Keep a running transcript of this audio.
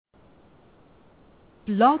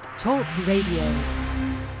Blog Talk Radio.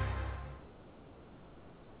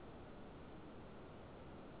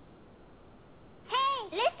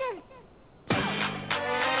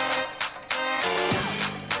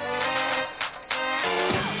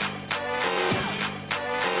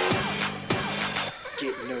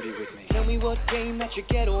 What game that you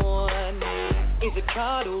get on? Is it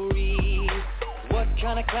card or read? What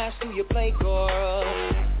kind of class do you play, girl?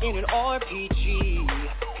 In an RPG?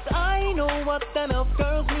 'Cause I know what them elf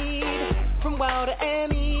girls need. From WoW to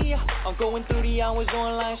ME, I'm going 30 hours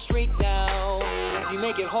online straight now. You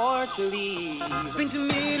make it hard to leave. Bring to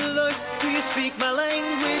me to look, do you speak my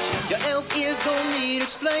language? Your elf ears don't need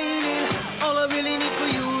explaining. All I really need for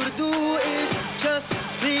you to do is just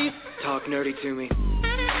please talk nerdy to me.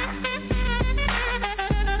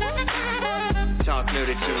 Talk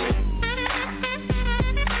nerdy to me.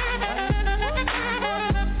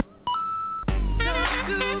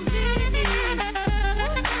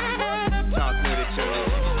 Talk nerdy to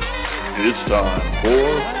me. It's time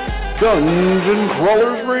for Dungeon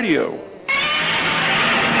Crawlers Radio.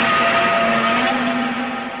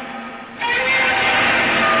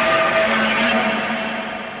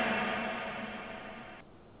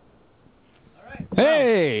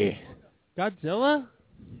 Hey! Godzilla?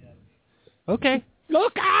 Okay.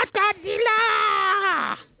 Look out,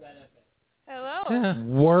 Godzilla! Hello.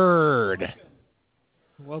 Word.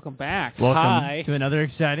 Welcome back. Welcome Hi. to another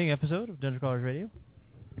exciting episode of Dungeon Crawlers Radio.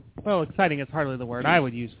 Well, exciting is hardly the word I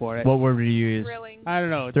would use for it. What word would you use? Thrilling. I don't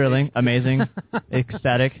know. Thrilling, amazing,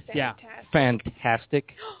 ecstatic. Yeah.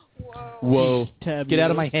 Fantastic. Whoa. Whoa. Get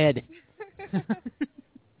out of my head.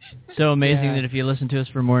 So amazing Yeah. that if you listen to us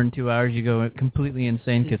for more than 2 hours, you go completely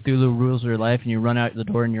insane. Cthulhu rules your life, and you run out the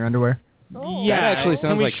door in your underwear. Oh. Yeah, That actually can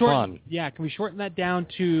sounds we like shorten, fun. Yeah, can we shorten that down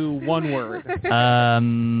to one word?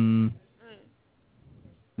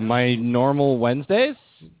 My normal Wednesdays?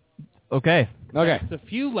 Okay. Okay. It's a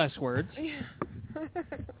few less words.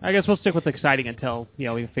 I guess we'll stick with exciting until we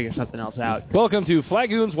can figure something else out. Welcome to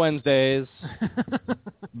Flagoons Wednesdays.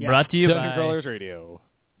 Yeah. Brought to you Dungeon by Crawlers Radio.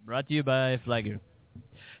 Flagoon.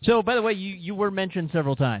 So, by the way, you were mentioned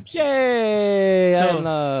several times. Yay! I So,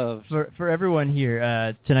 love. For everyone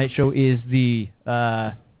here, tonight's show is the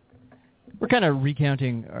we're kind of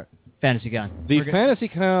recounting our FantasyCon.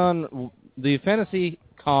 The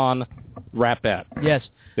FantasyCon rap-at, Yes.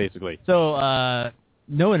 basically. So,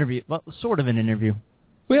 no interview. Well, sort of an interview.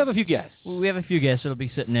 We have a few guests. We have a few guests that'll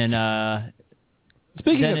be sitting in.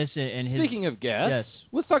 Speaking Dennis and his. Speaking of guests, Yes.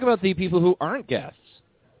 let's talk about the people who aren't guests.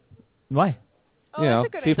 Why? Oh, You know, that's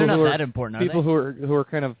a good people They're idea. not who are that important, are people they? who are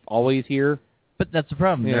kind of always here. But that's the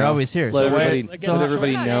problem. You They're know, always here. Let So why- everybody, Again, let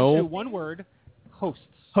everybody shorten that know. to one word, hosts.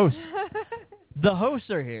 Hosts. The hosts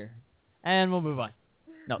are here, and we'll move on.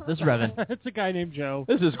 No, this is Revan. It's a guy named Joe.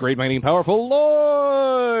 This is great, mighty, and powerful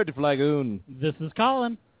Lord Flagoon. This is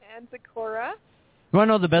Colin. And Zakora. You want to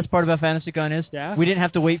know what the best part about FantasyCon is? Yeah? We didn't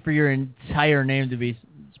have to wait for your entire name to be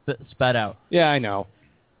spat out. Yeah, I know.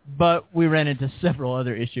 But we ran into several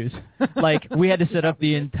other issues. Like, we had to set up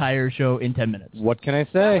the entire show in 10 minutes. What can I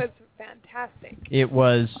That say? was fantastic. It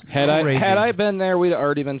was Had crazy. I been there, we'd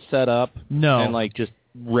already been set up No. and just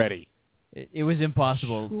ready. It was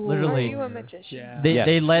impossible. Are Literally. you a magician? Yeah.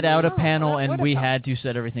 They let out a Oh, panel, that and would've we helped. had to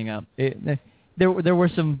set everything up. There were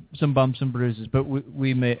some bumps and bruises, but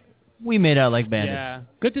we made out like bandits. Yeah.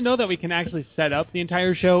 Good to know that we can actually set up the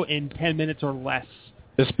entire show in 10 minutes or less.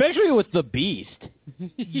 Especially with the Beast.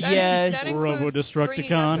 Yes. That includes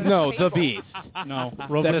bringing Robo-Destructicon. us No, a the table. Beast. No,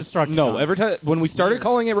 That is- No, every time when we started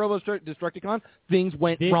calling it Robo-Destructicon, things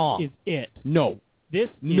went This wrong. is it. No, This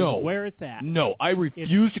No. is where it's at. no, I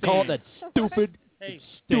refuse to call it that stupid, Hey,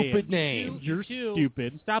 stupid Stan, name. You're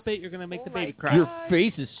stupid. Stop it. You're going to make Oh the my baby cry. Your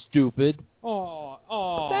face is stupid.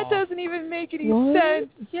 Oh. That doesn't even make any What? sense.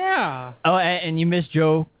 Yeah. Oh, and you missed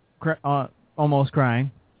Joe almost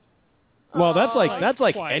crying. Well, that's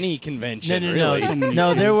like Twice. any No, convention, no, really. no.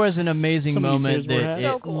 No, there was an amazing So many moment tears were that had.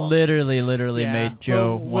 So it cool. literally Yeah. made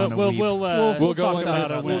Joe want to weep. We'll talk go into about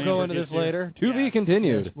this, it we'll when go it into gets this here. later. To Yeah. be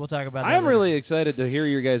continued. We'll talk about that I'm later. really excited to hear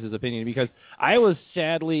your guys' opinion because I was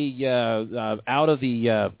sadly out of the.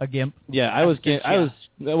 A gimp. Yeah, I was.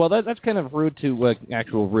 Well, that's kind of rude to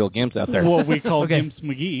actual real gimps out there. What we call Okay. Gimps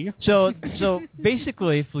McGee. So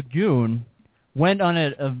basically, Flagoon went on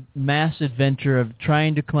a mass adventure of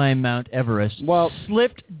trying to climb Mount Everest. Well-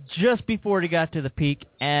 slipped just before he got to the peak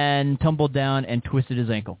and tumbled down and twisted his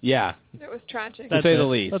ankle. Yeah, It was tragic. to say the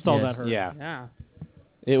least. That's all Yes. that hurt. Yeah. Yeah.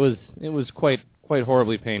 it was quite quite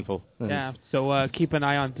horribly painful. Yeah, so keep an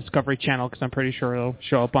eye on Discovery Channel because I'm pretty sure it'll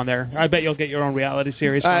show up on there. I bet you'll get your own reality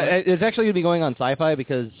series. It's actually going to be going on Sci-Fi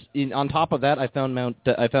because on top of that, I found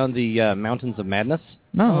the Mountains of Madness.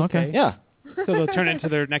 No, okay. Yeah. So they'll turn it into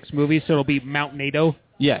their next movie, so it'll be Mountainado.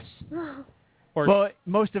 Yes. Or Well,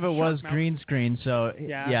 most of it was Shark green screen, so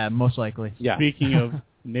Yeah. yeah, most likely. Yeah. Speaking of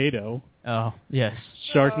NATO, Oh, yes.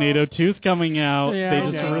 Sharknado 2's coming out. Yeah.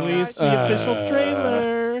 They just Oh my released gosh. the official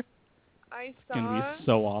trailer. I It's going to saw. be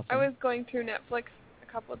so awesome. I was going through Netflix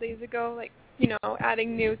a couple of days ago, like,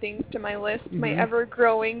 adding new things to my list, my Mhm.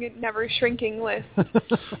 ever-growing, never-shrinking list.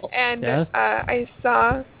 And Yes. I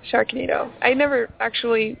saw Sharknado. I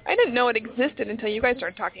didn't know it existed until you guys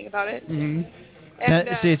started talking about it. Mhm. And,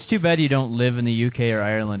 See, it's too bad you don't live in the UK or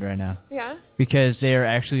Ireland right now, yeah. because they are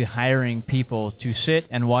actually hiring people to sit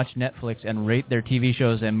and watch Netflix and rate their TV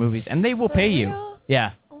shows and movies, and they will For pay you. real?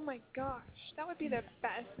 Yeah. Oh my gosh, that would be the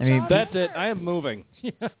best. I mean, job That's it. ever. I am moving.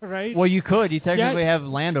 Yeah, right? Well, you could. You technically have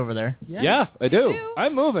land over there. Yeah, I do. You do?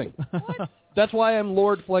 I'm moving. That's why I'm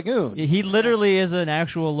Lord Flagoon. He literally is an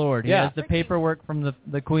actual lord. He Yeah. has the paperwork from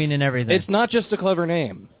the queen and everything. It's not just a clever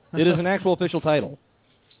name. It is an actual official title.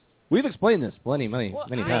 We've explained this many Well,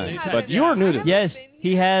 I times, haven't- but you're new to I this. yes, been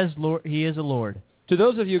he here. has. He is a lord. To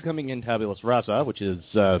those of you coming in tabulus rasa, which is,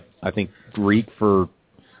 I think, Greek or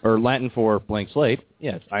Latin for blank slate,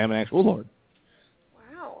 yes, I am an actual lord.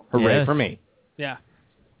 Wow. Hooray Yes. for me. Yeah.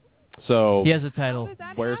 So, He has a title. How did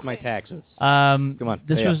that where's my happen? taxes? Come on,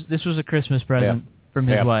 pay This was a Christmas present from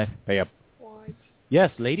Pay his up. wife. Pay up. What? Yes,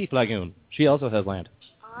 Lady Flagoon. She also has land.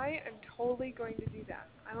 I am totally going to do that.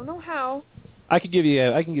 I don't know how. I can give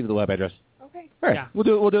you the web address. Okay. All right, Yeah.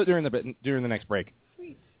 we'll do it during the next break.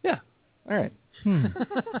 Sweet. Yeah. All right.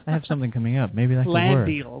 I have something coming up. Maybe that could Land work.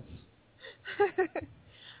 deals.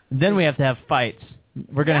 Then we have to have fights.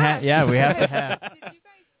 We're gonna have. Yeah, we have to have. Did you guys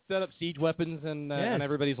Set up siege weapons Yes. on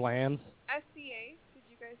everybody's lands. SCA? Did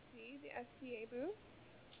you guys see the SCA booth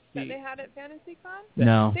that they had at FantasyCon?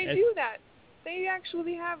 No. They do that. They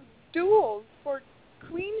actually have duels for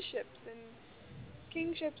queenships and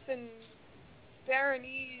kingships and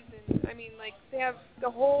baronies, and they have the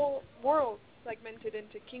whole world segmented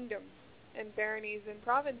into kingdoms and baronies and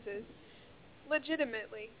provinces,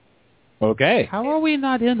 legitimately. Okay. How are we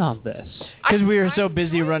not in on this? Because we were I'm so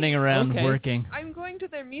busy going. running around Okay. working. I'm going to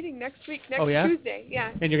their meeting next week, Oh, yeah? Tuesday.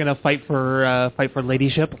 Yeah, And you're gonna fight for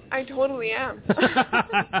ladyship? I totally am.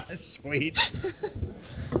 Sweet.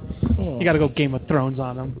 You gotta go Game of Thrones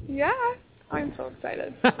on them. Yeah, I'm so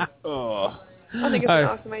excited. Oh. I think it's All an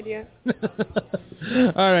right. awesome idea.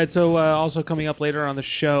 All right. So also coming up later on the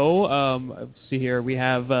show, let's see here we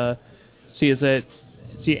have. You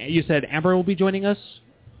said Amber will be joining us.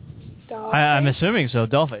 I'm assuming so.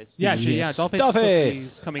 Dollface. Yeah, Dollface. Dollface.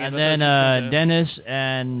 Is coming And in. then Dennis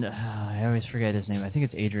and I always forget his name. I think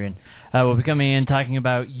it's Adrian. Will be coming in talking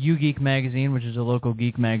about You Geek Magazine, which is a local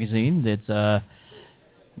geek magazine that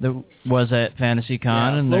was at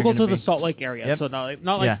FantasyCon, and they're local to gonna the be, Salt Lake area, Yep. so not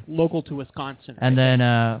like Yeah. local to Wisconsin. And then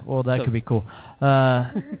that So- could be cool.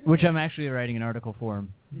 Which I'm actually writing an article for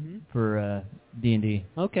him for D&D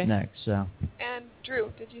Okay. next. So And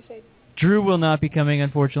Drew, did you say? Drew will not be coming,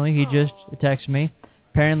 unfortunately. He just texted me.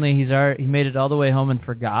 Apparently, he made it all the way home and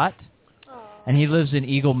forgot. Oh. And he lives in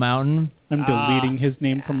Eagle Mountain, I'm deleting his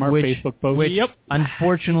name from our which- Facebook post. which Yep.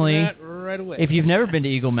 unfortunately, That right away. if you've never been to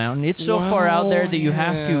Eagle Mountain, it's so far out there that you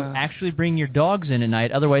have to yeah. actually bring your dogs in at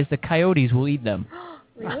night. Otherwise, the coyotes will eat them.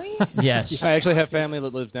 Really? Yes. I actually have family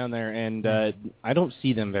that lives down there, and I don't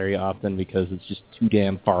see them very often because it's just too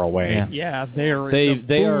damn far away. Yeah. yeah, they're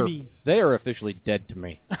They are officially dead to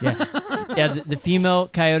me. Yeah. Yeah. The female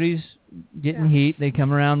coyotes get in heat. They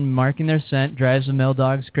come around marking their scent, drives the male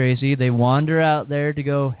dogs crazy. They wander out there to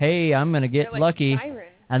go, hey, I'm going to get They're like lucky. sirens.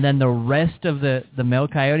 And then the rest of the male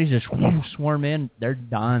coyotes just swarm in. They're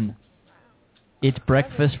done. It's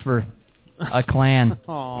breakfast for a clan.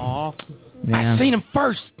 Aw. Yeah. them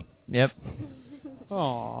first. Yep.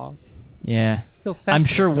 Aw. Yeah. I'm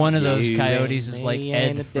sure one of those coyotes is like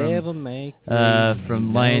Ed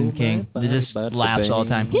from Lion King. They just laughs all the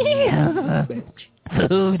time. Yeah.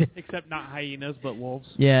 Food. Except not hyenas, but wolves.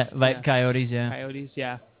 Yeah, like Yeah. coyotes, yeah. Coyotes,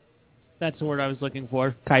 yeah. That's the word I was looking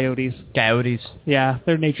for. Coyotes. Coyotes. Yeah,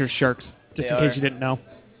 they're nature's sharks. Just They in are. case you didn't know.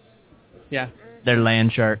 Yeah. They're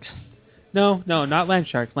land sharks. No, not land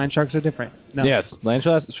sharks. Land sharks are different. No. Yes, land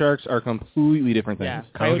sharks are completely different things. Yeah,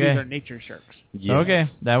 coyotes Okay. are nature sharks. Yeah. Okay,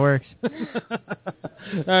 that works. All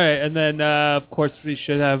right, and then of course we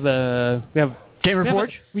should have we have Gamer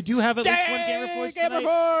Forge. We do have at least one Gamer Forge Gamer tonight.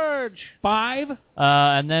 Forge! 5.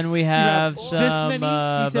 And then we have this some. many.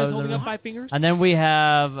 He says holding up 5 fingers. And then we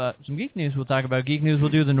have some geek news. We'll talk about geek news. We'll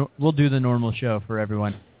do the normal show for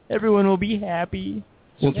everyone. Everyone will be happy.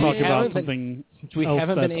 We'll Since talk we about haven't something Since we else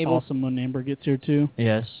haven't that's been able. awesome when Amber gets here, too.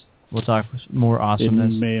 Yes, we'll talk more It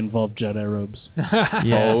awesomeness. may involve Jedi robes.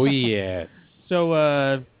 Yeah. Oh, yeah. So,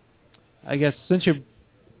 I guess since you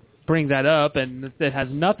bring that up, and it has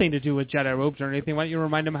nothing to do with Jedi robes or anything, why don't you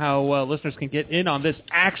remind them how listeners can get in on this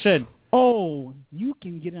action? Oh, you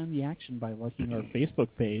can get on the action by liking our Facebook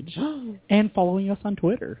page and following us on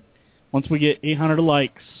Twitter. Once we get 800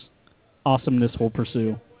 likes, awesomeness will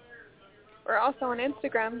pursue. We're also on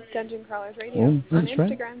Instagram, Dungeon Crawlers Radio. Oh, on that's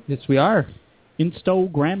right. Instagram. Yes, we are.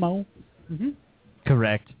 Instagramo. Mm-hmm.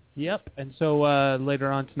 Correct. Yep. And so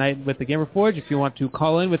later on tonight with the Gamer Forge, if you want to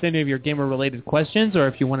call in with any of your gamer-related questions, or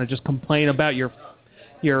if you want to just complain about your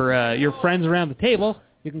friends around the table,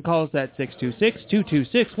 you can call us at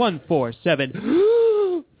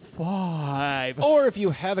 626-226-1475. Or if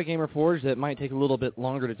you have a Gamer Forge that might take a little bit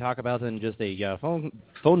longer to talk about than just a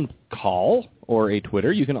phone call or a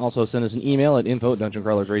Twitter, you can also send us an email at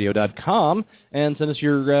info@dungeoncrawlersradio.com and send us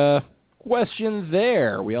your question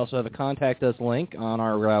there. We also have a contact us link on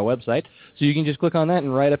our website, so you can just click on that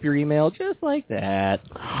and write up your email just like that.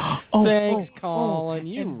 Thanks, Colin.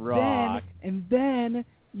 You rock. And then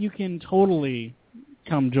you can totally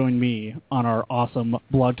come join me on our awesome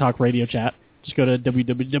Blog Talk Radio chat. Just go to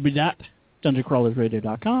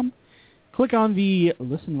www.dungeoncrawlersradio.com, click on the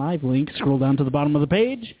Listen Live link, scroll down to the bottom of the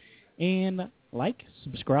page, and like,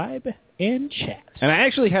 subscribe, and chat. And I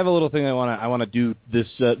actually have a little thing I want to do this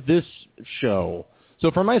show.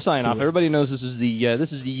 So for my sign off, everybody knows this is the year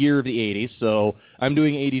of the 80s. So I'm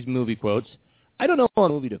doing 80s movie quotes. I don't know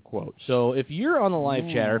what movie to quote. So if you're on the live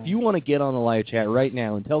chat, or if you want to get on the live chat right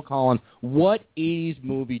now and tell Colin what 80s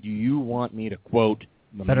movie do you want me to quote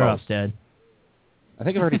the Better most? Off Dead. I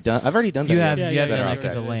think I've already done that. You yet. have Better Off connected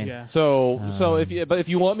Dead. the lane. Yeah. So if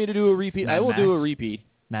you want me to do a repeat, Mad I will Max? do a repeat.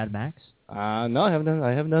 Mad Max. No, I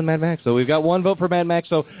haven't done Mad Max. So we've got one vote for Mad Max.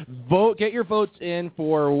 So get your votes in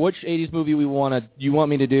for which 80s movie you want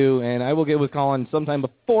me to do, and I will get with Colin sometime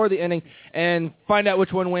before the ending and find out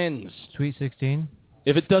which one wins. Sweet 16.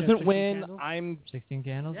 If it doesn't 16 win, candles? 16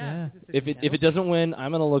 candles. Yeah. if it doesn't win,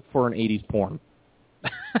 I'm gonna look for an 80s porn.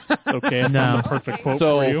 Okay, I found No. the perfect quote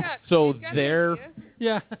So for you. so He's got there. an idea.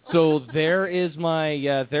 Yeah. So there is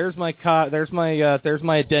my there's my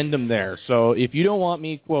addendum there. So if you don't want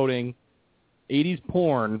me quoting 80s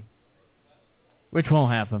porn, Which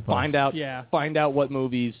won't happen, folks. find out what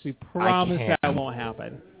movies We promise I can. that won't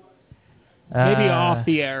happen. Maybe off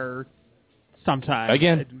the air sometime.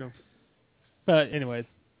 Again. I don't know. But anyways.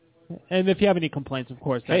 And if you have any complaints, of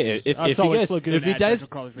course, that's, Hey, if it's you always guys, Lagoon if you at guys,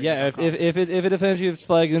 DungeonCrawlersRadio.com. yeah, if it offends you, it's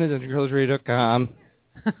Lagoon at DungeonCrawlersRadio.com.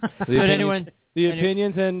 The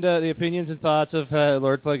opinions and thoughts of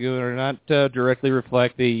Lord Flagoon are not directly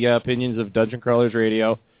reflect the opinions of Dungeon Crawlers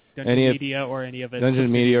Radio, Dungeon Media or any of it. Dungeon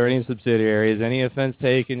Media or any subsidiaries. Any offense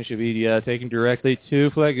taken should be taken directly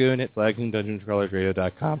to Flagoon at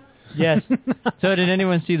FlagoonDungeonCrawlersRadio.com. Yes. So did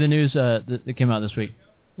anyone see the news that came out this week?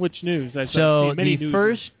 Which news? I So see many the news.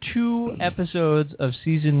 first 2 episodes of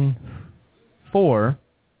season 5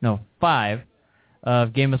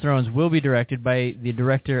 of Game of Thrones will be directed by the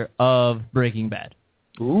director of Breaking Bad.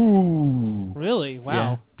 Ooh. Really?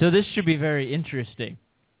 Wow. Yeah. So this should be very interesting.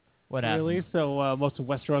 What happens? Really? So most of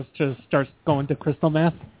Westeros just starts going to crystal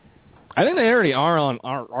meth? I think they already are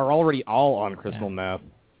already all on crystal meth.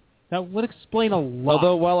 That would explain a lot.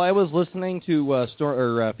 Although while I was listening to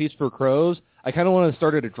Feast for Crows, I kind of wanted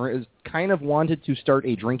to start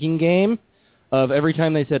a drinking game of every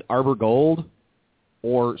time they said Arbor Gold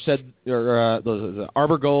or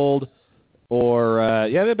Arbor Gold or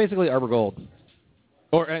basically Arbor Gold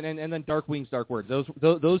or and then Dark Wings, Dark Words.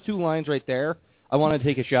 Those 2 lines right there. I wanted to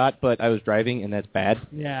take a shot, but I was driving and that's bad.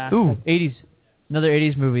 Yeah. Ooh, 80s. Another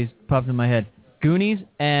 80s movies popped in my head. Goonies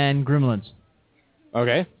and Gremlins.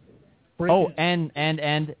 Okay. Oh, and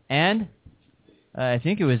I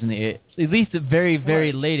think it was in at least the very,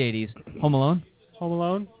 very late 80s. Home Alone? Home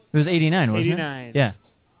Alone? It was 89, wasn't 89. it? Yeah.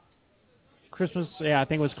 Christmas, I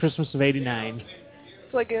think it was Christmas of 89.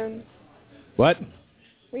 Lagoon, What?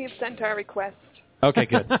 we have sent our request. Okay,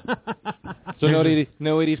 good. So no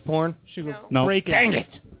 80s porn? Should go No. break it. Dang it!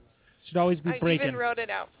 Should always be I breaking. even wrote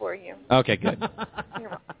it out for you. Okay, good. You're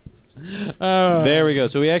welcome. There we go.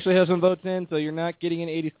 So we actually have some votes in, so you're not getting an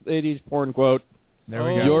 80s porn quote. There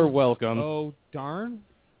we go. You're welcome. Oh, darn.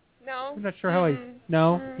 No. I'm not sure how I...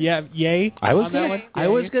 No? Yeah, yay? I was on that gonna, one? I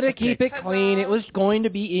was Yay? gonna keep it clean. It was going to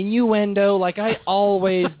be innuendo, like I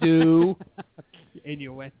always do.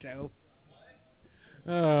 Innuendo.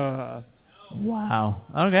 Wow.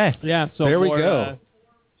 Okay. Yeah, so There we more, go.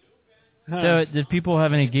 So, did people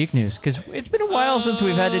have any geek news? Because it's been a while since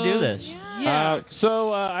we've had to do this.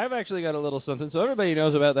 So I've actually got a little something. So everybody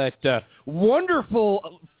knows about that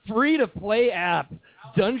wonderful free-to-play app,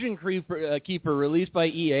 Dungeon Keeper, released by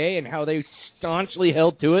EA, and how they staunchly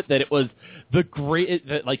held to it that it was the great,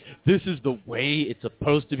 that like this is the way it's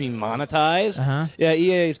supposed to be monetized. Uh-huh. Yeah,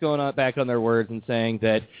 EA is going back on their words and saying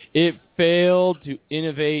that it failed to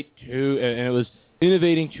innovate and it was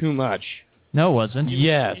innovating too much. No, it wasn't.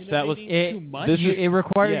 Yes, that was too much. It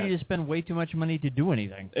required yeah. you to spend way too much money to do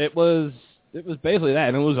anything. It was basically that,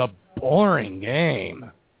 and it was a boring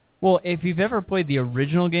game. Well, if you've ever played the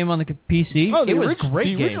original game on the PC, it was a great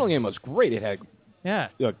The game. original game was great. It had Yeah.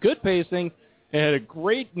 a good pacing. It had a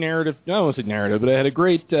great narrative. No, I won't say narrative, but it had a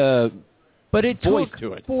great But it voice took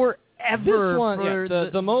to it. forever. This one, for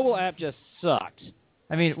the mobile app just sucked.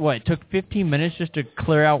 I mean, what? It took 15 minutes just to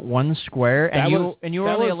clear out one square, and you were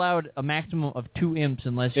only allowed a maximum of 2 imps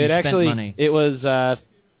unless you spent money. It was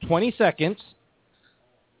 20 seconds,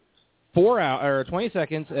 20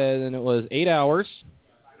 seconds, and then it was 8 hours,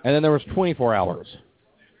 and then there was 24 hours.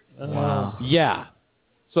 Wow. Yeah.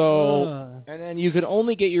 So, and then you could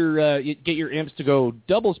only get your imps to go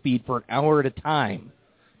double speed for an hour at a time.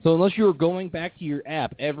 So unless you were going back to your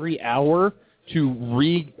app every hour to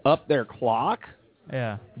re-up their clock,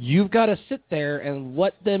 Yeah. you've got to sit there and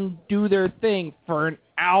let them do their thing for an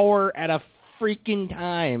hour at a freaking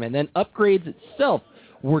time. And then upgrades itself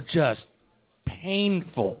were just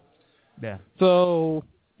painful. Yeah. So,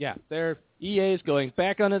 yeah, EA is going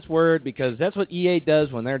back on its word because that's what EA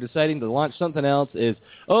does when they're deciding to launch something else is,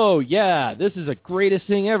 oh, yeah, this is the greatest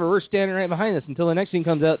thing ever. We're standing right behind this until the next thing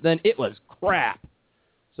comes out. Then it was crap.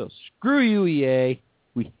 So screw you, EA.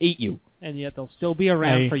 We hate you. And yet they'll still be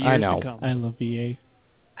around for years to come. I love EA.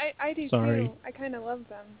 I do Sorry. too. I kind of love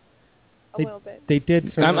them a little bit. They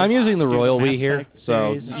did. I'm using the do royal Mass we here, Effect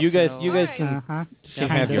so series. you guys can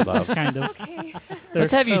have your love. Kind of. Okay.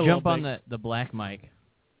 Let's have you so jump on big. the black mic.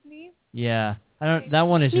 Me? Yeah. I don't. That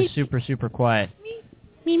one is just super, super quiet. Me.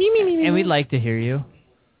 And we'd like to hear you.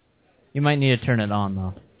 You might need to turn it on,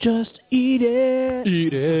 though. Just eat it.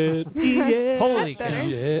 Eat it. Eat it. Holy That's better.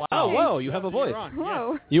 Eat it. Wow. Oh, whoa, you have a voice.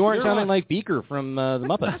 Whoa. You weren't You're sounding on. like Beaker from the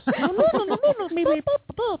Muppets. Okay,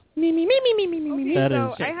 That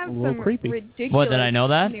so is I have a little some creepy. ridiculous What, did I know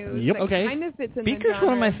that? news Yep. that Okay. kind of fits in Beaker's the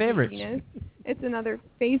one of genre my favorites. geekiness. It's another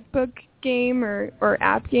Facebook game or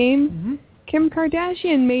app game. Kim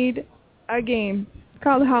Kardashian made a game. It's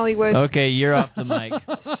called Hollywood. Okay, you're off the mic.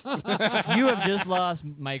 You have just lost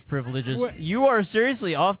mic privileges. What? You are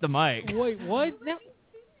seriously off the mic. Wait, what? No.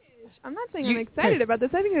 I'm not saying I'm excited about this.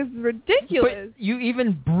 I think this is ridiculous. But you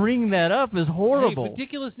even bring that up is horrible. Hey,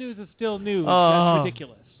 ridiculous news is still news. Oh. That's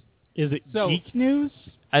ridiculous. Is it So- geek news?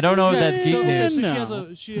 I don't know if that's geek so,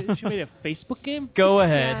 news. So she made a Facebook game? Go Yeah,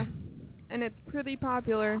 ahead. and it's pretty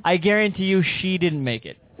popular. I guarantee you she didn't make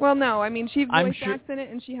it. Well, no, I mean she I'm voice sure- acts in it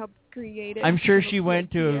and she helped create it. I'm sure She she helped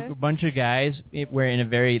went to idea. a bunch of guys wearing a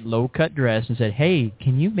very low-cut dress and said, "Hey,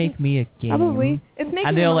 can you make me a game?" Probably. It's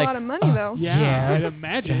making they're them a like, lot of money though. Yeah, I'd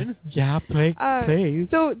imagine. Yeah, please.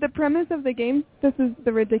 So the premise of the game, this is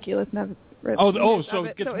the ridiculousness. So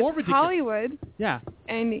it gets so more it's ridiculous. Hollywood, Yeah.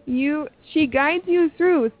 and she guides you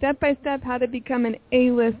through step by step how to become an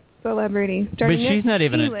A-list celebrity. But Starting she's at not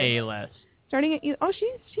even an E-list. A-list. Starting at she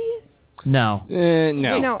is. No.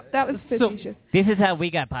 No. No, that was facetious. This is how we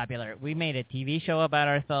got popular. We made a TV show about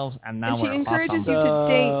ourselves, and now And she we're encourages awesome. you to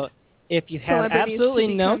date. If you have Celebrities absolutely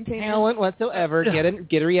to no become famous. talent whatsoever,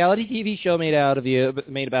 get a reality TV show made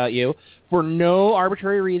about you for no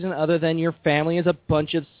arbitrary reason other than your family is a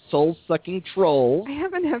bunch of soul-sucking trolls. I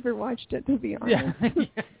haven't ever watched it, to be honest. Yeah.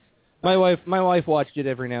 My wife watched it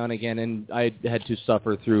every now and again, and I had to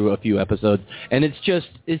suffer through a few episodes. And it's just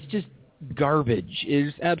garbage.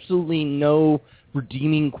 There's absolutely no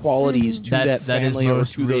redeeming qualities to that family is or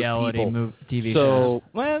most to those reality people. TV shows. So,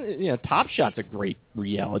 well, Top Shot's a great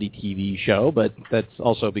reality TV show, but that's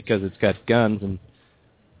also because it's got guns and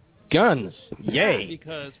guns. Yay!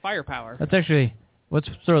 Because firepower. That's actually, let's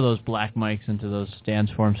throw those black mics into those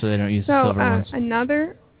stands for them so they don't use the So silver ones.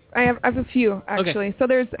 I have a few actually. So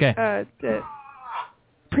there's the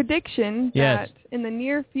prediction Yes. that in the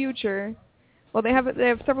near future, well, they have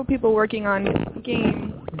several people working on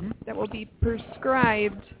games that will be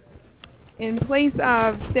prescribed in place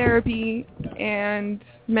of therapy and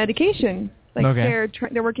medication. Like Okay.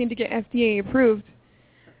 they're working to get FDA approved.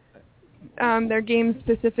 Their games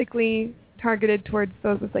specifically targeted towards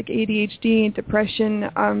those with like ADHD, depression,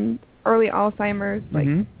 early Alzheimer's, like.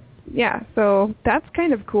 Yeah, so that's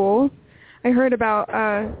kind of cool. I heard about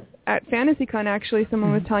at FantasyCon actually,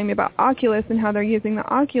 someone was telling me about Oculus and how they're using the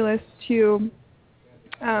Oculus to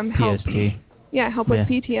help. PSP. Yeah, help with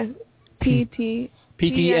PTSD.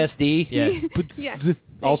 Yeah. Yes.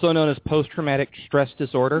 Also known as post-traumatic stress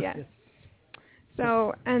disorder. Yes.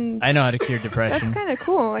 So, and I know how to cure depression. that's kind of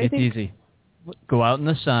cool. I It's think. easy. Go out in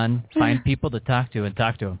the sun, find people to talk to, and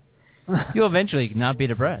talk to them. You'll eventually not be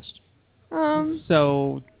depressed.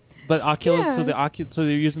 So, but Oculus. Yeah. So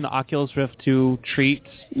they're using the Oculus Rift to treat.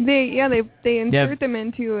 They insert them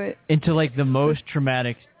into it. Into like the most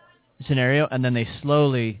traumatic scenario, and then they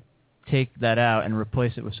slowly take that out and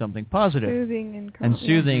replace it with something positive Soothing and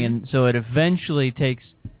soothing, and so it eventually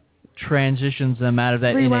transitions them out of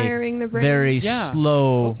that in rewiring the a brain. very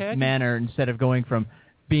slow Okay. manner, instead of going from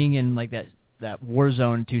being in like that war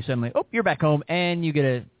zone to suddenly, oh, you're back home and you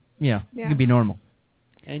get you can be normal.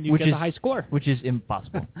 And you Which get is the high score. Which is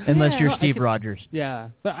impossible unless you're No, Steve Rogers. Yeah,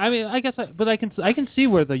 but I mean, I guess, I can see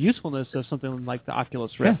where the usefulness of something like the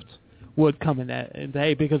Oculus Rift would come in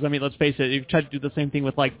hey, because I mean, let's face it, if you try to do the same thing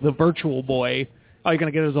with like the Virtual Boy, all you're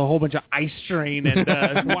gonna get is a whole bunch of eye strain and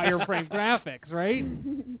wireframe graphics, right?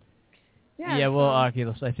 Yeah, well,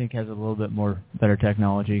 Oculus I think has a little bit more better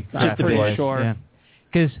technology. For sure. Yeah.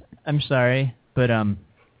 Because I'm sorry, but at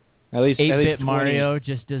least 8-bit Mario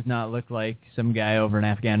just does not look like some guy over in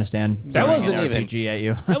Afghanistan That throwing wasn't an even RPG at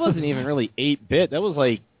you. That wasn't even really 8-bit. That was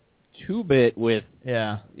like 2-bit with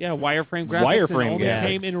wireframe graphics. Wireframe and only graphics.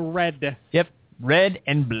 came in red. Yep, red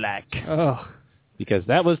and black. Oh, because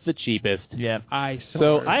that was the cheapest. Yeah.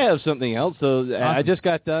 So I have something else. So I just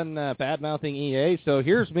got done bad-mouthing EA. So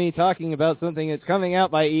here's me talking about something that's coming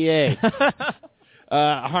out by EA.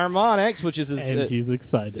 Harmonix, which is and he's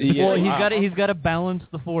excited. Yeah, well, he's got to balance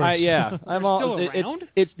the force. I'm all.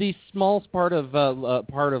 It's the smallest part of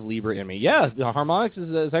Libra in me. Yeah, Harmonix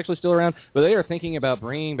is actually still around, but they are thinking about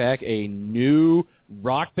bringing back a new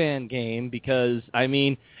Rock Band game because I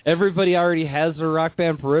mean everybody already has their Rock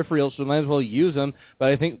Band peripherals, so might as well use them. But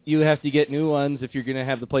I think you have to get new ones if you're going to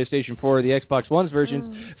have the PlayStation 4 or the Xbox One's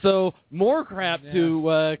versions. So more crap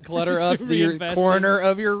to clutter up the corner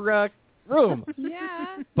of your room.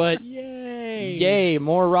 Yeah. But yay,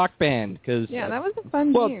 more Rock Band because that was a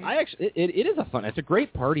fun game. I actually it is a fun. It's a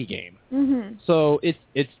great party game. Mm-hmm. So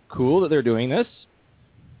it's cool that they're doing this.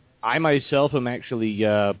 I myself am actually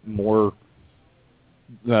more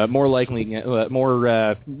leaning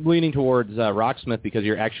towards Rocksmith because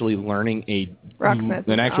you're actually learning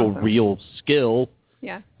an actual real skill.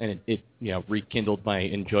 Yeah. And it rekindled my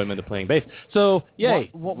enjoyment of playing bass. So, yay,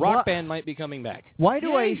 Rock Band might be coming back. Why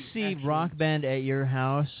do I see Rock Band at your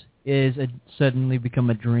house suddenly become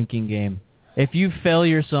a drinking game? If you fail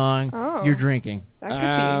your song, you're drinking.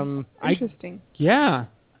 That could be interesting. Yeah.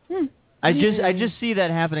 I just see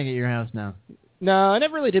that happening at your house now. No, I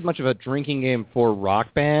never really did much of a drinking game for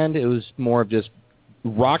Rock Band. It was more of just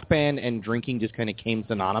Rock Band and drinking just kind of came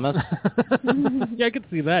synonymous. Yeah, I could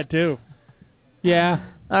see that too. Yeah.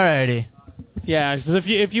 Alrighty. Yeah, so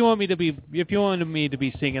if you wanted me to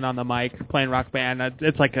be singing on the mic playing Rock Band,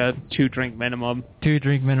 it's like a 2-drink minimum.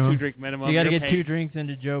 2-drink minimum. 2-drink minimum. You got to You're get paying. 2 drinks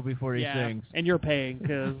into Joe before he sings. And you're paying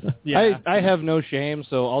because I have no shame,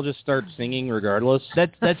 so I'll just start singing regardless.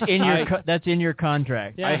 That's in your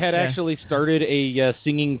contract. I had actually started a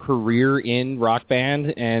singing career in Rock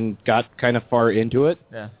Band and got kind of far into it.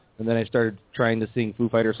 Yeah. And then I started trying to sing Foo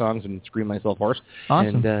Fighter songs and scream myself hoarse.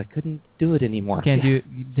 Awesome. And couldn't do it anymore. Can't do.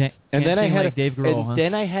 And then I had like Dave Grohl, huh?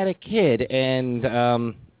 then I had a kid,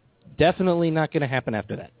 and definitely not going to happen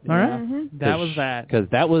after that. All right. Mm-hmm. that was that. Because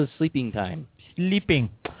that was sleeping time.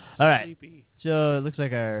 Sleeping. All right. So it looks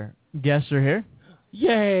like our guests are here.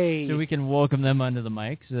 Yay! So we can welcome them onto the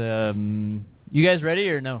mics. You guys ready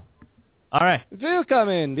or no? All right.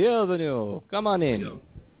 Willkommen, bienvenue. Come on in.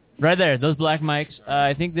 Right there, those black mics.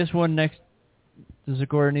 I think this one next to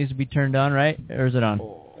Zakora needs to be turned on, right? Or is it on?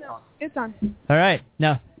 No, it's on. All right.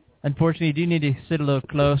 Now, unfortunately, you do need to sit a little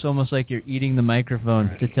close, almost like you're eating the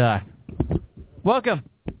microphone to talk. Welcome.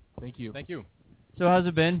 Thank you. So how's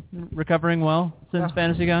it been? Recovering well since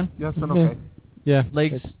FantasyCon? Yeah, it's been okay. Yeah.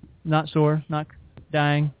 Legs not sore, not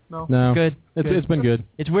dying? No. Good. It's been good.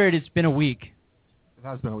 It's weird. It's been a week. It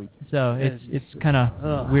has been a week. So it's kind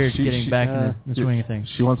of weird getting back in the swing of things.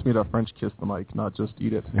 She wants me to French kiss the mic, not just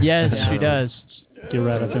eat it. Yes, she does. Get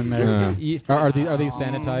right up in there. Are these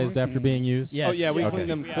sanitized after being used? Yes. Oh, yeah, we cleaned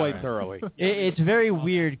them quite thoroughly. It's very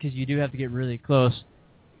weird because you do have to get really close.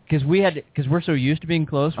 Because we're so used to being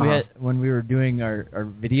close, we had when we were doing our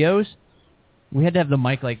videos, we had to have the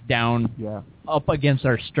mic like down up against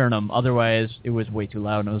our sternum. Otherwise, it was way too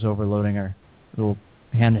loud and it was overloading our little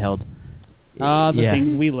handheld. The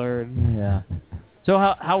things we learned. Yeah. So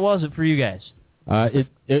how was it for you guys?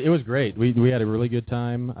 It was great. We had a really good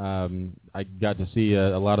time. I got to see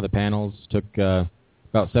a lot of the panels. Took about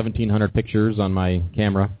 1,700 pictures on my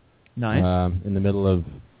camera. Nice. In the middle of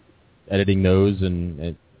editing those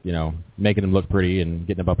and making them look pretty and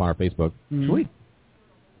getting them up on our Facebook. Mm-hmm. Sweet.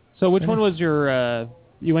 So which one was your?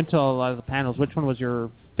 You went to a lot of the panels. Which one was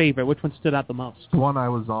your favorite? Which one stood out the most? The one I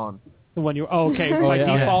was on. The one you? Oh, okay. By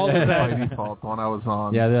default. Yeah. By default, the one I was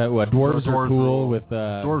on. Yeah, Dwarves Are Cool with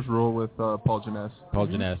Dwarves Rule with Paul Janess. Paul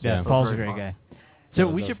Janess. Yeah, Paul's a great guy. So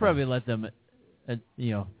we should probably let them,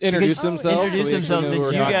 Introduce themselves.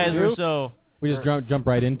 You guys are so. We just jump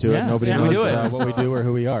right into it. Nobody knows what we do or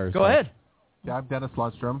who we are. Go ahead. Yeah, I'm Dennis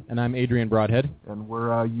Lundstrom. And I'm Adrian Broadhead. And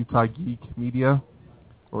we're Utah Geek Media,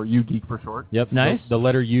 or U-Geek for short. Yep. Nice. The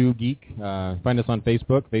letter U Geek. Find us on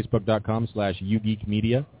Facebook,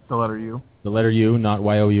 facebook.com/UGeekMedia. The letter U. The letter U, not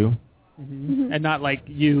Y-O-U. Mm-hmm. And not like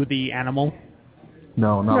you, the animal.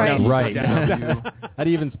 No, not right. Right. How do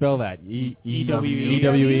you even spell that? E-W-E.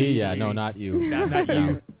 E-W-E? Yeah, no, not you. Not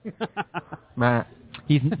you. Matt.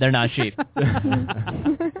 They're not sheep.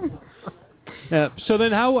 Yeah. So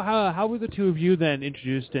then, how were the two of you then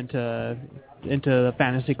introduced into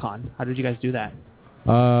FantasyCon? How did you guys do that?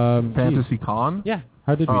 FantasyCon? Yeah.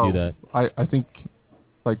 How did we do that? I think,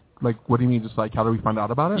 like, what do you mean? Just like, how did we find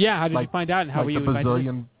out about it? Yeah. How did you find out, and how were you invited? The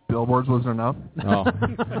bazillion billboards wasn't enough. Oh.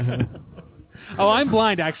 Oh, I'm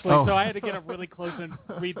blind actually, so I had to get up really close and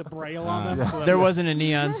read the braille on them. Yeah. So There wasn't a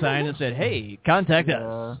neon sign that said, "Hey, contact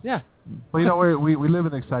us." Yeah. Well, we live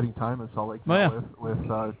in an exciting time in Salt Lake Valley with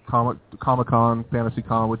Comic-Con,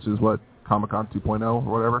 FantasyCon, which is what Comic-Con 2.0 or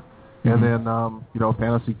whatever, and then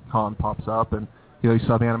FantasyCon pops up, and you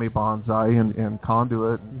still have Anime Bonsai and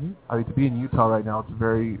Conduit. And, I mean, to be in Utah right now, it's a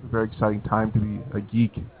very, very exciting time to be a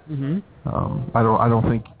geek. Mm-hmm. I don't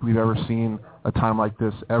think we've ever seen a time like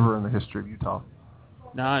this ever in the history of Utah.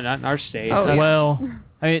 No, not in our state. Oh, well,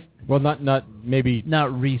 not maybe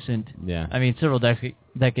not recent. Yeah. I mean, several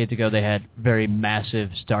decades ago, they had very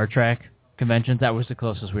massive Star Trek conventions. That was the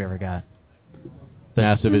closest we ever got.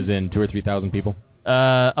 Massive is in 2,000 or 3,000 people.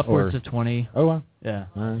 Upwards of 20. Oh wow. Yeah.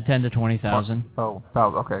 Right. 10 to 20,000. Oh,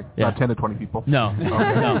 1,000. Okay. Yeah. Not 10 to 20 people. No. Okay.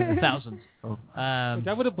 No. Thousands. Oh. Which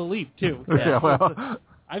I would have believed too. Yeah. Well.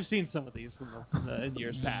 I've seen some of these in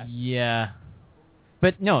years past. Yeah.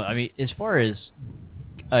 But no, I mean, as far as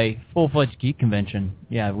a full-fledged geek convention,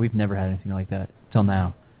 yeah, we've never had anything like that till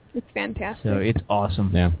now. It's fantastic. So it's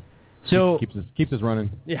awesome. Yeah. So keeps us running.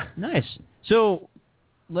 Yeah. Nice. So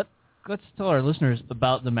let's tell our listeners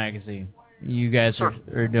about the magazine you guys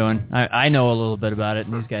are doing. I know a little bit about it,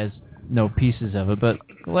 and these guys know pieces of it, but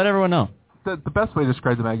let everyone know. The best way to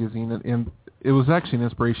describe the magazine, and it was actually an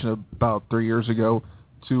inspiration about 3 years ago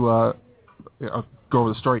to go over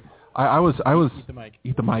the story. I was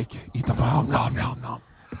eat the mic. No.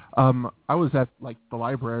 I was at like the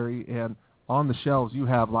library, and on the shelves you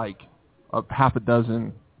have like half a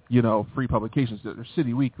dozen, free publications. There's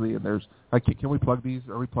City Weekly, and there's can we plug these?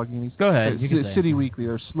 Are we plugging these? Go ahead. You can say City Weekly.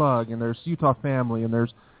 There's Slug, and there's Utah Family, and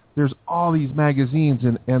there's all these magazines,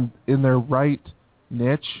 and in their right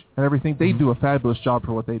niche and everything, they do a fabulous job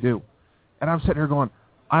for what they do. And I'm sitting here going,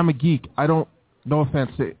 I'm a geek. I don't. No offense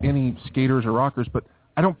to any skaters or rockers, but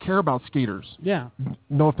I don't care about skaters. Yeah.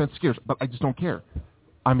 No offense to skaters, but I just don't care.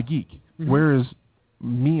 I'm a geek. Mm-hmm. Where is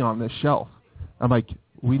me on this shelf? I'm like,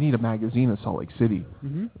 we need a magazine in Salt Lake City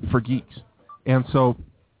for geeks. And so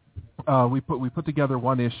we put together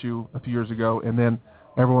one issue a few years ago, and then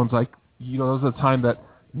everyone's like, there was a time that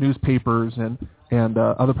newspapers and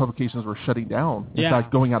other publications were shutting down, in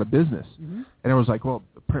fact, going out of business. Mm-hmm. And it was like, well,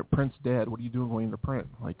 print's dead. What are you doing going into print?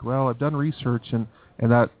 Like, well, I've done research, and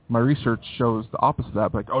that my research shows the opposite of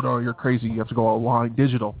that. Like, oh, no, you're crazy. You have to go online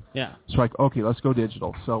digital. Yeah. So like, okay, let's go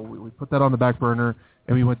digital. So we put that on the back burner,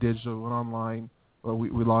 and we went digital. We went online.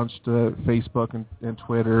 We launched Facebook and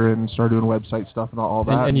Twitter and started doing website stuff and all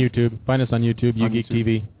that. And YouTube. Find us on YouTube, UGeek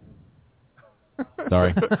TV.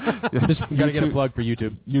 Sorry. Just got to get a plug for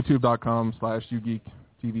YouTube.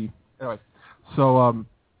 YouTube.com/UGeekTV. Anyway, so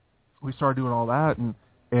we started doing all that,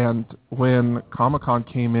 and when Comic-Con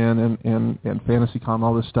came in and FantasyCon,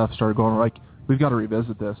 all this stuff started going, like, we've got to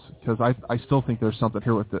revisit this, because I still think there's something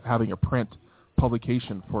here with having a print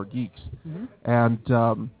publication for geeks. Mm-hmm. And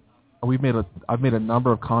I've made a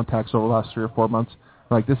number of contacts over the last 3 or 4 months.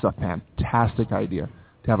 Like, this is a fantastic idea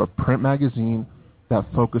to have a print magazine that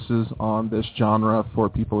focuses on this genre for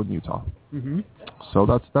people in Utah. Mm-hmm. So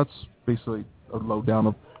that's basically a lowdown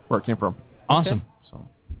of where it came from. Awesome. Okay. So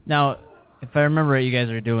now, if I remember right, you guys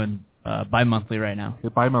are doing bi-monthly right now. Yeah,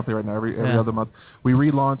 bi-monthly right now, every other month. We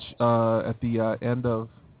relaunch at the end of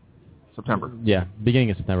September. Yeah,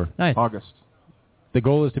 beginning of September. Nice. August. The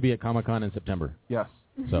goal is to be at Comic-Con in September. Yes.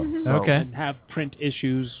 So Okay. And have print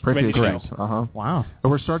issues Print ready issues. to go. Uh-huh. Wow.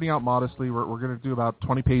 And we're starting out modestly. We're going to do about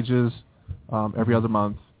 20 pages every other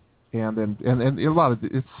month, and then and a lot of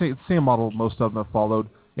it's the same model most of them have followed.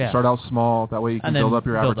 Yeah. Start out small. That way you can And then build up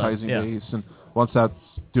your build up, advertising yeah. base, and once that's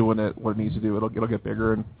doing what it needs to do, it'll get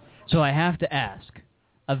bigger. And So I have to ask,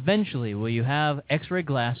 eventually, will you have X-ray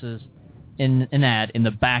glasses in an ad in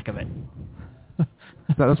the back of it?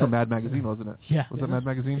 that's from Mad Magazine, wasn't it? Yeah. Was that Mad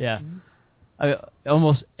Magazine? Yeah.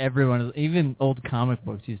 Almost everyone, even old comic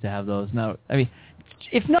books used to have those. Now, I mean,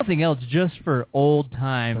 if nothing else, just for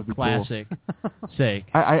old-time That'd be classic sake.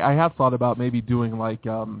 I have thought about maybe doing like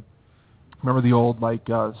remember the old like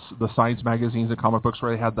the science magazines and comic books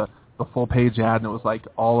where they had the full page ad and it was like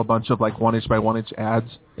all a bunch of like 1-inch by 1-inch ads.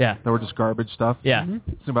 Yeah. That were just garbage stuff. Yeah. Think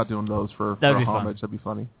about doing those for That'd a be fun. homage. That'd be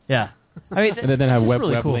funny. Yeah. I mean, and then have it's web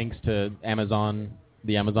really cool. links to Amazon,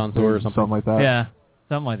 the Amazon store or something. Something like that. Yeah.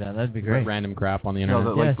 Something like that. That'd be great. Random crap on the You know,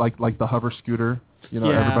 internet. like the hover scooter. You know,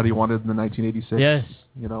 Yeah. everybody wanted in the 1986. Yes.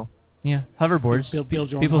 You know. Yeah. Hoverboards. Build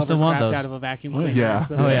your own People still want hovercraft those. out of a vacuum Oh, cleaner. yeah.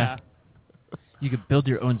 So, Oh, yeah. You could build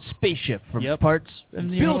your own spaceship from parts.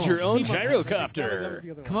 Build your own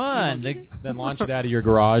gyrocopter. Come on. Then launch it out of your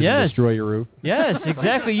garage Yes. and destroy your roof. Yes,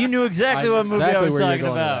 exactly. You knew exactly what movie exactly I was where you're talking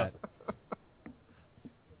going about. with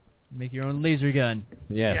Make your own laser gun.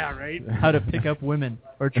 Yes. Yeah, right? How to pick up women.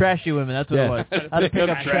 Or trashy women, that's what it was. How to pick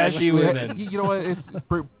up trashy women. You know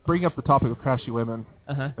what? Bring up the topic of trashy women.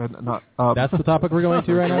 Uh-huh. And not, That's the topic we're going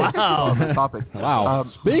to right now? Wow. That's the topic. Wow.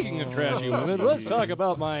 Speaking of trashy women, let's talk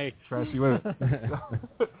about my trashy women.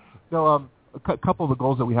 No, a couple of the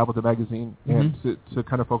goals that we have with the magazine, and to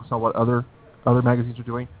kind of focus on what other magazines are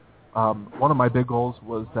doing. One of my big goals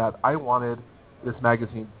was that I wanted this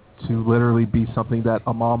magazine to literally be something that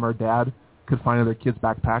a mom or dad could find in their kid's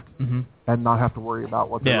backpack and not have to worry about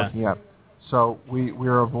what they're looking at. So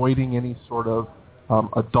we're avoiding any sort of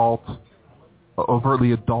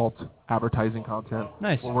overtly adult advertising content.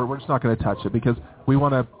 Nice. We're just not going to touch it because we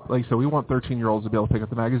want to, like I said, we want 13-year-olds to be able to pick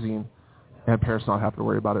up the magazine and parents not have to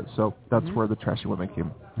worry about it. So that's where the trashy women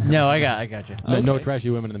came. No, I got you. No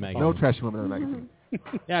trashy women in the magazine. No trashy women in the magazine.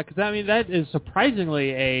 Yeah, because I mean that is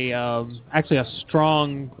surprisingly actually a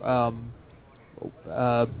strong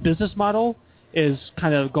business model is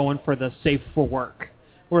kind of going for the safe for work,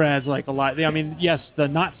 whereas like a lot. I mean, yes, the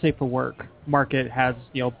not safe for work market has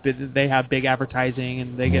they have big advertising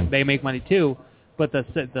and they make money too, but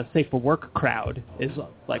the safe for work crowd is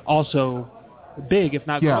like also big, if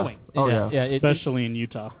not growing. Oh yeah. Especially in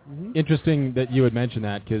Utah. Interesting that you would mention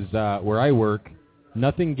that because where I work,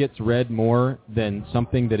 nothing gets read more than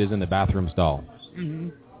something that is in the bathroom stall.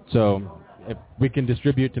 So if we can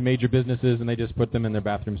distribute to major businesses and they just put them in their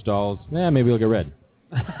bathroom stalls, maybe they'll get read.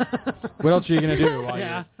 What else are you going to do while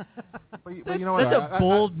you're... But you know what? That's a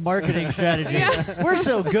bold marketing strategy. We're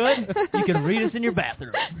so good, you can read us in your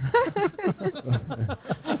bathroom.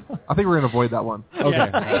 I think we're going to avoid that one. Okay.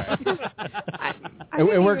 I It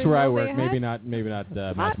didn't works even where I know work. they Maybe had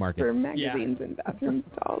not mass market. for magazines and bathroom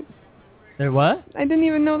stalls. There what? I didn't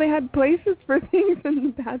even know they had places for things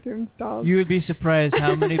in the bathroom stalls. You would be surprised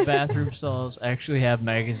how many bathroom stalls actually have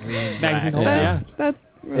magazines. That's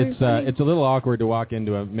really funny. It's a little awkward to walk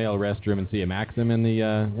into a male restroom and see a Maxim in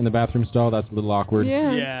the bathroom stall. That's a little awkward.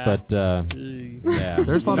 Yeah. But yeah,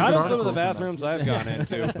 There's not good in some of the articles in bathrooms I've gone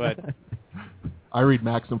into, but I read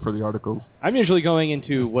Maxim for the articles. I'm usually going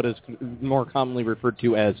into what is more commonly referred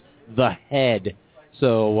to as the head.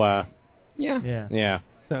 So Yeah.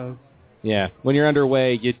 So yeah, when you're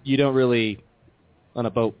underway, you don't really on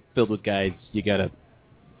a boat filled with guys. You gotta.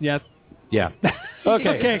 yes. Yeah.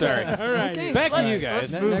 Okay. Sorry. All right. Okay. Back to you guys.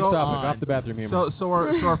 Next topic, off the bathroom humor. So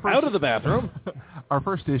our first, Out of the bathroom. Our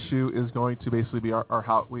first issue is going to basically be our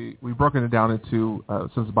how we've broken it down into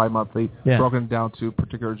since it's bi-monthly, broken it down to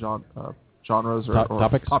particular genres or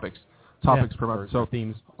topics per month. So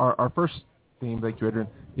themes. Our first theme, thank you, Adrian,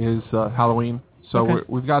 is Halloween. So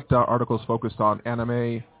we've got articles focused on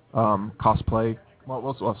anime, cosplay.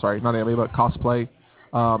 Well, sorry, not anime, but cosplay.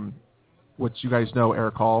 Which you guys know,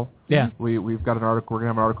 Eric Hall. Yeah. We've got an article. We're gonna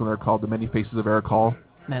have an article in there called "The Many Faces of Eric Hall."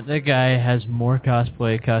 Man, that guy has more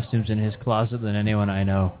cosplay costumes in his closet than anyone I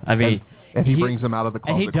know. I mean, and he brings them out of the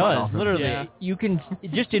closet. And he quite does, often. literally. Yeah. You can,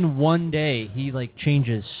 just in one day, he like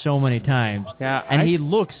changes so many times. Yeah, And he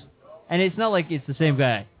looks, and it's not like it's the same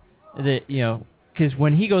guy. That, because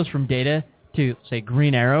when he goes from Data to, say,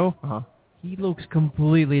 Green Arrow, he looks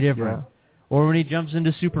completely different. Yeah. Or when he jumps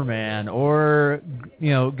into Superman, or,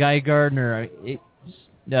 Guy Gardner,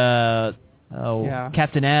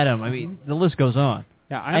 Captain Adam. I mean, the list goes on.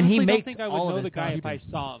 Yeah, I and he honestly don't makes think I all would of know his the guy if I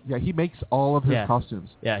costumes. saw him. Yeah, he makes all of his Yeah. costumes.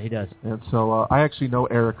 Yeah, he does. And so I actually know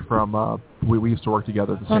Eric from we used to work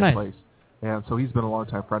together at the same nice. place, and so he's been a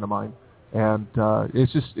longtime friend of mine. And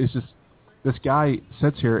it's just this guy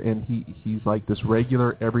sits here and he's like this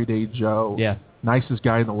regular everyday Joe, nicest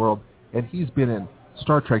guy in the world, and he's been in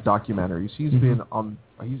Star Trek documentaries. He's been on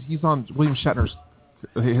he's on William Shatner's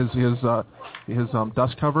his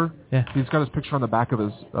dust cover. Yeah. He's got his picture on the back of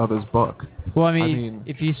his book. Well, I mean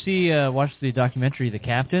if you see watch the documentary The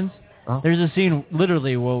Captains, there's a scene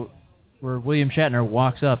literally where William Shatner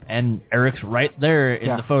walks up and Eric's right there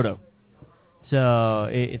in the photo. So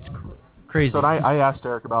it's crazy. So I asked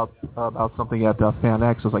Eric about something at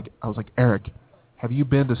FanX. I was like, Eric, have you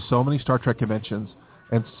been to so many Star Trek conventions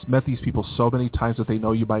and met these people so many times that they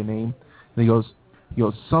know you by name? And he goes,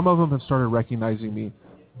 some of them have started recognizing me,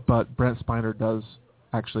 but Brent Spiner does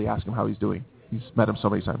actually ask him how he's doing. He's met him so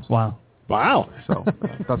many times. Wow. So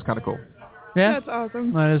that's kind of cool. Yeah, that's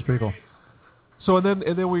awesome. That is pretty cool. So and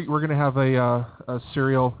then we're going to have a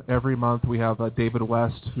serial every month. We have David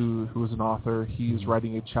West, who is an author. He's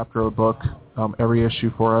writing a chapter of a book every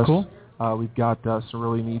issue for us. Cool. We've got some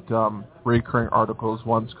really neat recurring articles.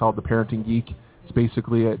 One's called The Parenting Geek. It's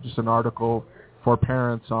basically just an article for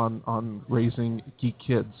parents on raising geek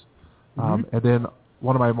kids. And then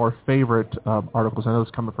one of my more favorite articles, I know it's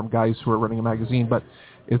coming from guys who are running a magazine, but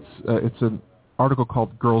it's an article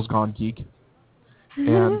called Girls Gone Geek.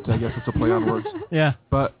 And I guess it's a play on words. Yeah.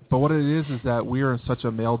 But what it is that we are in such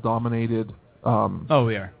a male-dominated we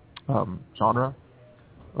are. Genre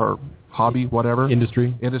or hobby, whatever.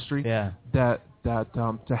 Industry. Yeah. That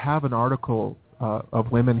to have an article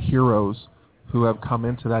of women heroes who have come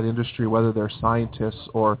into that industry, whether they're scientists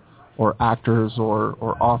or actors or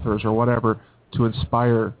authors or whatever, to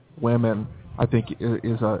inspire women, I think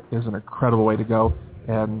is an incredible way to go.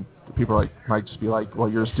 And people might just be like, well,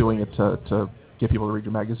 you're just doing it to get people to read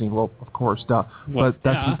your magazine. Well, of course, duh. But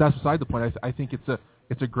that's beside the point. I think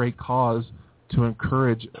it's a great cause to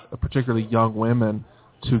encourage particularly young women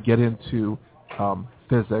to get into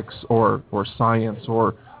physics or science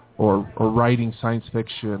or writing science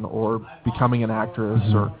fiction or becoming an actress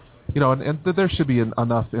or and there should be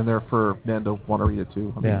enough in there for men to want to read it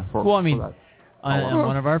too. On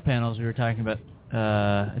one of our panels we were talking about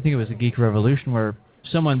I think it was a Geek Revolution where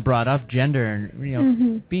someone brought up gender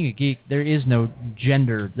and being a geek, there is no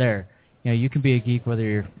gender there. You can be a geek whether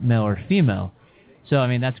you're male or female. So I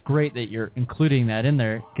mean that's great that you're including that in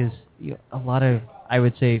there because a lot of I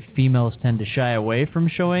would say females tend to shy away from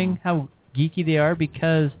showing how geeky they are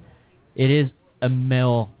because it is a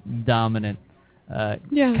male dominant kind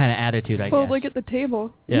of attitude, I guess. Well, look at the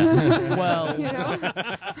table. Yeah. Well,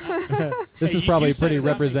 this is probably pretty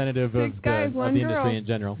representative of the industry in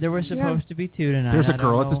general. There were supposed to be two tonight. There's a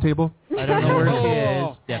girl at this table? I don't know where she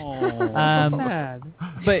is. Yeah.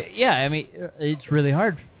 But yeah, I mean, it's really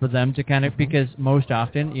hard for them to kind of, because most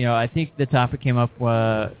often, I think the topic came up,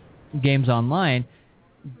 games online,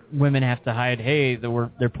 women have to hide, hey,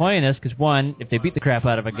 they're playing this because one, if they beat the crap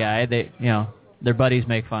out of a guy, they, their buddies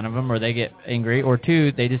make fun of them or they get angry, or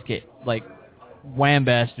two, they just get like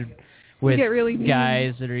wham-basted with really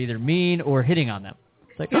guys that are either mean or hitting on them.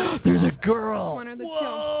 It's like, there's a girl. One or the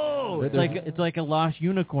Whoa! It's like a lost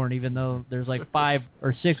unicorn, even though there's like 5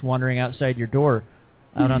 or 6 wandering outside your door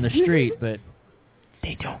out on the street, but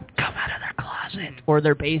they don't come out of their closet or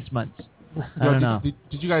their basements. I don't know.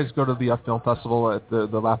 Did you guys go to the film festival at the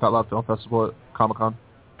Laugh Out Loud Film Festival at Comic-Con?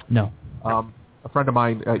 No. A friend of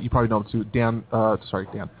mine, you probably know him too,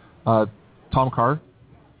 Tom Carr.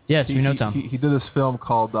 Yes, we know Tom. He did this film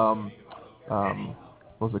called, what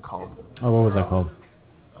was it called? Oh, what was that called?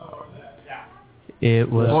 It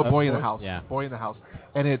was Boy in the House. Yeah. Boy in the House.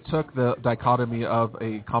 And it took the dichotomy of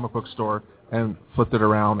a comic book store and flipped it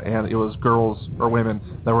around, and it was girls or women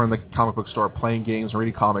that were in the comic book store playing games and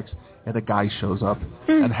reading comics, and a guy shows up,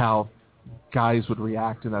 and how guys would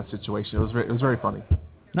react in that situation. It was very funny.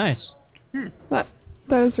 Nice. That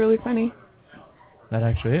is really funny. That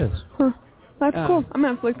actually is. Huh. That's cool. I'm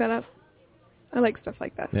gonna have to look that up. I like stuff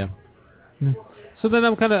like that. Yeah. So then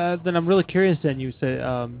I'm really curious. Then you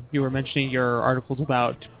said you were mentioning your articles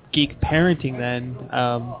about geek parenting. Then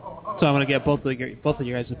so I want to get both of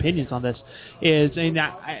you guys' opinions on this.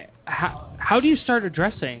 How do you start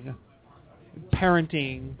addressing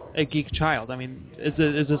parenting a geek child? I mean, is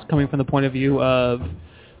this coming from the point of view of,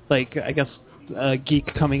 like, I guess, a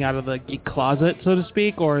geek coming out of the geek closet, so to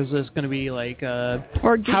speak, or is this going to be like,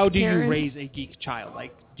 how do you raise a geek child?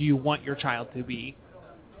 Like, do you want your child to be?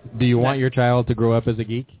 Do you want your child to grow up as a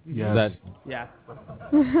geek? Yes. Yeah.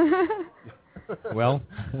 Well,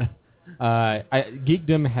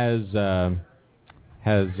 geekdom has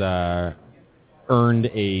has earned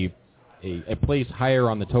a place higher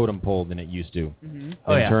on the totem pole than it used to.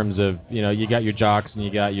 Mm-hmm. In terms of, you got your jocks and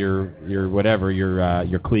you got your whatever,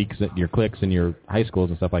 your cliques and your high schools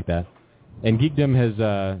and stuff like that. And geekdom is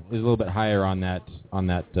a little bit higher on that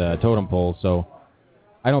totem pole. So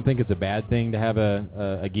I don't think it's a bad thing to have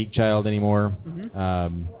a geek child anymore.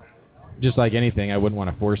 Mm-hmm. Just like anything, I wouldn't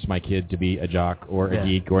want to force my kid to be a jock or a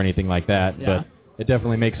geek or anything like that. Yeah. But it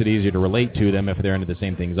definitely makes it easier to relate to them if they're into the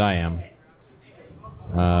same things I am.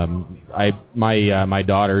 My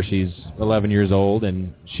daughter, she's 11 years old,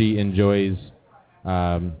 and she enjoys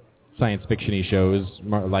science fiction-y shows,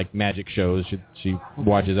 like magic shows. She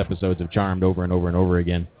watches episodes of Charmed over and over and over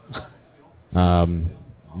again.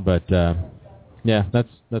 Yeah, that's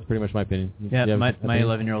pretty much my opinion. Yeah, my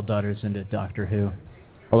 11-year-old daughter's into Doctor Who.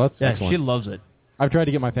 Oh, that's yeah, excellent. she loves it. I've tried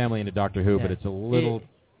to get my family into Doctor Who, but it's a little...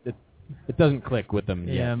 It doesn't click with them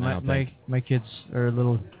yet. Yeah, my kids are a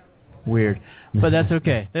little weird. But that's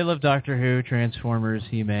okay. They love Doctor Who, Transformers,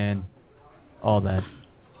 He-Man, all that.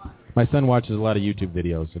 My son watches a lot of YouTube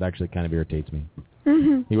videos. It actually kind of irritates me.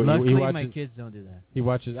 Mm-hmm. Luckily, my kids don't do that. He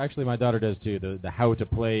watches... Actually, my daughter does, too. The how to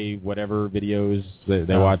play whatever videos.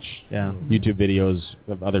 They watch YouTube videos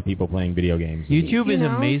of other people playing video games. YouTube is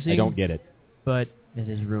amazing. I don't get it. But it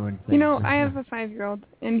has ruined things. I have a 5-year-old,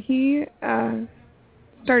 and he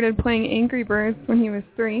started playing Angry Birds when he was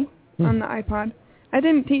 3 on the iPod. I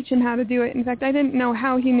didn't teach him how to do it. In fact, I didn't know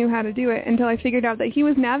how he knew how to do it until I figured out that he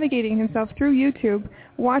was navigating himself through YouTube,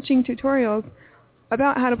 watching tutorials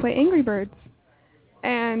about how to play Angry Birds.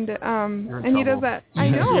 And he does that. I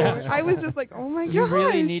know. Yeah. I was just like, oh my god. You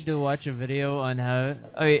really need to watch a video on how...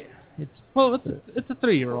 it's a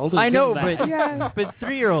 3-year-old. I know, but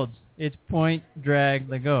 3-year-olds, it's point, drag,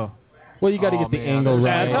 let go. Well, you got to get the angle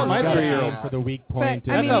right. That's how my 3-year-old for the weak point.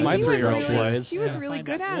 That's how my 3-year-old plays. He was really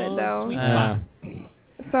good at it, though.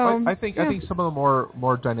 I think some of the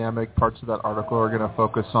more dynamic parts of that article are going to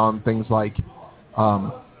focus on things like,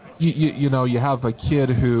 you have a kid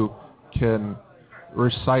who can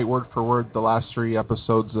recite word for word the last 3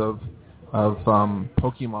 episodes of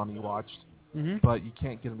Pokemon you watched, but you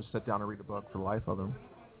can't get them to sit down and read a book for the life of them.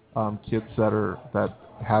 Kids that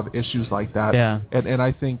have issues like that, and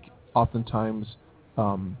I think oftentimes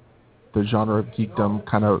the genre of geekdom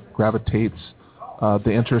kind of gravitates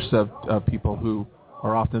the interest of people who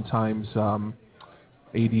are oftentimes ADD,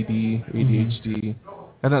 ADHD,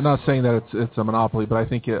 and I'm not saying that it's a monopoly, but I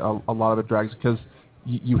think a lot of it drags because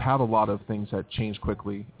you have a lot of things that change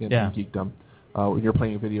quickly in geekdom. When you're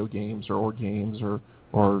playing video games or games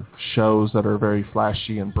or shows that are very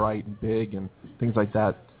flashy and bright and big and things like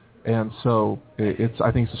that. And so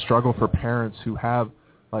I think it's a struggle for parents who have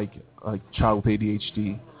like a child with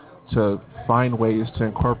ADHD to find ways to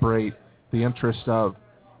incorporate the interest of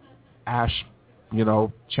Ash,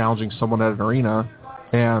 challenging someone at an arena,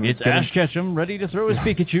 and it's Ash Ketchum ready to throw his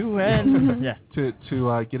Pikachu, and to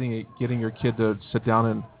getting your kid to sit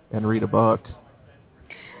down and read a book.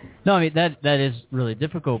 No, I mean that is really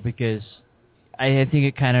difficult because I think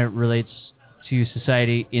it kind of relates to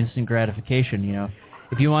society instant gratification.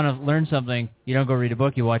 If you want to learn something, you don't go read a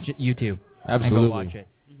book, you watch it YouTube. Absolutely. And go watch it.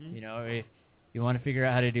 If you want to figure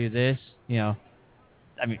out how to do this, I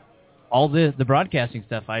mean, all the broadcasting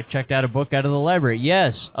stuff, I checked out a book out of the library.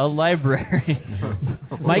 Yes, a library.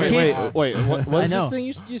 Wait, what is this thing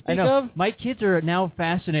you speak of? My kids are now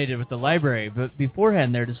fascinated with the library, but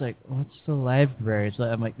beforehand they're just like, what's the library?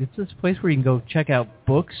 I'm like, it's this place where you can go check out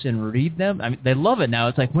books and read them. I mean, they love it now.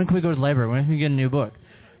 It's like, when can we go to the library? When can we get a new book?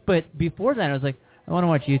 But before that, I was like, I want to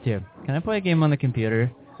watch YouTube. Can I play a game on the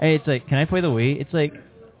computer? It's like, can I play the Wii? It's like,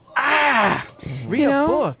 read a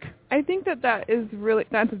book. I think that's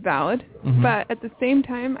valid, but at the same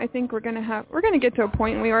time, I think we're gonna get to a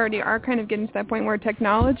point, and we already are kind of getting to that point where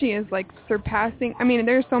technology is like surpassing. I mean,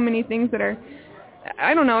 there's so many things that are,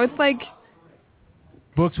 I don't know. It's like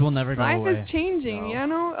books will never go away. Life is changing,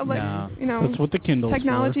 That's what the Kindle's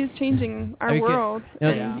technology is changing our world.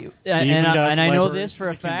 And I know this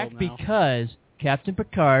for a fact because Captain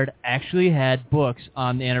Picard actually had books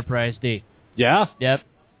on the Enterprise D. Yeah. Yep.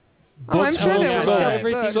 I'm sure there was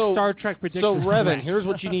everything Star Trek predictions. So, Revan, here's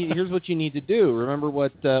what you need. Here's what you need to do. Remember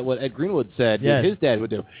what Ed Greenwood said his dad would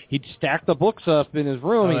do. He'd stack the books up in his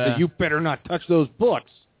room. And he said, "You better not touch those books."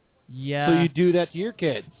 Yeah. So you do that to your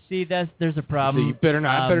kids. See, there's a problem. So you better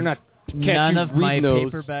not. None of my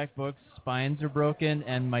paperback books spines are broken,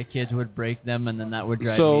 and my kids would break them, and then that would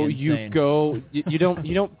drive me insane. So you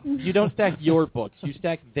don't stack your books. You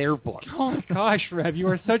stack their books. Oh my gosh, Rev, you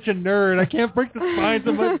are such a nerd. I can't break the spines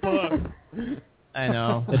of my book. I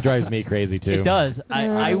know. It drives me crazy too. It does.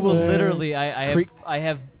 I will literally. I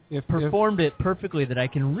have performed it perfectly that I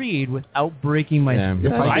can read without breaking my.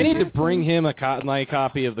 I need to bring him my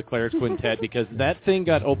copy of the Claire's Quintet because that thing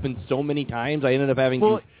got opened so many times. I ended up having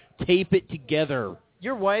to tape it together.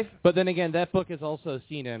 Your wife. But then again, that book has also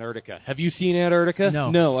seen Antarctica. Have you seen Antarctica?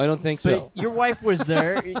 No, I don't think so. But your wife was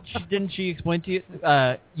there. Didn't she explain to you?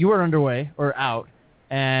 You were underway or out,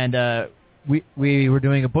 and we were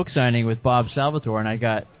doing a book signing with Bob Salvatore, and I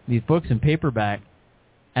got these books in paperback.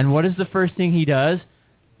 And what is the first thing he does?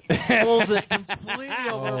 Pulls it completely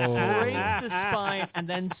over, breaks the spine, and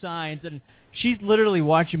then signs. And she's literally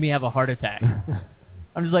watching me have a heart attack.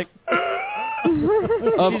 I'm just like.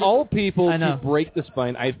 Of all people to break the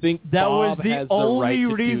spine, I think that Bob was the has the only right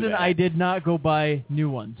to reason do that. I did not go buy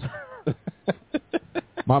new ones.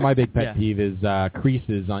 My big pet peeve is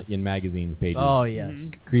creases in magazine pages. Oh, yes.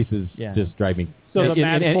 Creases just drive me. So in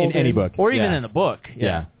any book. Or even in a book.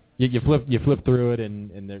 Yeah. You flip through it,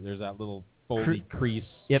 and there's that little foldy crease.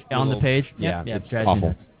 Yep, on the page. Yeah, it's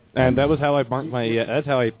awful. And that was how I marked my. That's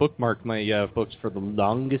how I bookmarked my books for the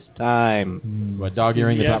longest time. What, dog ear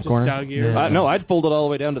in the top corner? Dog ear. No, I'd fold it all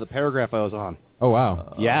the way down to the paragraph I was on. Oh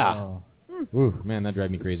wow. Yeah. Ooh, man, that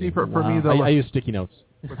drives me crazy. See, for me though, I use sticky notes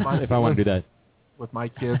if I want to do that. With my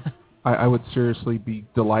kids, I would seriously be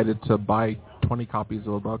delighted to buy 20 copies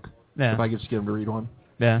of a book if I could just get them to read one.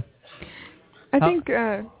 Yeah. I think.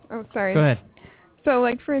 Oh, sorry. Go ahead. So,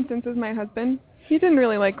 like for instance, with my husband, he didn't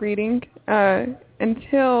really like reading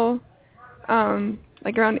until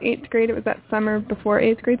like around 8th grade. It was that summer before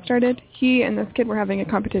 8th grade started. He and this kid were having a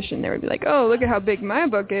competition. They would be like, "Oh, look at how big my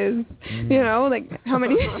book is!" You know, like how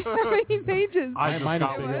many pages. I just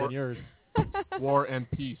got bigger than yours. War and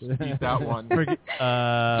Peace. Beat that one.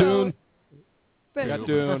 Dune. But, got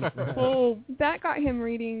Dune. Well, that got him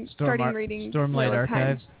starting reading Stormlight Whale of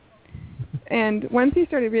Archives. Time. And once he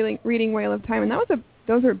started reading Whale of Time, and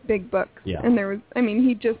those are big books. Yeah. And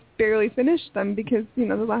he just barely finished them because, the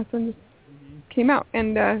last one just came out.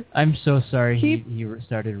 And I'm so sorry he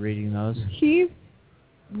started reading those. He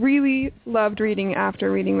really loved reading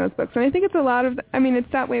after reading those books. And I think it's a lot of,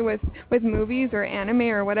 it's that way with movies or anime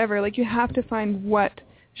or whatever. Like, you have to find what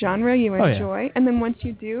genre you enjoy, and then once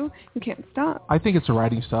you do, you can't stop. I think it's a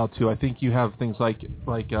writing style, too. I think you have things like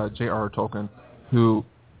J.R.R. Tolkien, who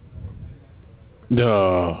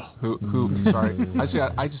sorry,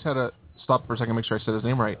 I just had to stop for a second, make sure I said his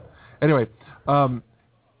name right. Anyway,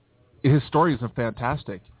 his stories are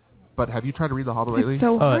fantastic, but have you tried to read The Hobbit lately? It's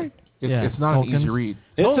so hard. It's not an easy read.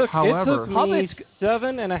 It took However, me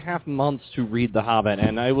 7.5 months to read The Hobbit,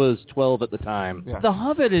 and I was 12 at the time. Yeah. The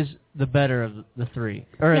Hobbit is the better of the three,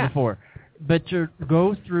 or the four. But to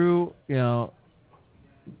go through,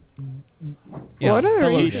 what a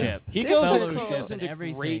Fellowship. He goes into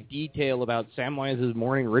great detail about Samwise's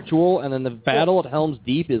morning ritual, and then the battle at Helm's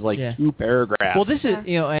Deep is like 2 paragraphs. Well, this is,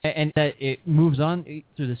 and that it moves on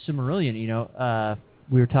through the Silmarillion,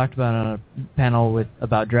 we were talked about on a panel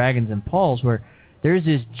about dragons and Paul's, where there is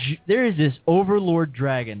this overlord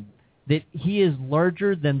dragon that he is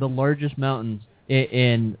larger than the largest mountains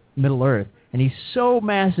in Middle Earth, and he's so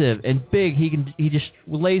massive and big he just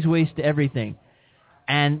lays waste to everything.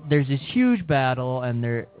 And there's this huge battle, and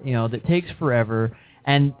that takes forever.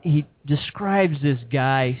 And he describes this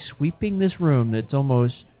guy sweeping this room that's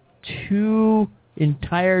almost 2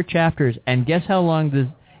 entire chapters. And guess how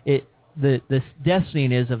long the death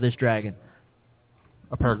scene is of this dragon?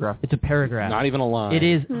 A paragraph. It's a paragraph. Not even a line. It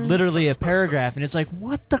is literally a paragraph, and it's like,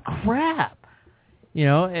 what the crap?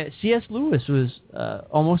 C.S. Lewis was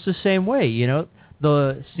almost the same way.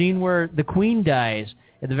 The scene where the Queen dies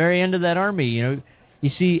at the very end of that army. You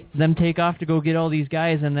see them take off to go get all these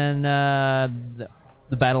guys, and then the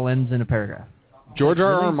battle ends in a paragraph. George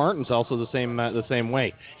R.R. Martin's also the same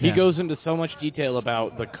way. He goes into so much detail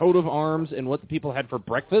about the coat of arms and what the people had for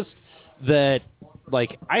breakfast that,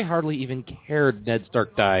 like, I hardly even cared Ned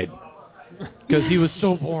Stark died because he was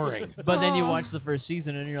so boring. But then you watch the first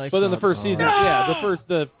season and you're like, but then the first season,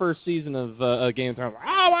 the first season of Game of Thrones.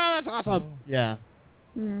 Oh wow, that's awesome. Yeah.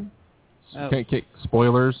 Okay,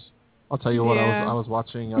 spoilers. I'll tell you what. I was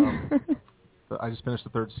watching. I just finished the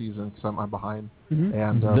 3rd season because I'm behind.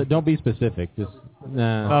 And don't be specific. Just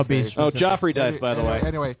Joffrey dies, by the way.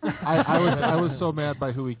 Anyway, I was so mad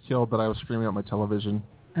by who he killed that I was screaming at my television.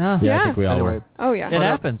 I think we all were. Oh yeah, it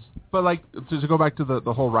happens. But like to go back to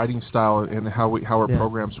the whole writing style and how we're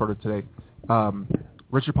programmed sort of today.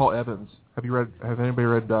 Richard Paul Evans. Have anybody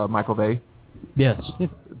read Michael Bay? Yes.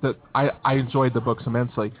 I enjoyed the books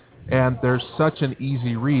immensely, and they're such an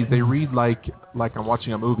easy read. They read like I'm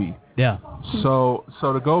watching a movie. Yeah. So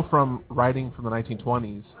to go from writing from the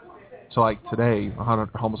 1920s to like today,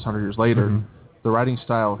 almost 100 years later, the writing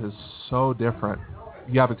style is so different.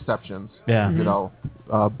 you have exceptions. Yeah. You know,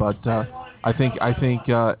 but I think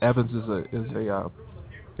Evans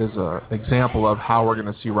is a example of how we're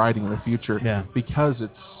going to see writing in the future. Yeah. Because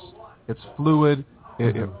it's fluid.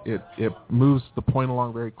 It moves the point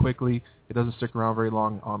along very quickly. It doesn't stick around very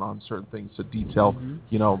long on certain things to detail.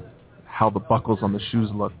 You know, how the buckles on the shoes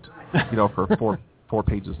looked. You know, for four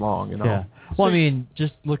pages long. You know. Yeah. Well, I mean,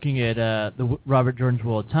 just looking at the Robert Jordan's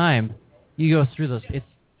Wheel of Time, you go through those.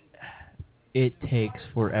 It takes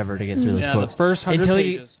forever to get through those books. The first 100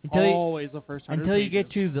 pages. Always the first 100 until you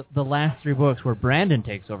pages. get to the last 3 books where Brandon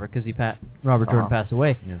takes over because Robert Jordan passed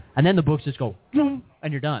away, and then the books just go boom,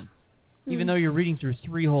 and you're done. Even though you're reading through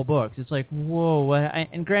 3 whole books, it's like whoa.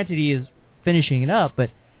 And granted, he is finishing it up, but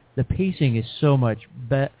the pacing is so much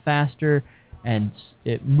faster, and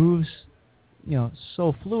it moves, you know,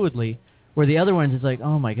 so fluidly. Where the other ones, it's like,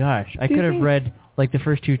 oh my gosh, I could have read like the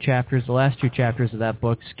first 2 chapters, the last 2 chapters of that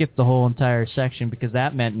book, skipped the whole entire section because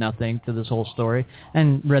that meant nothing to this whole story,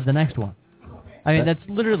 and read the next one. I mean, that's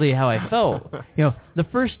literally how I felt. You know, the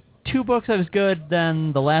first 2 books I was good,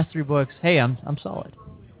 then the last 3 books, hey, I'm solid.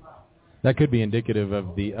 That could be indicative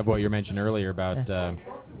of what you mentioned earlier about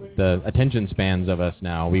the attention spans of us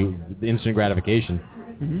now. The instant gratification.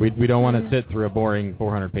 We don't want to sit through a boring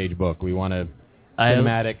 400-page book. We want a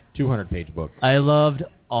cinematic 200-page book. I loved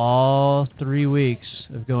all 3 weeks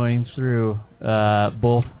of going through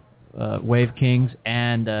both Wave Kings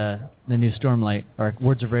and the new Stormlight, or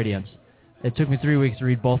Words of Radiance. It took me 3 weeks to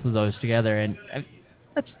read both of those together, and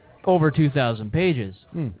that's over 2,000 pages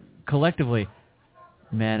collectively.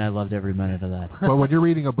 Man, I loved every minute of that. But when you're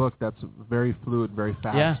reading a book that's very fluid, very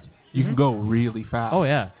fast, you can go really fast. Oh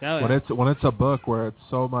yeah. When it's a book where it's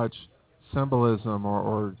so much symbolism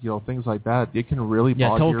or you know, things like that, it can really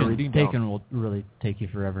bog your reading down. Tolkien will really take you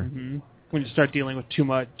forever. When you start dealing with too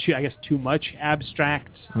much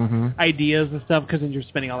abstract ideas and stuff, because then you're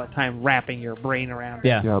spending all that time wrapping your brain around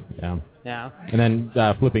it. Yeah. And then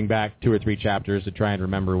flipping back 2 or 3 chapters to try and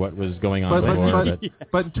remember what was going on before.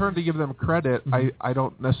 But in turn, to give them credit, I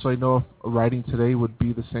don't necessarily know if writing today would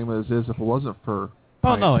be the same as it is if it wasn't for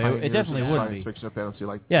it definitely wouldn't science be. Fiction and fantasy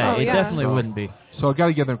like it definitely wouldn't be. So I got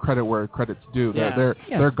to give them credit where credit's due.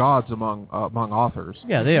 They're gods among authors.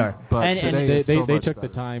 Yeah, they are. But and they took better. the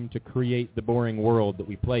time to create the boring world that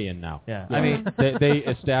we play in now. Yeah. I mean, they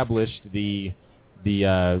established the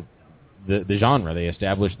genre. They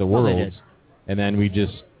established the worlds, and then we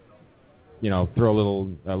just throw a little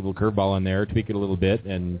curveball in there, tweak it a little bit,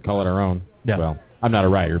 and call it our own. Yeah. Well, I'm not a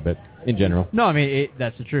writer, but in general. No, I mean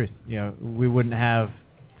that's the truth. We wouldn't have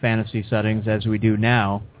fantasy settings as we do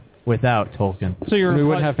now without Tolkien. So we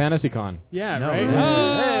wouldn't have FantasyCon. Yeah, no, right.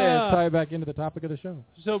 Hey, let's tie it back into the topic of the show.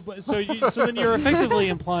 So then you're effectively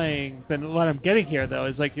implying. Then what I'm getting here though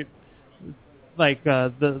is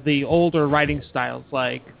the older writing styles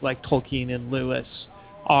like Tolkien and Lewis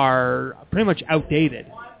are pretty much outdated.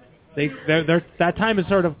 They're that time has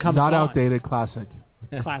sort of come. Not outdated, classic.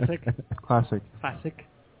 Classic.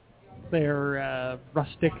 They're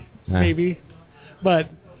rustic, maybe, but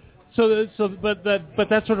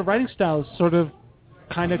that sort of writing style is sort of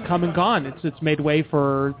kind of come and gone. It's made way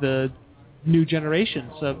for the new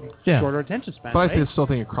generations of shorter attention span. But I still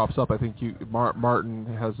think it crops up. I think Martin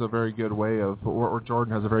has a very good way of, or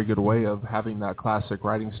Jordan has a very good way of having that classic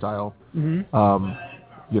writing style.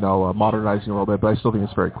 Modernizing a little bit, but I still think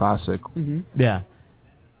it's very classic. Yeah.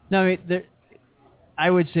 No, I mean, I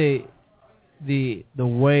would say the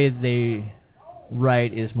way they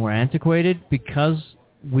write is more antiquated because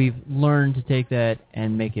we've learned to take that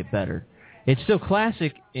and make it better. It's still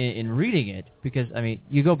classic in reading it because, I mean,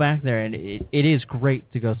 you go back there and it is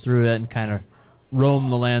great to go through it and kind of roam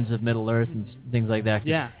the lands of Middle-earth and things like that.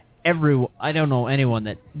 Yeah. I don't know anyone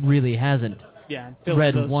that really hasn't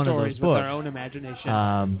read one of those with books. Our own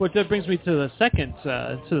imagination. Which that brings me to the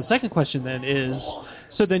second question then is,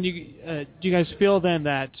 so then do you guys feel then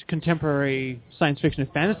that contemporary science fiction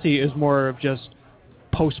and fantasy is more of just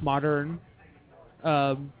postmodern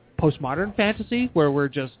fantasy, where we're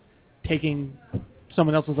just taking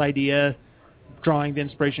someone else's idea, drawing the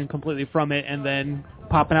inspiration completely from it, and then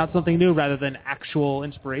popping out something new rather than actual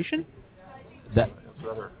inspiration? I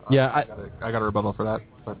got a rebuttal for that.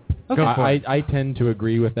 But. Okay. I tend to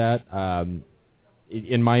agree with that.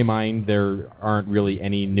 In my mind, there aren't really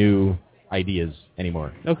any new ideas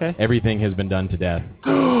anymore. Okay. Everything has been done to death.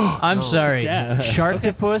 I'm sorry. Yeah.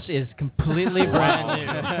 Sharktopus is completely brand new.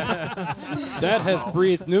 That has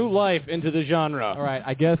breathed new life into the genre. All right,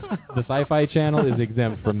 I guess the Sci-Fi Channel is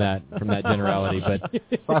exempt from that generality, but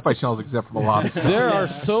Sci-Fi Channel is exempt from a lot of stuff. There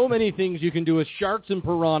are so many things you can do with sharks and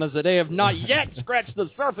piranhas that they have not yet scratched the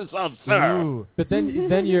surface of, sir. Ooh. But then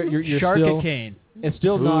you're Sharkicane. it's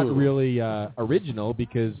still not really original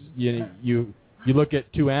because you look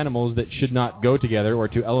at two animals that should not go together or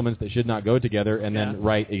two elements that should not go together and then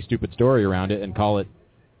write a stupid story around it and call it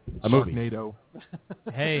a movie. Sharknado.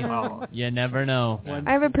 Hey, you never know.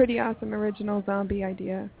 I have a pretty awesome original zombie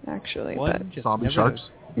idea, actually. But Zombie sharks.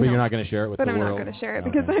 But you're not going to share it with but the I'm world. not going to share it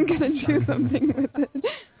because I'm going to do something with it.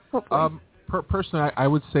 Hopefully. Personally, I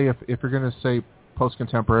would say if you're going to say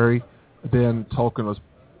post-contemporary, then Tolkien was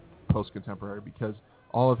post-contemporary because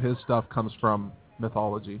all of his stuff comes from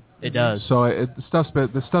mythology. It does. So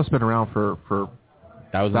the stuff's been around for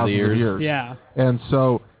thousands of years. Yeah. And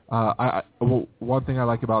so one thing I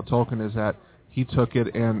like about Tolkien is that he took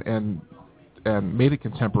it and made it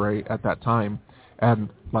contemporary at that time. And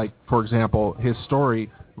like, for example, his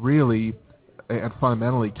story really and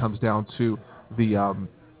fundamentally comes down to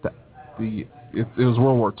it was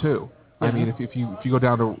World War II. I mean, if you go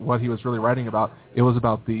down to what he was really writing about, it was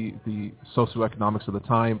about the socioeconomics of the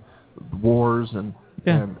time, wars and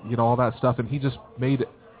all that stuff. And he just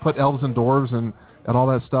put elves and dwarves and all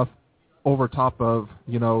that stuff over top of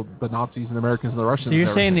the Nazis and the Americans and the Russians. So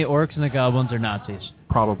you're saying the orcs and the goblins are Nazis?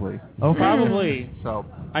 Probably. Oh, probably. So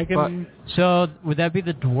I can. So would that be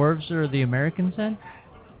the dwarves or the Americans then?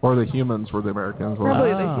 Or the humans were the Americans.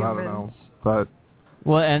 Probably the I humans. don't know, but.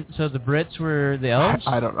 Well, and so the Brits were the elves?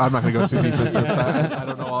 I'm not going to go too deep into that. I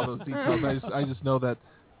don't know all those details. I just know that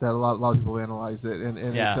a lot of people analyze it, and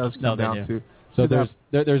it does come down to. So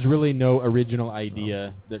there's really no original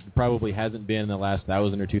idea that probably hasn't been in the last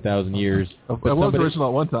 1,000 or 2,000 years. It was original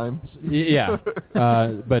at one time. Yeah,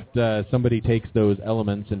 but somebody takes those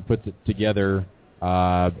elements and puts it together. Who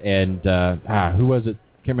was it?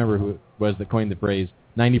 Can't remember who it was that coined the phrase.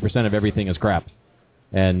 90% of everything is crap,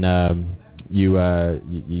 and you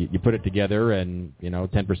put it together, and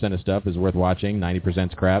 10% of stuff is worth watching, 90%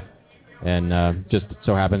 is crap, and just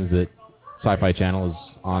so happens that Sci-Fi Channel is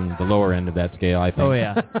on the lower end of that scale, I think. Oh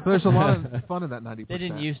yeah, there's a lot of fun in that 90%. They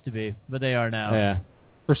didn't used to be, but they are now. Yeah,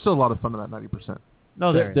 there's still a lot of fun in that 90%.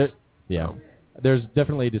 No, there is. Yeah, there's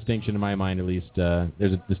definitely a distinction in my mind, at least.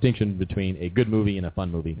 There's a distinction between a good movie and a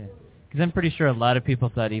fun movie. Because I'm pretty sure a lot of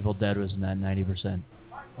people thought Evil Dead was in that 90%.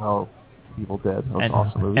 Oh, Evil Dead. That was and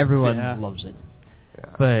awesome movie. Everyone loves it. Yeah.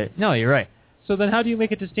 But, no, you're right. So then how do you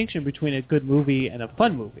make a distinction between a good movie and a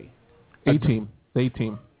fun movie? A-Team. The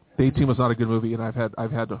A-Team was not a good movie, and I've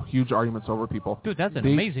had huge arguments over people. Dude, that's an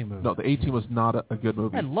amazing movie. No, the A-Team was not a good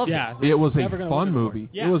movie. I loved it. It was a fun movie.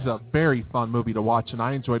 Yeah. It was a very fun movie to watch, and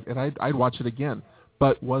I enjoyed it, and I'd watch it again.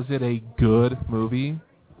 But was it a good movie?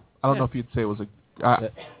 I don't know if you'd say it was a...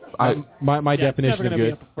 my definition of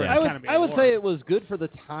good. I would say it was good for the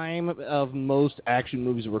time of most action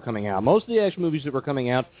movies that were coming out. Most of the action movies that were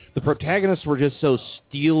coming out, the protagonists were just so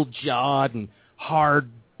steel-jawed and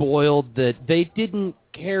hard-boiled that they didn't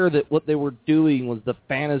care that what they were doing was the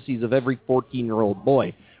fantasies of every 14-year-old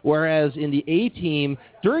boy. Whereas in the A-Team,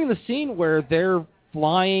 during the scene where they're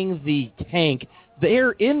flying the tank,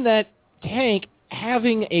 they're in that tank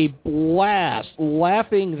having a blast,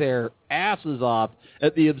 laughing their asses off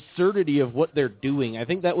at the absurdity of what they're doing. I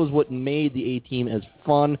think that was what made the A-Team as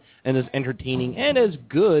fun and as entertaining and as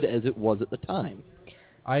good as it was at the time.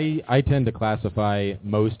 I tend to classify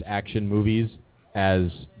most action movies as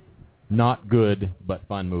not good but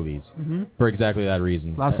fun movies for exactly that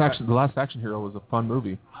reason. The Last Action Hero was a fun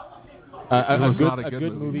movie. A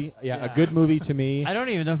good movie. Yeah, a good movie to me. I don't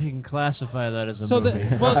even know if you can classify that as a movie.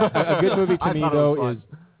 A good movie to me, though,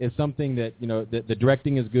 is something that, the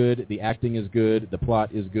directing is good, the acting is good, the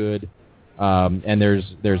plot is good, and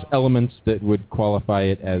there's elements that would qualify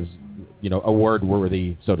it as,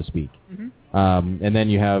 award-worthy, so to speak. And then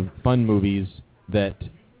you have fun movies that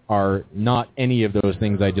are not any of those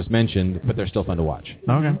things I just mentioned, but they're still fun to watch.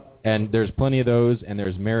 Okay. And there's plenty of those, and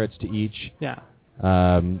there's merits to each. Yeah.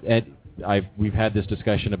 We've had this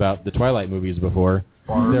discussion about the Twilight movies before.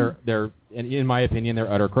 They're in my opinion,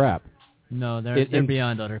 they're utter crap. No, they're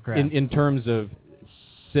beyond utter crap. In terms of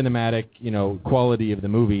cinematic, quality of the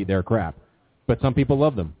movie, they're crap. But some people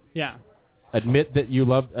love them. Yeah. Admit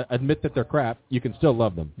that they're crap. You can still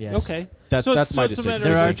love them. Yes. Okay. That's my decision.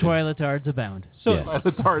 There are Twiletards abound. So yes.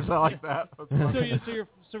 Twiletards, I like that.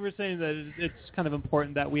 So we're saying that it's kind of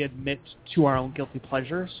important that we admit to our own guilty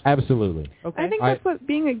pleasures. Absolutely. Okay. I think that's what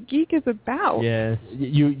being a geek is about. Yes.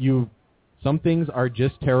 You Some things are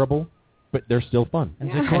just terrible, but they're still fun. And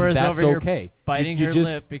Zakura's that's over here okay. biting You her just-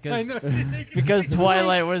 lip because because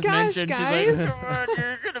Twilight was Gosh, mentioned. guys. She's like, "Come on,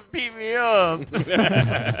 you're gonna beat me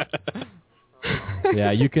up."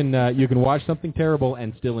 Yeah, you can watch something terrible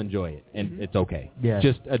and still enjoy it, and it's okay. Yes.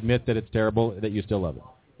 Just admit that it's terrible, that you still love it.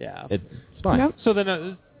 Yeah. It's fine. Yep. So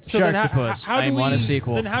then, Sharktopus. how do I we want a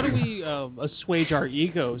sequel. Then how do we assuage our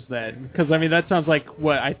egos then? Because I mean, that sounds like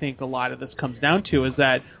what I think a lot of this comes down to is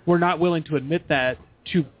that we're not willing to admit that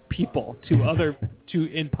to people, to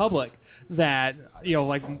in public. That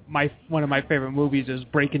like one of my favorite movies is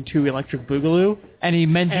Breakin' 2 Electric Boogaloo, And he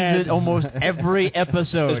mentions it almost every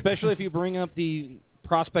episode. Especially if you bring up the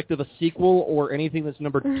prospect of a sequel or anything that's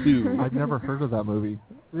number 2. I've never heard of that movie.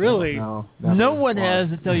 Really? No. Never. No one Why?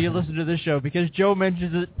 has until you listen to this show because Joe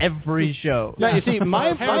mentions it every show. Now, you see,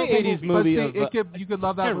 my 80s movie But see, of... you could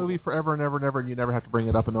love that movie forever and ever and ever, and you never have to bring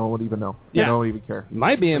it up, and no one would even know. Yeah. No one would even care.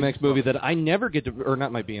 My BMX movie that I never get to... Or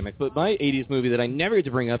not my BMX, but my 80s movie that I never get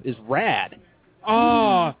to bring up is Rad.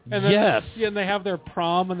 Oh, and then, Yes. Yeah, and they have their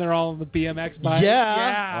prom and they're all on the BMX bike.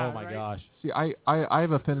 Yeah. Oh my gosh. See, I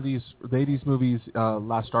have affinities. The 80s movies,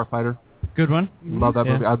 Last Starfighter. Good one. Love that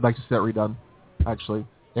Yeah. movie. I'd like to see that redone, actually.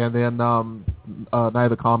 And then Night of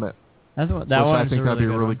the Comet. That's what, which that I one's think a that'd be a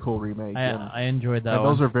good really one. cool remake. I enjoyed that and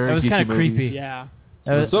one. those are very That was geeky kind of movies. creepy. Yeah.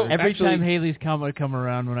 So every actually- time Haley's Comet would come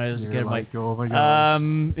around when I was a kid, You're I'm like, oh my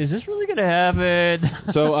god. is this really going to happen?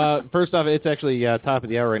 So, first off, it's actually top of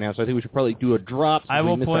the hour right now, so I think we should probably do a drop. I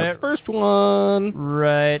will play our it first one.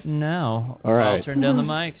 right now. All right. I'll turn down the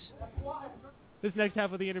mics. This next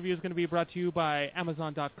half of the interview is going to be brought to you by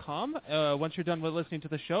Amazon.com. Once you're done with listening to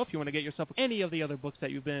the show, if you want to get yourself any of the other books that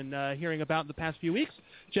you've been hearing about in the past few weeks,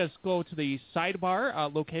 just go to the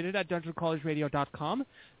sidebar located at DungeonCrawlersRadio.com.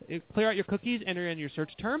 Clear out your cookies, enter in your search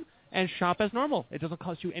term, and shop as normal. It doesn't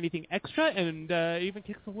cost you anything extra, and even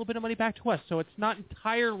kicks a little bit of money back to us. So it's not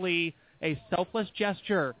entirely a selfless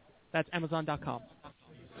gesture. That's Amazon.com.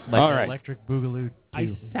 Like All right. Electric Boogaloo 2.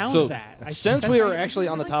 I sound So, that. since we are actually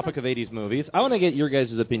on the topic of 80s movies, I want to get your guys'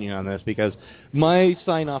 opinion on this because my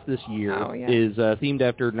sign-off this year is themed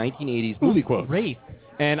after 1980s movie quotes. Great.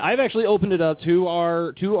 And I've actually opened it up to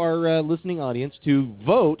our listening audience to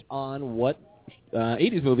vote on what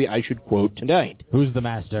 80s movie I should quote tonight. Who's the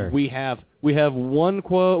master? We have one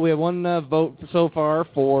quote. We have one vote so far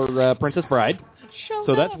for Princess Bride.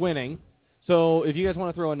 So that's winning. So if you guys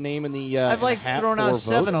want to throw a name in the I've like hat thrown for out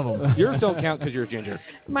vote, 7 of them. Yours don't count because you're a ginger.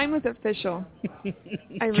 Mine was official.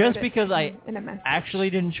 I wrote Just it because I in a message. actually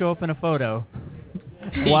didn't show up in a photo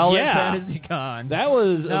while Yeah. at FantasyCon. That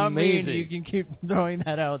was Not amazing. me, and you can keep throwing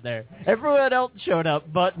that out there. Everyone else showed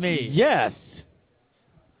up but me. Yes.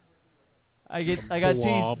 I got to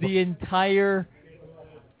Blob. see the entire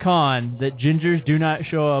con that gingers do not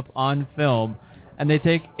show up on film, and they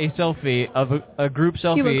take a selfie of a group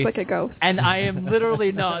selfie. He looks like a ghost. And I am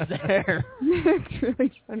literally not there. It's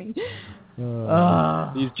really funny.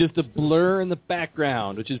 He's just a blur in the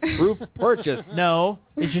background, which is proof of purchase. No,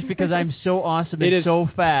 it's just because I'm so awesome It and is so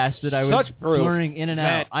fast that I was such proof blurring in and out.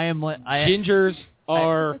 that I am Gingers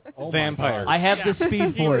are vampires. I have the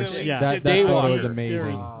speed force. Yeah. That Daywalker. photo is There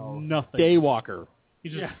amazing. is nothing. Daywalker.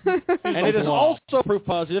 He's just, And it is also proof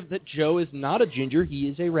positive that Joe is not a ginger, he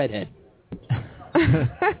is a redhead.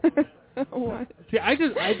 What? See, I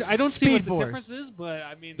don't see what Speed the Force. difference is, but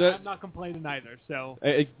I mean, The- I'm not complaining either. So.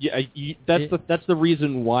 That's the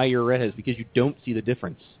reason why you're redhead, because you don't see the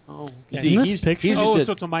difference. Oh, You okay. see, In this he's picture- Oh, just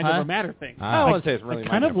so it's a mind over matter thing. I don't want to say it's really I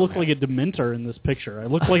kind of look like a Dementor in this picture. I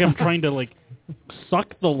look like I'm trying to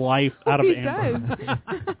suck the life out of He Amber.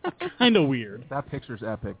 does. Kind of weird. That picture's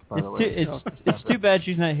epic, by the way. It's too bad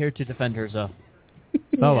she's not here to defend herself.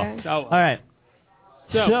 Oh well. Yeah. Oh, All right.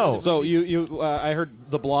 So you I heard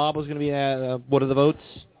the Blob was going to be what are the votes?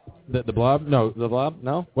 The Blob? No. The Blob?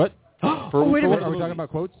 No. What? For wait a What, minute. are we talking about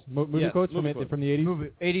quotes? Movie Yeah, quotes movie from quotes. from the 80s? Movie,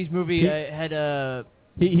 80s movie had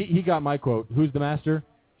He got my quote. Who's the master?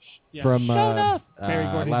 yeah. From Shut up. Terry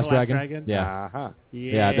Gordon's Last The Dragon. Yeah. Uh-huh.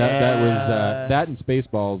 Yeah, that was that and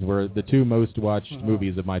Spaceballs were the two most watched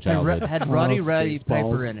movies of my childhood. had Roddy Roddy Spaceballs.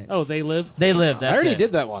 Piper in it. Oh, They Live. They Live. That's I already it.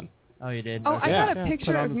 did that one. Oh, you did. Oh, Okay. I got a Yeah, picture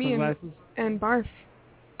put on of the me sunglasses. and Barf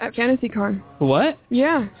at FantasyCon. What?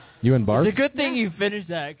 Yeah. You and Barf? It's a good thing you finished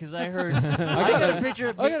that because I heard. I got a picture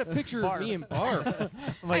of me. I got a picture of me and Barf.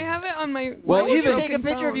 I have it on my. Well, my even- broken take a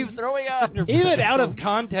picture of phone. you throwing up. Even out of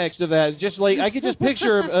context of that, just like I could just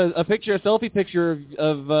picture a selfie picture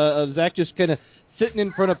of Zach just kind of sitting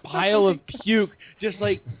in front of a pile of puke, just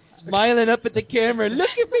like smiling up at the camera. Look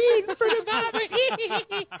at me in front of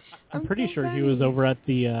Bobby. I'm pretty sure he was over at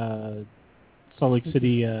the Salt Lake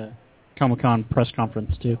City Comic-Con press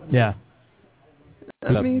conference, too. Yeah.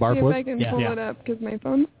 Let me see Barf if was? I can Yeah. pull Yeah. it up because my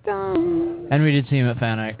phone's dumb. And we did see him at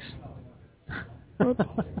FanX.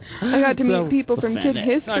 I got to meet So- people from Kid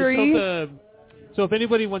History. So if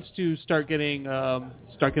anybody wants to start getting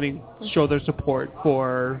show their support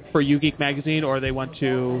for YouGeek magazine, or they want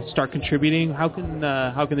to start contributing, how can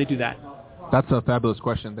they do that? That's a fabulous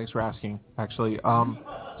question. Thanks for asking, actually.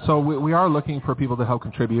 So we are looking for people to help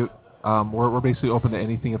contribute. We're basically open to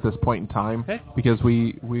anything at this point in time, Okay. because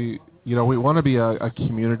we want to be a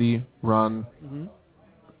community-run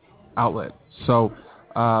outlet. So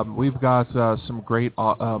we've got some great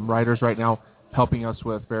writers right now helping us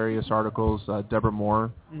with various articles. Deborah Moore,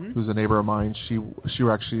 who's a neighbor of mine, she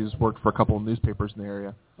actually has worked for a couple of newspapers in the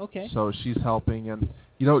area. Okay. So she's helping, and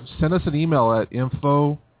send us an email at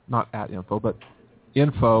info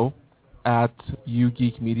at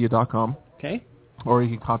ugeekmedia.com. Okay. Or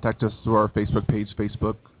you can contact us through our Facebook page,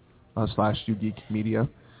 Facebook.com/ugeekmedia,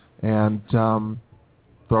 and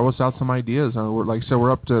throw us out some ideas. Like I said,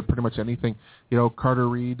 we're up to pretty much anything. Carter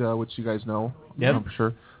Reed, which you guys know, Yep. I'm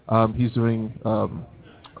sure. He's doing our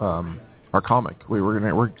comic.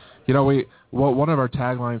 One of our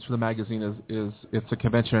taglines for the magazine is it's a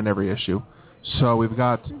convention in every issue. So we've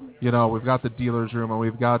got the dealer's room, and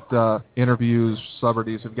we've got interviews,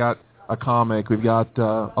 celebrities. We've got a comic. We've got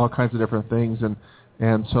all kinds of different things,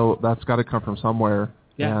 and so that's got to come from somewhere.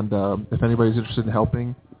 Yeah. And if anybody's interested in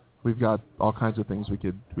helping, we've got all kinds of things we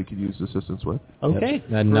could use assistance with. Okay. Yep.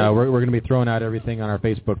 And we're going to be throwing out everything on our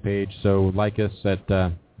Facebook page. So like us at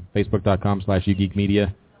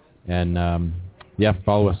Facebook.com/ugeekmedia, and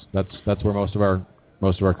follow us. That's where most of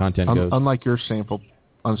our content goes. Unlike your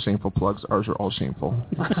unshameful plugs, ours are all shameful.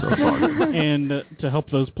 So And to help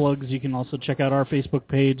those plugs, you can also check out our Facebook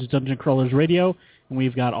page, Dungeon Crawlers Radio, and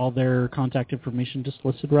we've got all their contact information just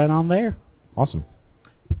listed right on there. Awesome.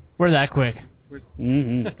 We're that quick.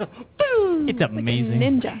 Mm-hmm. It's amazing.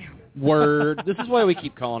 Ninja. Word. This is why we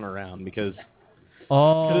keep calling around, because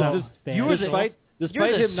You were despite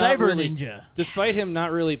you're the him not cyber really, ninja. despite him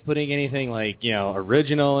not really putting anything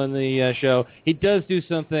original in the show, he does do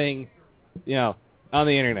something, on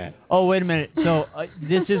the internet. Oh, wait a minute. So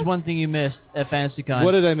this is one thing you missed at FantasyCon.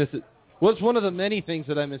 What did I miss? What's one of the many things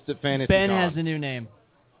that I missed at FantasyCon? Ben has a new name.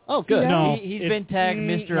 Oh, good. No, He's been tagged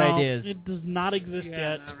Mr. no, Ideas. It does not exist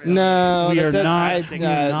yet. No, We are that- not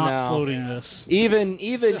no. floating this. Even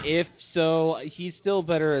if so, he's still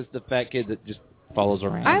better as the fat kid that just follows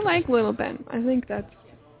around. I like Little Ben. I think that's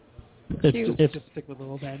cute. It's Just stick with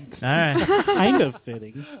Little Ben. All right. kind of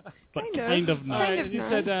fitting, but Kind of. kind of All not. right, and you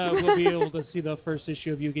said we'll be able to see the first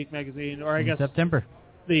issue of YouGeek magazine, or I guess September.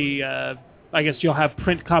 I guess you'll have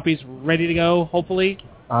print copies ready to go, hopefully.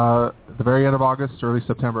 the very end of August, early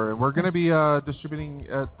September, and we're going to be distributing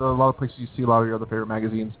at a lot of places you see a lot of your other favorite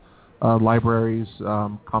magazines, libraries,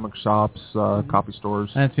 comic shops, copy stores.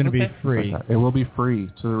 And it's going to be free. It will be free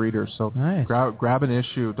to the readers. So Nice. grab an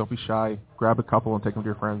issue. Don't be shy. Grab a couple and take them to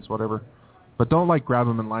your friends, whatever. But don't grab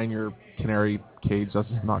them and line your canary cage. That's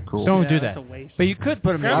not cool. Don't do that's that. a waste. But you could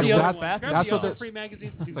put them Grab in the the other other one. bathroom. Grab That's the what other the- free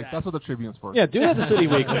magazines and do that. That's what the Tribune's for. Yeah, do that the City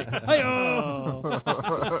Weekly.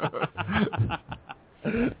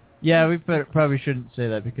 Yeah, we probably shouldn't say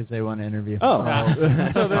that because they want to interview. Oh.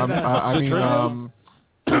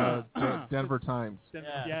 Denver Times.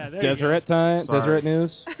 Yeah, there you go. Deseret Time, Sorry. Deseret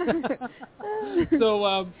News.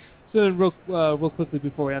 So then real quickly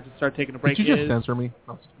before we have to start taking a break, Did you just censor me?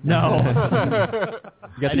 No.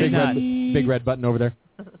 You got the I did not. big red button over there.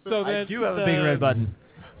 So I then do have a big red button.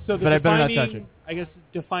 So the But I better not defining- touch it. I guess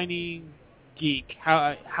defining geek.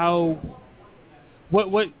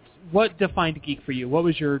 What defined geek for you? What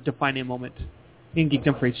was your defining moment in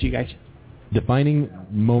geekdom for each of you guys? Defining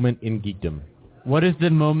moment in geekdom. What is the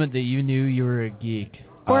moment that you knew you were a geek?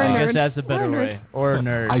 Or a I nerd. guess that's a better Or a nerd. way. Or a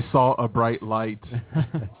nerd. I saw a bright light,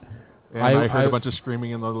 and I heard a bunch of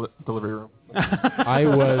screaming in the delivery room. I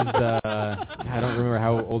was, I don't remember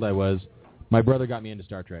how old I was. My brother got me into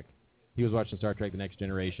Star Trek. He was watching Star Trek The Next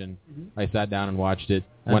Generation. I sat down and watched it.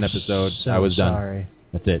 One I'm episode. so I was done. sorry.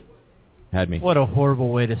 That's it. Had me. What a horrible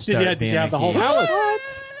way to start Did being you a have the whole geek. house?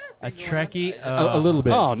 A Trekkie? A little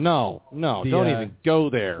bit. Oh, no. Don't even go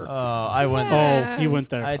there. I went Yeah. Oh, you went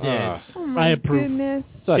there. I did. Oh my I approve. goodness.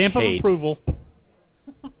 Such Stamp of hate. approval.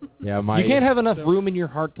 Yeah, my. You can't have enough room in your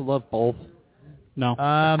heart to love both. No.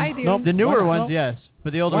 I do. Nope. The newer Why not? ones, yes.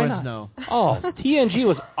 But the older Why ones, not? no. Oh, TNG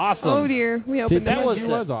was awesome. Oh dear, we See, opened that it. was he the-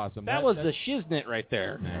 was awesome. That was the shiznit right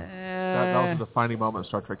there. That was a defining moment in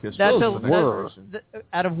Star Trek history. That's It a, was the next word. generation.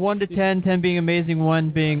 out of 1 to 10, 10 being amazing, 1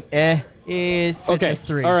 being it's Okay. a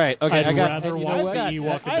 3. All right. Okay. I'd I got. rather you watch know what? the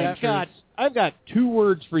Ewok I've got 2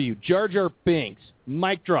 words for you. Jar Jar Binks.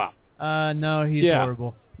 Mic drop. No, he's Yeah.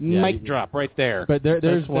 horrible. Mic drop right there. But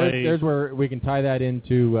there's why- where we can tie that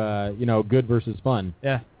into good versus fun.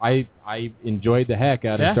 Yeah. I enjoyed the heck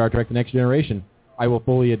out of Yeah. Star Trek: The Next Generation. I will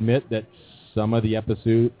fully admit that some of the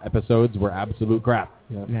episodes were absolute crap.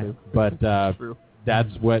 Yeah. But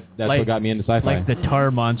that's what got me into sci-fi. Like the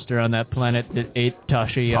tar monster on that planet that ate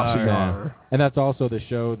Tasha Yar. Yeah. And that's also the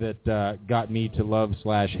show that got me to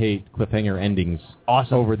love/hate cliffhanger endings.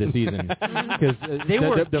 Awesome. Over the season. Because They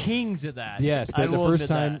were kings of that. Yes, I the will first admit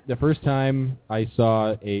time that. the first time I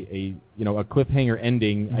saw a cliffhanger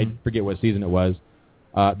ending, I forget what season it was.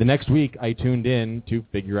 The next week I tuned in to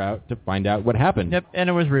find out what happened. Yep, and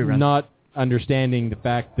it was rerun. Not understanding the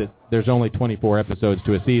fact that there's only 24 episodes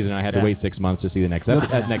to a season. I had to wait 6 months to see the next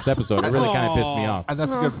episode. It really kind of pissed me off. And that's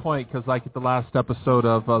a good point, because like at the last episode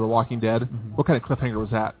of The Walking Dead, what kind of cliffhanger was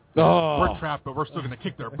that? Oh. We're trapped, but we're still going to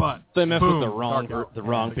kick their butt. They mess Boom. with the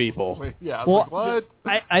wrong people. Yeah, Well, what?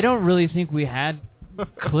 I don't really think we had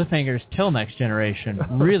cliffhangers till Next Generation.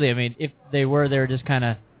 Really, I mean, if they were just kind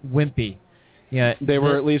of wimpy. Yeah, They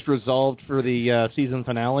were at least resolved for the season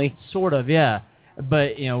finale. Sort of, yeah.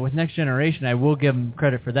 But, with Next Generation, I will give them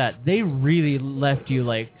credit for that. They really left you,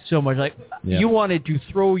 so much. You wanted to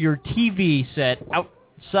throw your TV set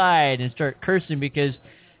outside and start cursing because,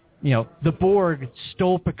 the Borg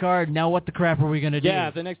stole Picard. Now what the crap are we going to do?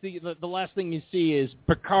 Yeah, the next thing, the last thing you see is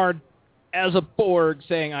Picard as a Borg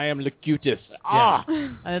saying, "I am Locutus." Ah!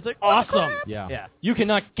 And it's like, awesome. Yeah. You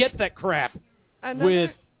cannot get that crap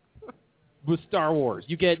with Star Wars.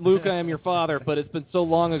 You get Luke, I am your father, but it's been so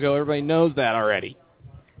long ago, everybody knows that already.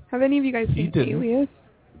 Have any of you guys seen Alias?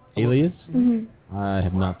 Alias? Mm-hmm. I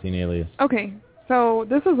have not seen Alias. Okay, so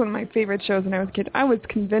this was one of my favorite shows when I was a kid. I was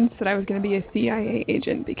convinced that I was going to be a CIA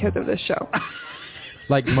agent because of this show.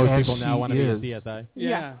 Like most And people now she want to be a is. CSI.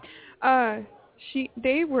 Yeah.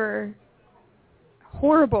 They were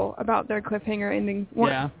horrible about their cliffhanger endings.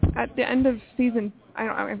 Yeah. At the end of season, I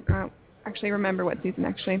don't actually remember what season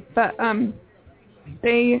actually, but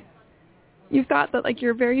you thought that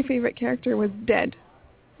your very favorite character was dead,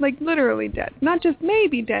 literally dead, not just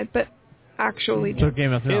maybe dead, but actually So dead.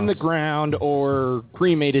 Game of Thrones. In the ground or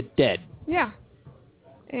cremated dead. Yeah.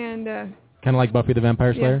 And Kind of like Buffy the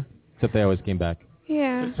Vampire Slayer, except they always came back.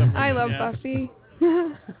 yeah, I love Buffy.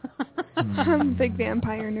 I'm a big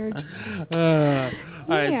vampire nerd.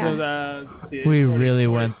 All right, Yeah. so We really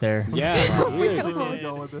went there. Yeah.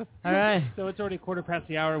 All right. So it's already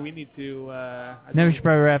 1:15. We need to. Then we should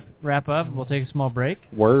probably wrap up. We'll take a small break.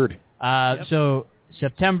 Word. So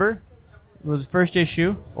September was the first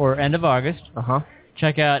issue, or end of August.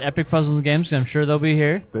 Check out Epic Puzzles and Games, 'cause I'm sure they'll be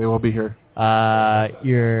here. They will be here.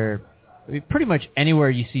 You're pretty much anywhere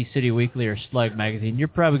you see City Weekly or Slug Magazine, you're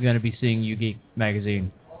probably going to be seeing YouGeek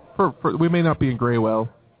Magazine. We may not be in Graywell.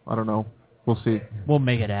 I don't know. We'll see. We'll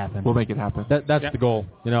make it happen. We'll make it happen. That's the goal.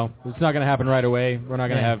 It's not going to happen right away. We're not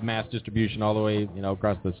going to have mass distribution all the way,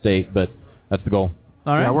 across the state, but that's the goal.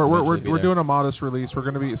 All right. Yeah, we're Eventually be doing a modest release. We're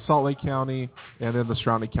going to be Salt Lake County, and then the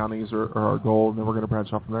surrounding counties are our goal, and then we're going to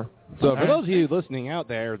branch off from there. So for those of you listening out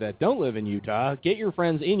there that don't live in Utah, get your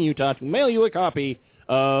friends in Utah to mail you a copy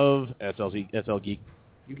of SL Geek.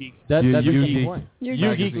 That's You a key Geek. point.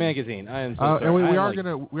 You Geek Magazine. I am so sorry. And we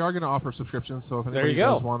I are gonna offer subscriptions. So if There anybody you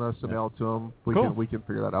go. does want us to mail to them, Cool. we can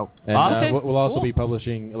figure that out. And Okay. we'll also be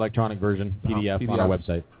publishing electronic version, PDF, on our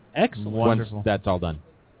website. Excellent. Wonderful. Once that's all done.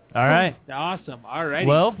 All right. Awesome. All right.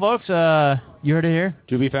 Well, folks, you heard it here.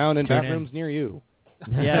 To be found in Tune in. bathrooms near you.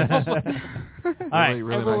 Yeah. All right.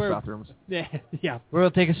 Really Everywhere. nice bathrooms. Yeah.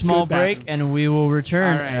 We'll take a small Good break, bathroom. and we will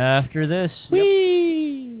return All right. after this.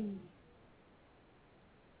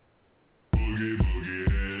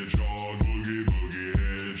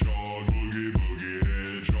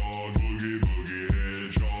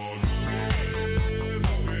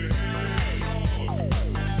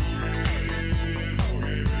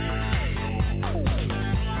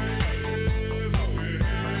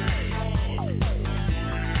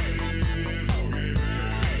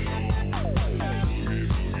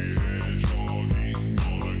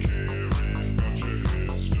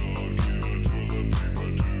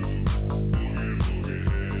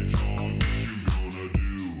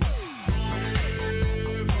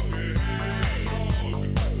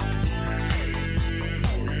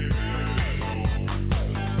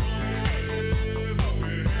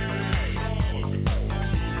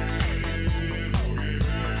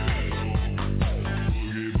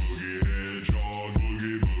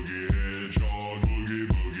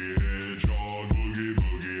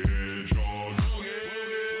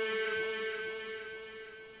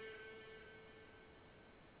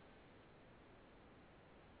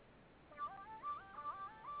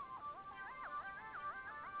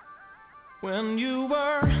 when you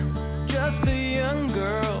were just a young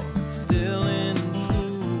girl, still in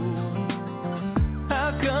school.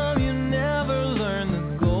 How come you never learned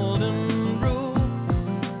the golden rule?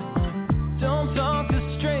 Don't talk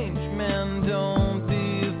to strange men, don't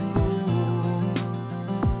be a fool.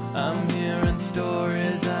 I'm hearing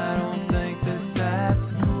stories, I don't think that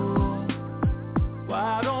that's cool.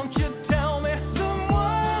 Why don't you tell me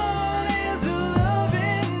someone is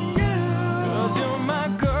loving you? 'Cause you're my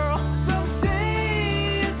girl, some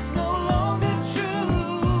say it's no longer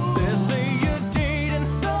true. They say you're dating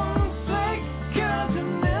some fake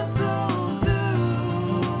continental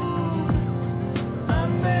dude.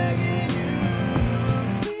 I'm begging you,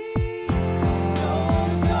 please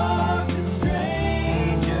don't talk to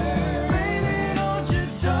strangers. Baby, don't you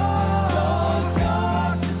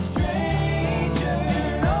talk to strangers. You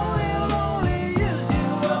know they'll only use you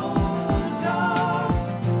on the dog.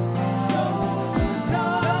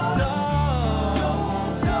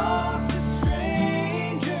 Don't talk to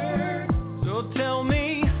strangers. So tell me,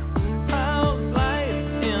 how's life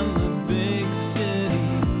in the big city?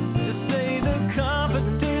 They say the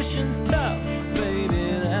competition's tough, baby,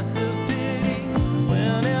 that's a pity.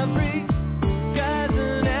 When every guy's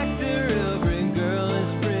an actor, every girl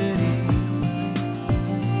is pretty.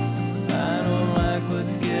 I don't like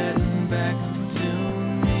what's getting back to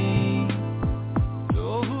me. So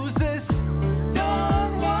who's this Don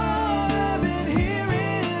Juan I've been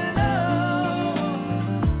hearing of?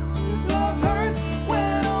 Love hurts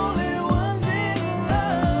when only one's in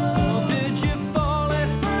love. Did you fall at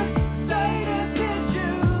first sight or did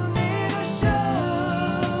you need a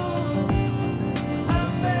shove?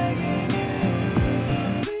 I'm begging you,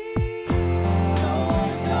 please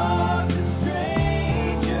don't talk to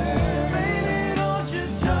strangers. Baby, don't you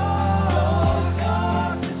talk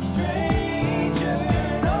to strangers.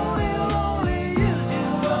 No, they'll only use you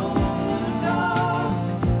on the dog.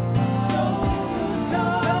 Don't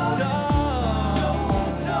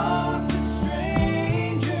talk to strangers.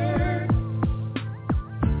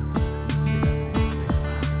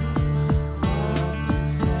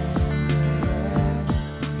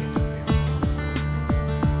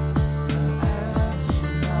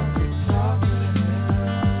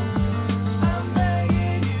 I'm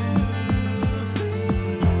begging you,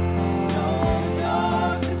 please don't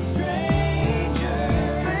talk to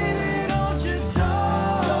strangers. Baby, don't you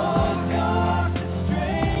talk to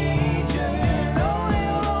strangers. No,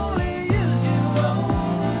 they'll only use you on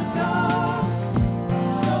the dog.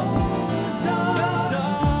 Don't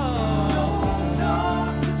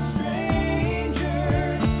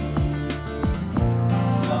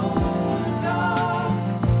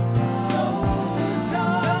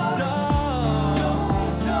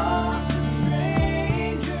talk to strangers.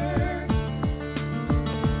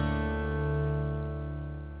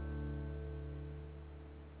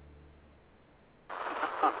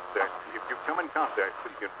 Contact. If you come in contact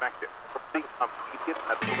with the infected, think of immediate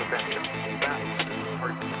medical attention. Fast. Or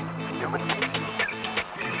human.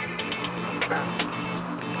 Fast.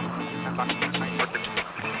 And by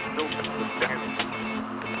still damage.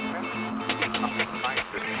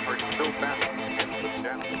 Scientists are still battling against the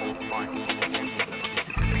death of mind.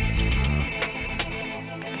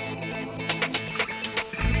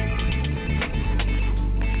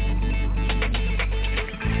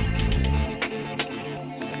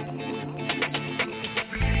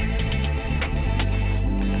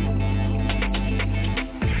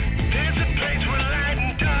 There's a place where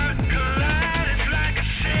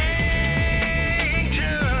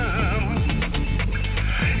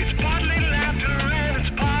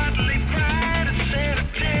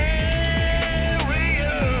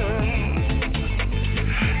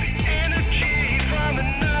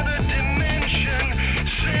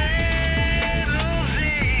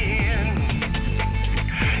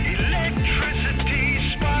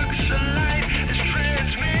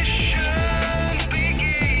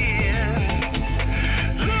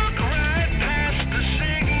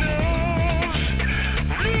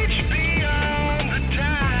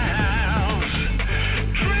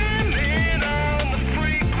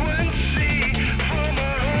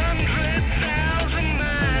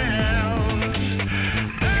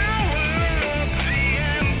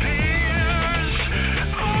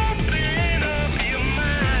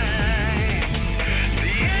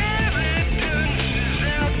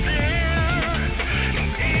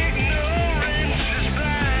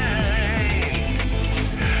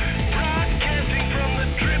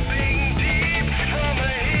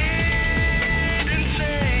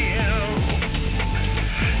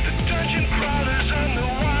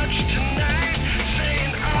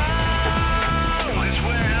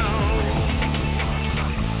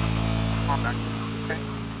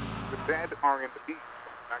ZRNB.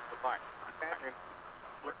 Back to life.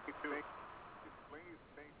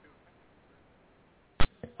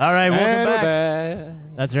 All right, welcome And back. we're back.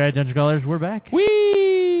 That's right, Dungeon Crawlers, we're back.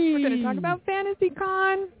 Whee! We're going to talk about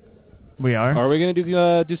FantasyCon. We are. Are we going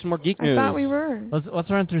to do some more geek news? I thought we were. Let's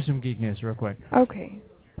run through some geek news real quick. Okay.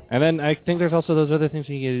 And then I think there's also those other things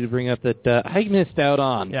we needed to bring up that I missed out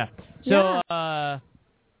on. Yeah. So,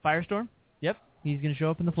 Firestorm. Yep, he's going to show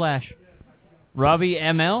up in The Flash. Robbie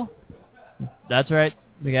ML. That's right.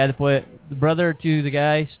 The guy that played the brother to the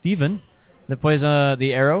guy Steven that plays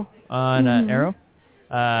the Arrow on Arrow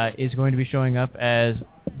is going to be showing up as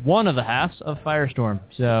one of the halves of Firestorm.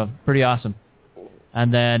 So pretty awesome.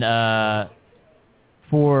 And then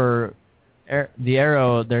for the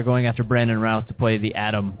Arrow, they're going after Brandon Routh to play the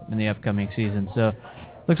Atom in the upcoming season. So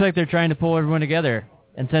looks like they're trying to pull everyone together.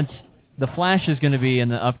 And since the Flash is going to be in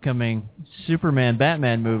the upcoming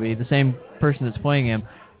Superman-Batman movie, the same person that's playing him,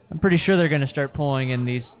 I'm pretty sure they're going to start pulling in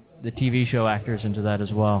the TV show actors into that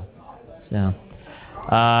as well. So,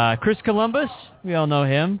 Chris Columbus, we all know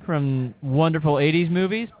him from wonderful 80s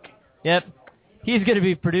movies. Yep, he's going to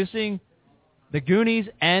be producing the Goonies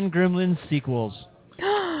and Gremlins sequels.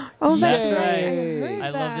 Oh, that's That's right. I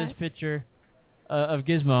love this picture of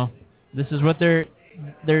Gizmo. This is what they're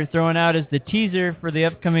throwing out as the teaser for the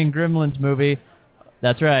upcoming Gremlins movie.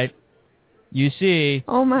 That's right. You see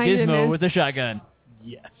Gizmo goodness. with a shotgun.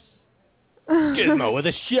 Yes. Gizmo with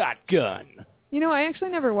a shotgun. You know, I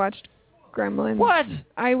actually never watched Gremlins. What?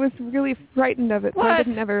 I was really frightened of it, so I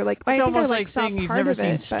didn't ever like. It's I think I almost like like saw saying you've part never of seen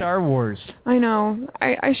it, but Star Wars. I know.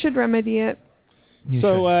 I should remedy it.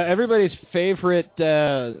 So everybody's favorite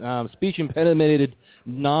speech impedimented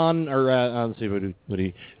let's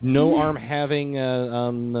see, no arm having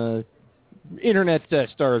internet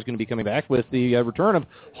star is going to be coming back with the return of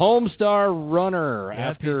Homestar Runner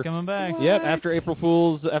after he's coming back. Yep, after their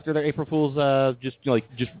April Fools just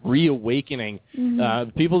reawakening.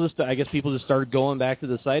 People just started going back to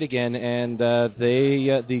the site again, and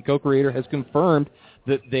the co-creator has confirmed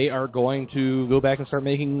that they are going to go back and start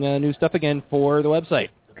making new stuff again for the website.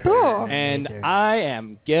 Cool. And I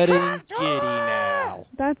am getting giddy now.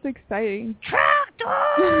 That's exciting.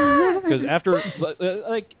 Because after,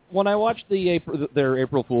 when I watched their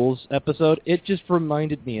April Fool's episode, it just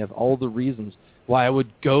reminded me of all the reasons why I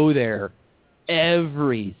would go there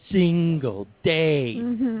every single day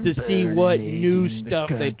to see what new stuff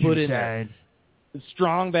they put in there.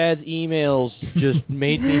 Strong Bad's emails just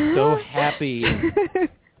made me so happy.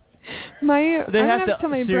 They have to tell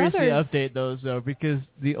my seriously brothers. update those though, because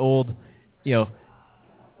the old VGA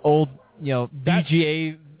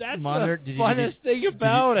That's monitor. the funnest thing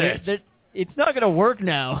about it. It's not going to work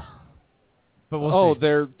now. But we'll see.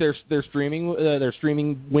 their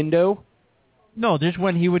streaming window. No, just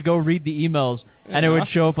when he would go read the emails, and it would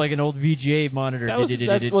show up like an old VGA monitor.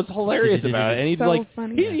 That's what's hilarious about it. And he's So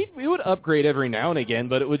funny. he would upgrade every now and again,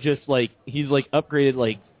 but it would just he's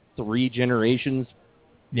upgraded 3 generations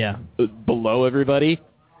below everybody.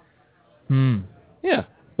 Yeah,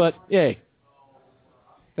 but yay.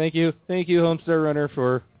 Thank you, Homestar Runner,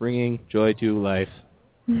 for bringing joy to life.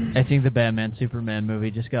 I think the Batman Superman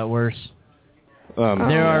movie just got worse.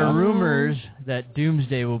 There are rumors that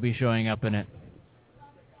Doomsday will be showing up in it.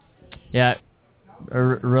 Yeah, a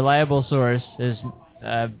reliable source has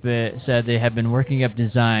said they have been working up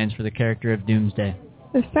designs for the character of Doomsday.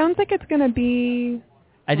 It sounds like it's going to be.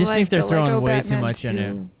 I just think they're the throwing Lego way Batman too much in 2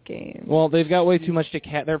 it. Game. Well, they've got way too much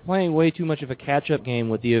they're playing way too much of a catch-up game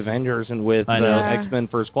with the Avengers and with I know. X-Men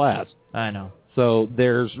First Class. I know. So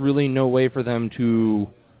there's really no way for them to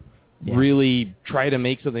really try to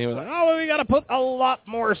make something like, we got to put a lot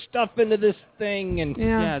more stuff into this thing. And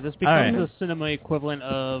this becomes the cinema equivalent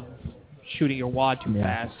of shooting your wad too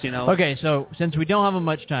fast, Okay, so since we don't have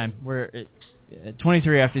much time, we're at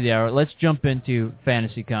 23 after the hour. Let's jump into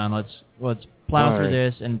FantasyCon. Let's plow through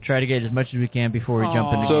this and try to get as much as we can before we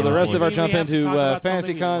jump into. So the rest of our We jump have to into talk about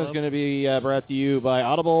FantasyCon is going to be brought to you by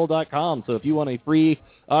Audible.com. So if you want a free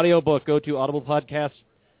audiobook, go to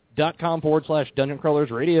audiblepodcast.com/Dungeon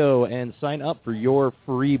Crawlers Radio and sign up for your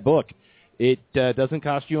free book. It doesn't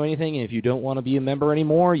cost you anything, and if you don't want to be a member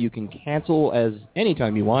anymore, you can cancel as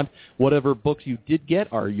anytime you want. Whatever books you did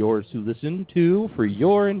get are yours to listen to for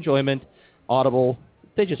your enjoyment. Audible,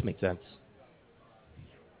 they just make sense.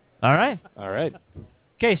 All right.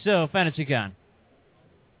 Okay, so FantasyCon.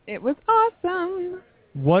 It was awesome.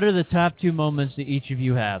 What are the top 2 moments that each of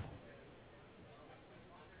you have?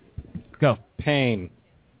 Go. Pain.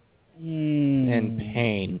 And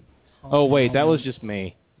pain. Oh, wait, that was just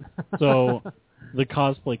me. So the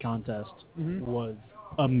cosplay contest was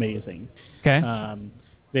amazing. Okay.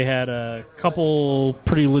 They had a couple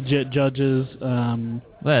pretty legit judges. Well,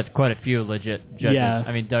 that's quite a few legit judges. Yeah.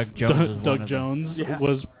 I mean, Doug Jones was one Doug of Jones them.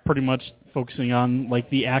 was pretty much focusing on like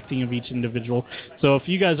the acting of each individual. So if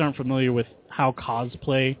you guys aren't familiar with how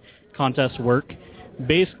cosplay contests work,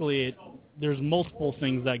 basically there's multiple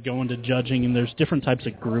things that go into judging, and there's different types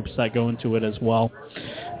of groups that go into it as well.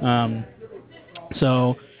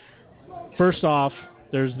 So first off,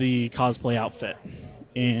 there's the cosplay outfit,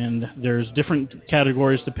 and there's different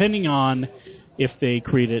categories depending on if they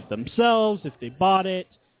created it themselves, if they bought it,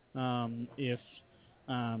 if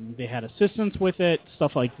they had assistance with it,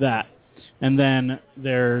 stuff like that. And then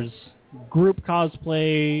there's group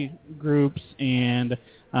cosplay groups and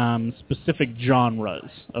specific genres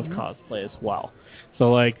of cosplay as well.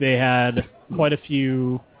 So like they had quite a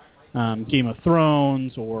few Game of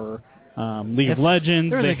Thrones or League of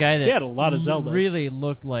Legends. There was a guy that they had a lot of Zelda. really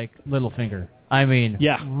looked like Littlefinger. I mean,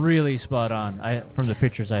 really spot on. From the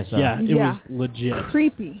pictures I saw. Yeah, it was legit.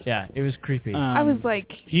 Creepy. Yeah, it was creepy. I was like...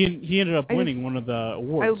 He ended up winning one of the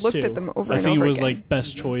awards, I looked too. at them over I and think over it was again. like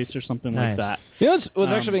Best Choice or something like that. You know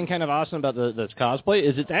what's actually been kind of awesome about this cosplay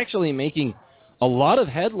is it's actually making a lot of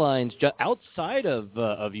headlines just outside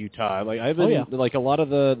of Utah. Like I've been like a lot of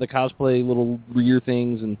the cosplay little rear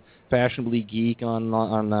things and Fashionably Geek on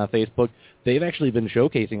Facebook. They've actually been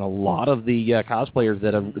showcasing a lot of the cosplayers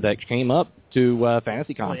that came up to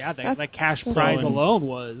FantasyCon. Well, yeah, that cash prize alone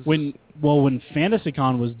was... When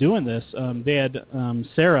FantasyCon was doing this, they had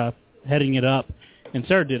Sarah heading it up, and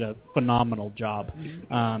Sarah did a phenomenal job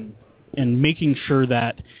in making sure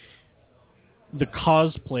that the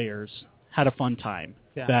cosplayers had a fun time,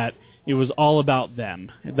 that it was all about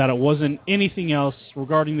them, that it wasn't anything else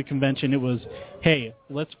regarding the convention. It was, hey,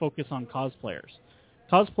 let's focus on cosplayers.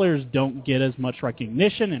 Cosplayers don't get as much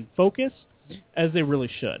recognition and focus as they really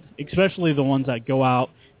should, especially the ones that go out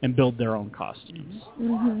and build their own costumes.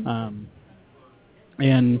 Mm-hmm.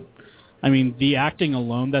 And, I mean, the acting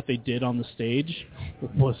alone that they did on the stage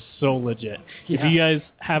was so legit. Yeah. If you guys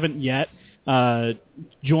haven't yet,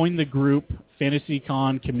 join the group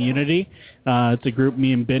FantasyCon Community. It's a group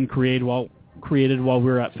me and Ben created while we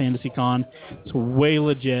were at FantasyCon. It's way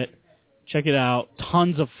legit. Check it out.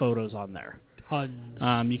 Tons of photos on there.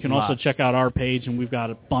 Tons. You can also check out our page, and we've got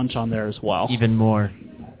a bunch on there as well. Even more.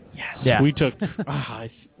 Yes. Yeah. We took, I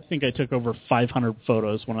think I took over 500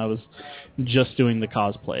 photos when I was just doing the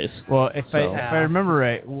cosplays. Well, if I remember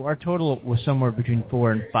right, our total was somewhere between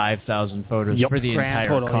 4,000 and 5,000 photos for the entire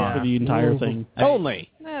total, con. for the entire thing. Only.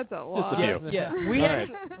 That's a lot. Yeah. We had,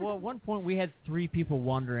 well, at one point we had 3 people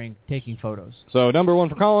wandering taking photos. So number 1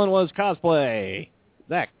 for Colin was cosplay.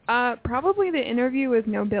 Zach. Probably the interview with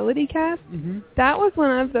Nobility Cast. Mm-hmm. That was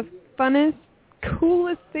one of the funnest,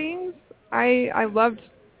 coolest things. I loved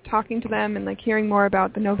talking to them and like hearing more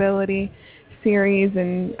about the Nobility series,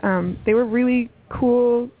 and they were really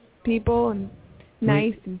cool people and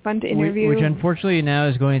nice and fun to interview. Which unfortunately now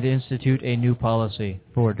is going to institute a new policy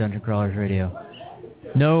for Dungeon Crawlers Radio.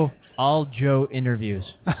 No all Joe interviews.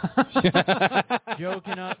 Joe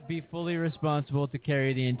cannot be fully responsible to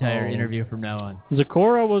carry the entire interview from now on.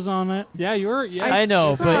 Zakora was on it. Yeah, you were. Yeah, I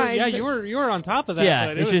know, but yeah, you were on top of that. yeah,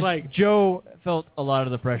 but it's it was just like Joe felt a lot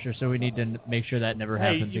of the pressure, so we need to make sure that never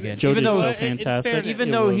happens again. Joe even did though so fantastic. even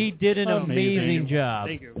It though was he did an amazing amazing. job.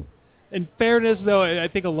 Thank you. In fairness, though, I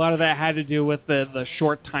think a lot of that had to do with the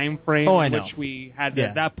short time frame Oh, I in know. which we had to,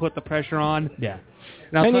 Yeah. that put the pressure on. Yeah.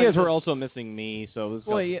 Now, And you guys were also missing me, so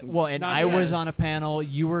it was and I was on a panel.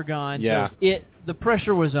 You were gone. Yeah. So the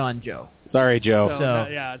pressure was on Joe. Sorry, Joe.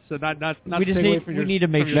 So not we just to stay away need from we your- need to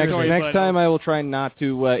make from sure. your story, Next but- time I will try not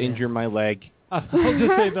to injure my leg. I'll just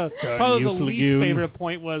say probably you the least lagoon. favorite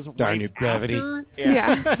point was Darn right you, gravity. after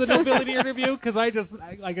Yeah. the Nobility interview, because I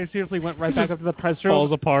seriously went right back up to the press room.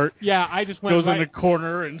 Falls apart. Yeah, I just went Goes right, in the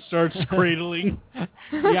corner and starts cradling.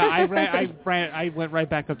 Yeah, I went right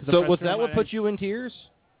back up to the So press was room. that what put you in tears?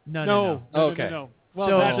 No. Okay. No. Well,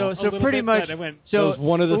 So- that- so a little pretty bit much- that I went, That was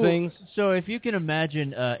one of the things. So if you can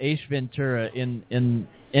imagine Ace Ventura in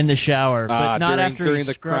the shower, but not after during he's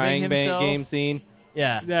the scrubbing crying himself. game scene.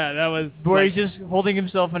 Yeah. yeah, that was Where like, he's just holding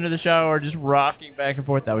himself under the shower, just rocking back and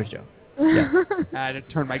forth. That was Joe. I had to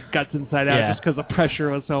turn my guts inside out Yeah. just because the pressure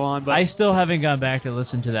was so on. But I still haven't gone back to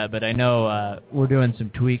listen to that, but I know we're doing some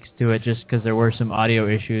tweaks to it just because there were some audio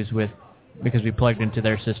issues because we plugged into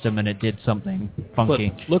their system and it did something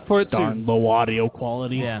funky. Look for it darn low audio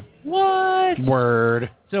quality. Yeah. what? Word.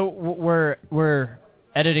 So we're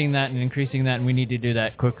editing that and increasing that, and we need to do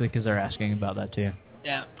that quickly because they're asking about that too.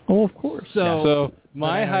 Yeah. Oh, of course. So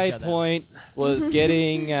my I know high we got that. point was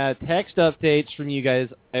getting text updates from you guys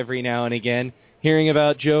every now and again, hearing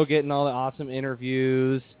about Joe getting all the awesome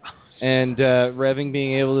interviews, and Reving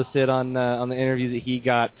being able to sit on the interview that he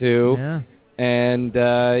got to. Yeah. And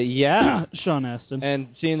Sean Astin. And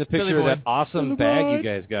seeing the Billy picture of Boyd. that awesome Billy bag Boyd. you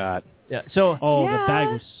guys got. Yeah. So. The bag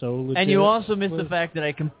was so legit. And you also missed the fact that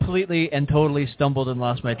I completely and totally stumbled and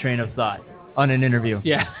lost my train of thought on an interview.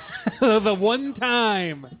 Yeah. The one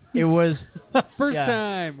time. It was First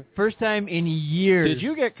time. First time in years. Did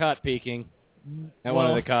you get caught peeking at one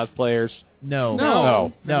of the cosplayers? No.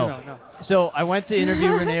 No. So I went to interview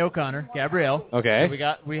Renee O'Connor, Gabrielle. Okay.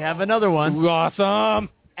 So we have another one. Awesome.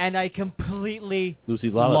 And I completely Lucy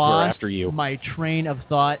Lawless, lost we're after you. my train of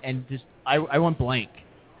thought and just I went blank.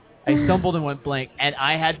 I stumbled and went blank, and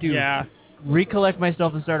I had to recollect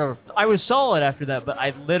myself and start over. I was solid after that, but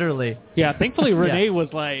I literally... Yeah, thankfully Renee was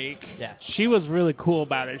like... Yeah. She was really cool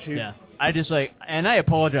about it. I just and I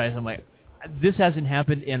apologize. I'm like, this hasn't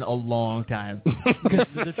happened in a long time. Because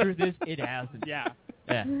the truth is, it hasn't. Yeah.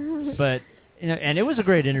 Yeah. But, and it was a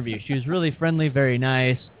great interview. She was really friendly, very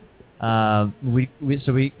nice. We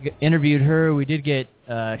interviewed her. We did get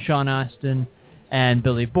Sean Astin and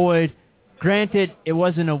Billy Boyd. Granted, it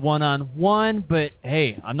wasn't a one-on-one, but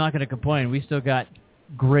hey, I'm not going to complain. We still got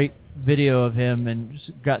great video of him and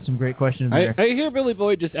got some great questions there. I hear Billy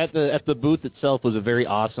Boyd just at the booth itself was a very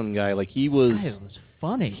awesome guy. Like he was. It was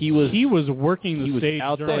funny. He was working the stage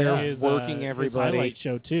out during there his, working everybody. his highlight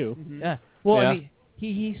show too. Yeah. Well, I mean,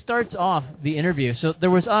 he starts off the interview. So there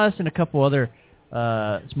was us and a couple other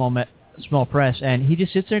small press, and he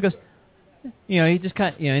just sits there and goes, he just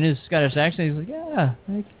kind of, in his Scottish accent, he's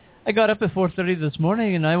like, I got up at 4:30 this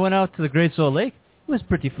morning and I went out to the Great Salt Lake. It was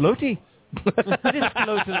pretty floaty. I just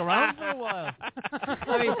floated around for a while.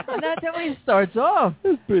 I mean, and that's how he starts off. It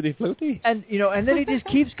was pretty floaty. And and then he just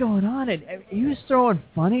keeps going on, and he was throwing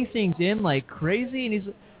funny things in like crazy. And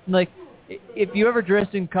he's like, if you ever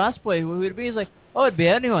dressed in cosplay, who would it be? He's like, oh, it'd be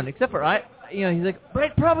anyone except for I. He's like, but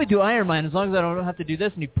I'd probably do Iron Man as long as I don't have to do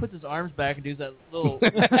this. And he puts his arms back and does that little.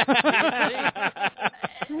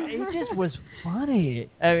 It just was funny.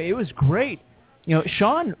 I mean, it was great.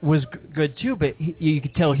 Sean was good too, but you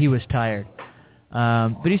could tell he was tired.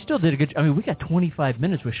 But he still did a good. I mean, we got 25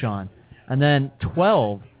 minutes with Sean, and then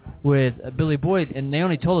 12 with Billy Boyd, and they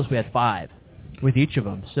only told us we had 5 with each of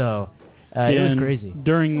them. So it was crazy.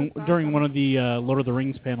 During one of the Lord of the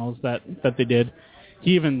Rings panels that they did,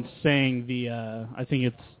 he even sang the I think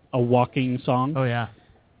it's a walking song. Oh yeah,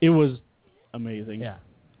 it was amazing. Yeah,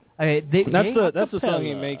 that's the song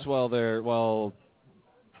he makes while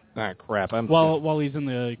he's in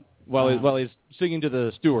the while he's singing to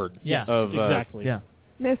the steward. Yeah, exactly. Yeah.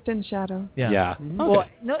 Mist and Shadow. Yeah. Okay. Well,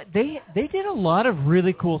 no, they did a lot of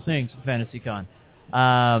really cool things at FantasyCon.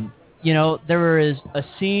 There was a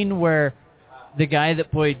scene where the guy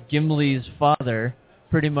that played Gimli's father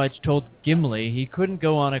pretty much told Gimli he couldn't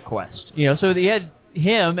go on a quest. So they had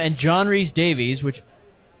him and John Rhys-Davies, which,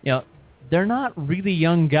 they're not really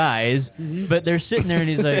young guys, but they're sitting there and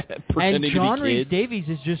he's like, and John Rhys-Davies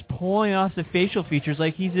is just pulling off the facial features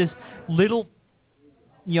like he's this little,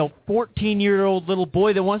 14-year-old little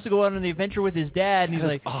boy that wants to go out on the adventure with his dad, and he's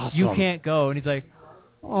like, awesome. You can't go, and he's like,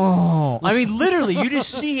 oh. I mean, literally, you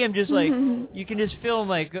just see him just like, you can just feel him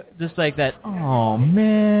like, just like that, oh,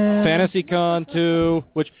 man. FantasyCon 2,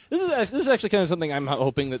 which this is actually kind of something I'm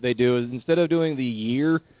hoping that they do, is instead of doing the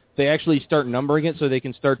year, they actually start numbering it so they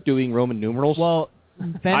can start doing Roman numerals. Well,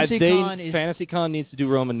 FantasyCon needs to do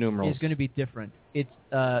Roman numerals. It's going to be different. It's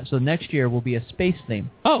so next year will be a space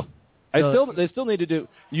theme. Oh. They still need to do.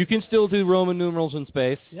 You can still do Roman numerals in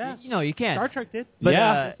space. Yeah. You can. Star Trek did. But,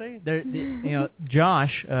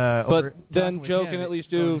 Josh. But then Joe can at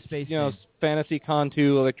least do, FantasyCon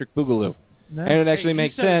 2 Electric Boogaloo, and it actually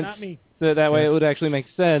makes sense. That way, it would actually make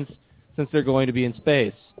sense since they're going to be in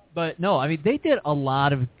space. But no, I mean they did a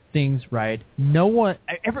lot of things right. No one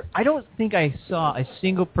I don't think I saw a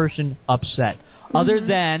single person upset, other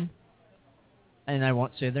than, and I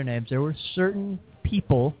won't say their names. There were certain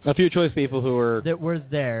people, a few choice people who were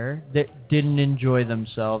there that didn't enjoy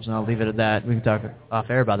themselves, and I'll leave it at that. We can talk off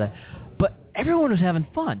air about that. But everyone was having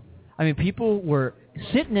fun. I mean, people were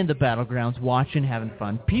sitting in the battlegrounds watching, having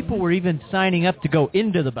fun. People were even signing up to go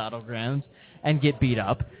into the battlegrounds and get beat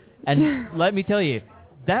up. And let me tell you,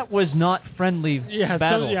 that was not friendly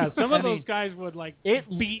battle. Some of those guys would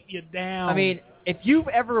beat you down. I mean, if you've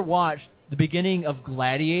ever watched the beginning of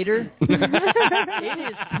Gladiator,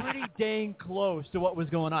 it is pretty dang close to what was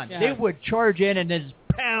going on. Yeah. They would charge in and then just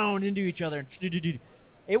pound into each other.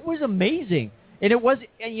 It was amazing. And it was,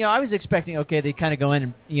 and I was expecting, they kind of go in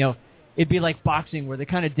and, it'd be like boxing where they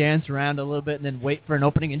kind of dance around a little bit and then wait for an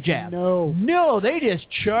opening and jab. No, they just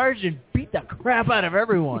charged and beat the crap out of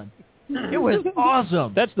everyone. It was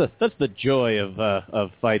awesome. That's the joy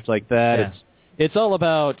of fights like that. Yeah. It's all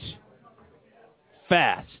about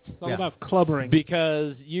fast. It's all about clubbering.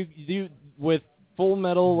 Because you with full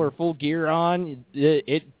metal or full gear on,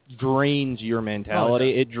 it drains your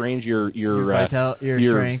mentality. It drains your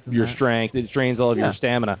strength. Your strength. It drains all of your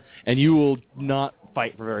stamina, and you will not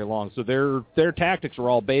fight for very long. So their tactics are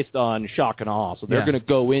all based on shock and awe. So they're going to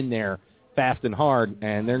go in there fast and hard,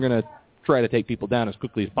 and they're going to try to take people down as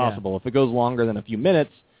quickly as possible. If it goes longer than a few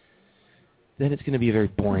minutes, then it's going to be a very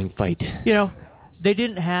boring fight. You know, they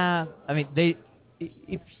didn't have. I mean,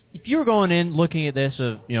 if you were going in looking at this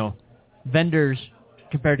of vendors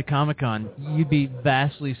compared to Comic-Con, you'd be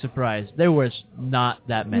vastly surprised. There was not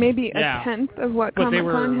that many. Maybe a tenth of what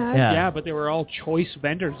Comic-Con had. Yeah, but they were all choice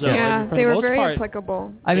vendors. Though. Yeah, for they the were most very part.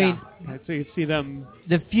 applicable. I mean, so you see them.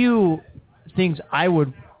 The few things I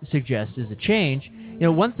would suggest as a change,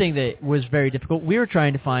 one thing that was very difficult, we were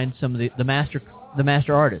trying to find some of the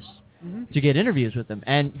master artists to get interviews with them,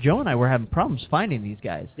 and Joe and I were having problems finding these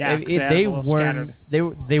guys. Yeah, they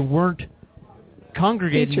weren't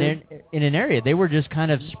congregated in an area. They were just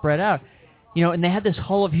kind of spread out. And they had this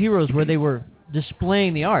Hall of Heroes where they were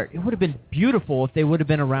displaying the art. It would have been beautiful if they would have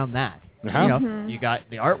been around that. You got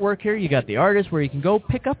the artwork here, you got the artist where you can go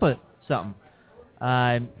pick up something.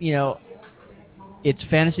 It's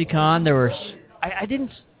FantasyCon. There were I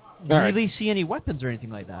didn't really see any weapons or anything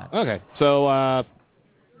like that. Okay, so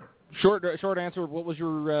short answer. What was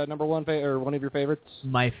your number one or one of your favorites?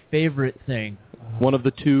 My favorite thing. One of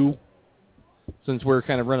the two. Since we're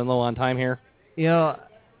kind of running low on time here.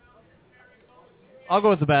 I'll go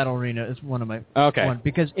with the Battle Arena. It's one of my one,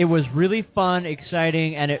 because it was really fun,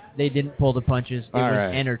 exciting, and they didn't pull the punches. It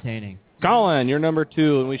was entertaining. Colin, you're number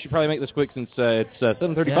 2, and we should probably make this quick since it's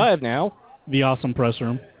 7:35 now. The awesome press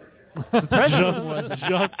room. The press room was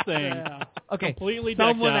just saying. Okay, completely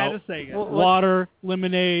decked someone out. had to say it. Water,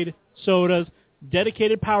 lemonade, sodas,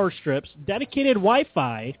 dedicated power strips, dedicated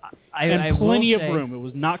Wi-Fi, and plenty of room. It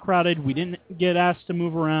was not crowded. We didn't get asked to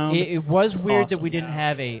move around. It was weird that we didn't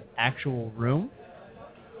have a actual room,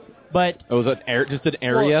 but was it just an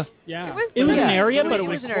area? Well, yeah, it was an area, but it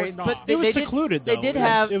was an area. But it was they secluded. They though. did It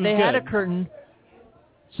have. was They good. had a curtain,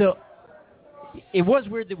 so it was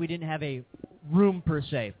weird that we didn't have a room per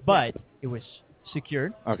se, but it was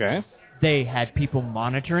secured. Okay. They had people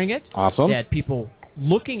monitoring it. Awesome. They had people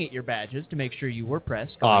looking at your badges to make sure you were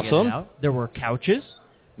pressed. Awesome. In and out. There were couches.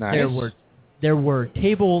 Nice. There were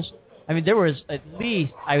tables. I mean, there was at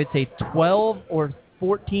least, I would say, 12 or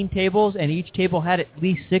 14 tables, and each table had at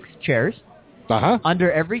least 6 chairs.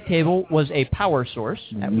 Under every table was a power source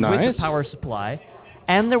with a power supply,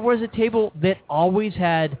 and there was a table that always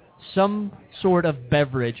had some sort of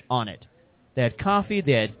beverage on it. They had coffee,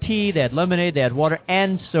 they had tea, they had lemonade, they had water,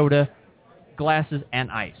 and soda, glasses,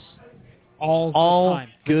 and ice. All the time.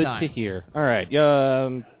 Good to hear. All right,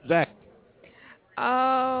 Zach.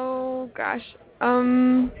 Oh gosh,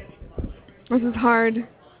 this is hard.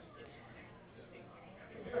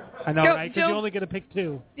 I know, Joe, because you only get to pick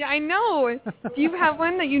 2. Yeah, I know. Do you have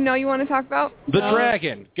one that you want to talk about? The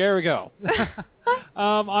Dragon. There we go.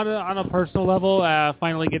 On a personal level,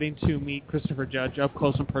 finally getting to meet Christopher Judge up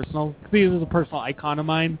close and personal. He was a personal icon of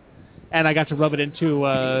mine, and I got to rub it into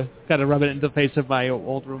the face of my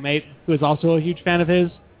old roommate, who is also a huge fan of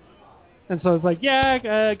his. And so I was like,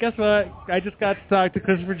 yeah, guess what? I just got to talk to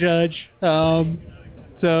Christopher Judge.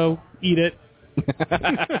 So eat it.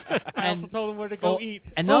 I also told him where to go eat.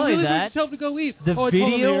 And not only really? that, Where'd you tell him to go eat? the I told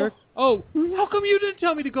him video. here. Oh, how come you didn't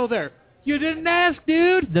tell me to go there? You didn't ask,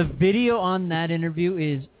 dude. The video on that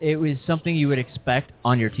interview was something you would expect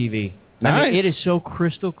on your TV. Nice. I mean, it is so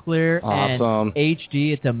crystal clear Awesome. and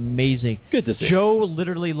HD. It's amazing. Good to see. Joe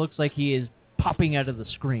literally looks like he is popping out of the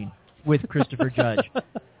screen with Christopher Judge.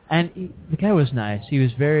 And the guy was nice. He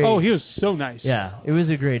was very... Oh, he was so nice. Yeah, it was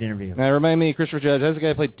a great interview. Now, remind me, Christopher Judge, that's the guy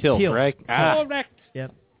who played Tilt, right? Correct.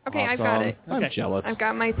 Yep. Okay, Awesome. I've got it. I'm jealous. I've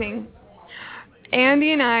got my thing.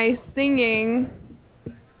 Andy and I singing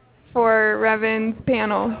for Revan's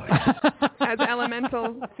panel as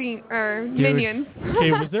elemental minions.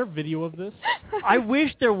 Okay, was there video of this? I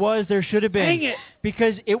wish there was. There should have been. Dang it.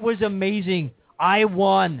 Because it was amazing. I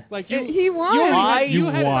won. Like he won. You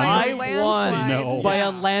won. I won No. by a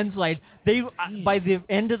landslide. They by the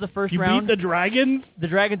end of the first You round, beat the dragons? the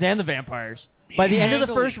dragons and the vampires. By the end of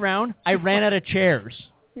the first round, I ran out of chairs.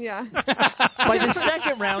 Yeah. By the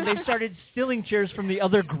second round, they started stealing chairs from the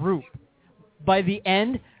other group. By the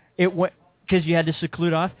end, it went because you had to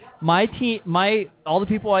seclude off. My team, all the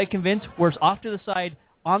people I convinced were off to the side,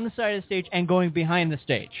 on the side of the stage, and going behind the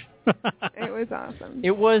stage. It was awesome.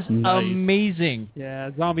 It was Nice. amazing.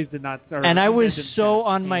 Yeah, zombies did not. And I was so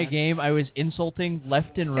on my game. I was insulting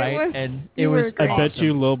left and right, and it was I awesome. bet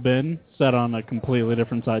you Lil Ben sat on a completely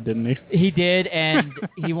different side, didn't he? He did, and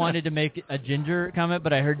he wanted to make a Ginger comment,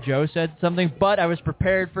 but I heard Joe said something. But I was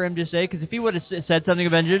prepared for him to say, because if he would have said something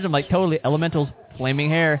about Ginger, I'm like, totally, Elemental's flaming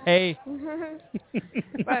hair. Hey.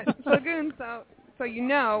 But Lagoon, so you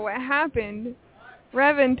know what happened.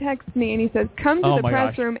 Revan texts me and he says, "Come to Oh the my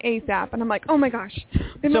press gosh. room ASAP." And I'm like, "Oh my gosh,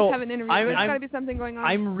 we So, must have an interview. There's got to be something going on."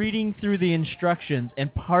 I'm reading through the instructions,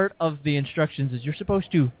 and part of the instructions is you're supposed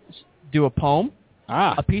to do a poem,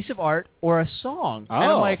 a piece of art, or a song. And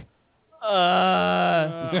I'm Oh. like,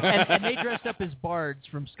 and they dressed up as bards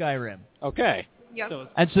from Skyrim. Okay. Yep.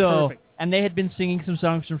 And they had been singing some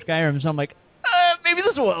songs from Skyrim, so I'm like, maybe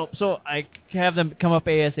this will help. So I have them come up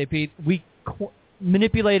ASAP. We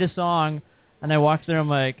manipulate a song, and I walk there. I'm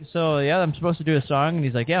like, so yeah, I'm supposed to do a song, and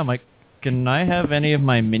he's like, yeah. I'm like, can I have any of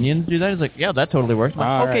my minions do that? He's like, yeah, that totally works. I'm like,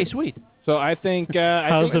 All okay, right. sweet. So I think.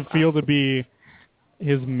 How does it feel to be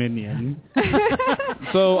his minion?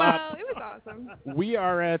 So well, it was awesome. we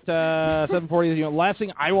are at 7:40. You know, last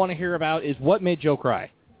thing I want to hear about is what made Joe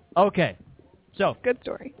cry. Okay, so good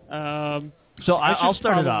story. So I'll should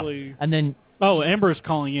start it off, probably- and then. Oh, Amber's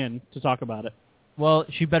calling in to talk about it. Well,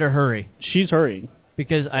 she better hurry. She's hurrying.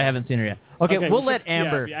 Because I haven't seen her yet. Okay, we'll let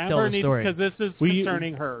Amber tell the story. Because this is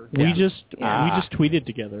concerning her. We just tweeted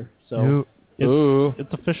together, so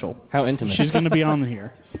it's official. How intimate. She's going to be on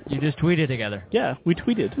here. You just tweeted together. Yeah, we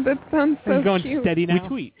tweeted. That sounds so He's going cute. steady now. We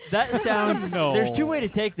tweet. That sounds. No. There's two ways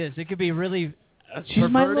to take this. It could be really. She's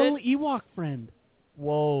my perverted. little Ewok friend.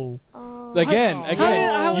 Whoa. Again,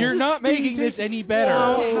 How- you're not making this any better.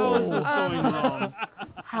 How is this going wrong?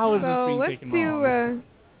 How is this So being let's taken do. wrong?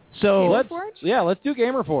 So let's Gamerforge? let's do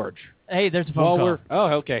Gamerforge. Hey, there's a phone call. Oh,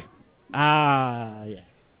 okay. Yeah.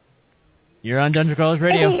 You're on Dungeon Crawlers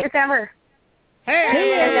Radio. Hey, it's Amber. Hey,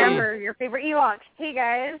 It's Amber, your favorite Ewok. Hey,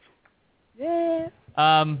 guys. Yeah.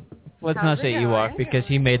 Let's How's not it say going? Ewok because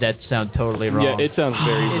he made that sound totally wrong. Yeah, it sounds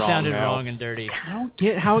very It wrong sounded now. wrong and dirty. I don't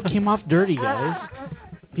get how it came off dirty, guys.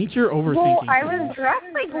 I think you're overthinking. Well, I was dressed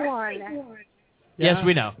like one. Yes,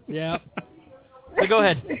 we know. Yeah. So go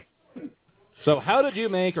ahead. So how did you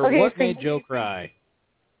make, or Okay, what so- made Joe cry?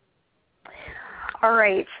 All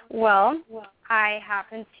right. Well, I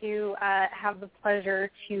happened to have the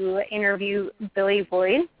pleasure to interview Billy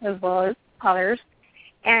Boyd as well as others.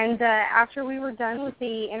 And after we were done with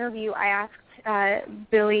the interview, I asked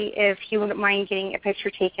Billy if he wouldn't mind getting a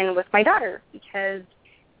picture taken with my daughter because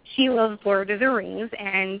she loves Lord of the Rings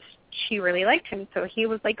and she really liked him. So he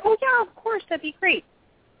was like, oh, yeah, of course, that'd be great.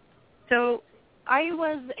 So I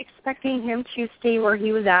was expecting him to stay where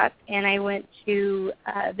he was at, and I went to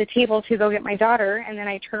the table to go get my daughter, and then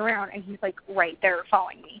I turn around, and he's, like, right there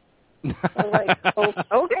following me. I was like, oh,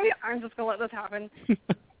 okay, I'm just going to let this happen.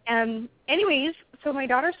 Anyways, so my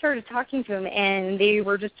daughter started talking to him, and they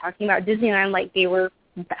were just talking about Disneyland like they were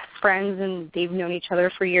best friends, and they've known each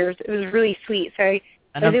other for years. It was really sweet. So I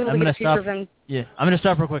was able to get a picture of them. Yeah, I'm going to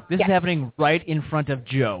stop real quick. This Yes. is happening right in front of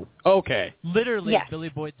Joe. Okay. Literally, Yes. Billy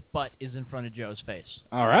Boyd's butt is in front of Joe's face.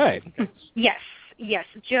 All right. Yes.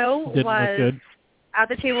 Joe Didn't look was good. at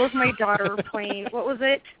the table with my daughter playing, what was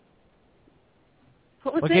it?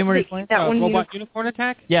 What game were you playing? That one Robot Unicorn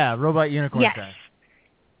Attack? Yeah, Robot Unicorn Yes. Attack.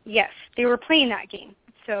 Yes, they were playing that game.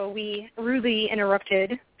 So we rudely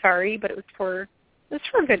interrupted. Sorry, but it was for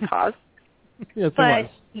a good cause. Yes, But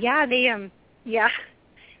yeah, they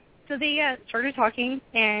So they started talking,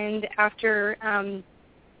 and after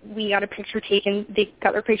we got a picture taken, they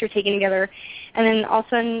got their picture taken together, and then all of a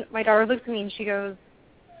sudden my daughter looks at me and she goes,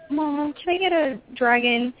 "Mom, can I get a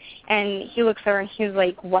dragon?" And he looks at her and he's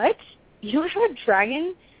like, "What? You don't have a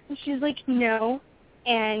dragon?" And she's like, "No."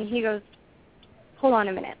 And he goes, "Hold on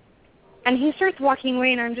a minute." And he starts walking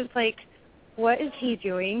away, and I'm just like, what is he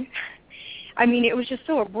doing? I mean, it was just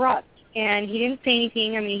so abrupt. And he didn't say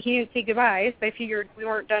anything. I mean, he didn't say goodbye, so I figured we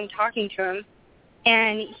weren't done talking to him.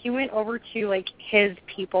 And he went over to, like, his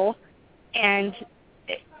people. And,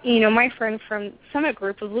 you know, my friend from Summit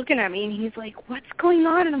Group was looking at me, and he's like, what's going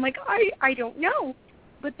on? And I'm like, I don't know.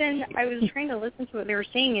 But then I was trying to listen to what they were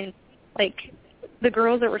saying, and, like, the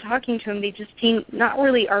girls that were talking to him, they just seemed not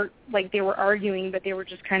really like they were arguing, but they were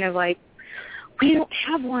just kind of like, we don't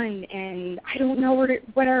have one, and I don't know where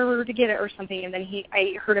to get it or something. And then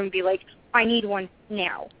I heard him be like, I need one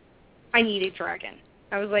now. I need a dragon.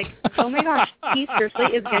 I was like, oh my gosh, he seriously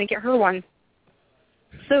is going to get her one.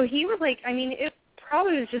 So he was like, I mean, it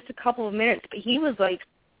probably was just a couple of minutes, but he was like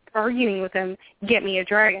arguing with him, get me a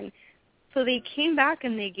dragon. So they came back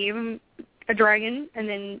and they gave him a dragon, and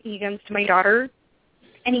then he comes to my daughter,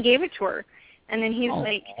 And he gave it to her. And then he's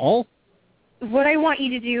like, Oh. what I want you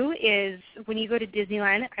to do is when you go to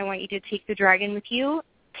Disneyland, I want you to take the dragon with you,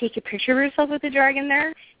 take a picture of yourself with the dragon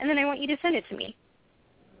there, and then I want you to send it to me.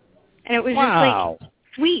 And it was Wow. just like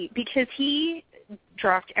sweet because he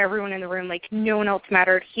dropped everyone in the room. Like no one else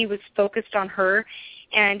mattered. He was focused on her,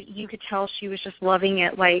 and you could tell she was just loving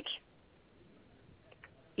it. Like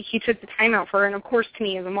he took the time out for her. And of course, to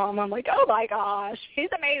me as a mom, I'm like, oh my gosh, he's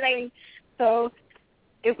amazing. So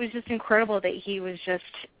it was just incredible that he was just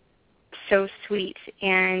so sweet,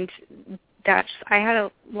 and that's I had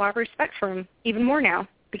a lot of respect for him even more now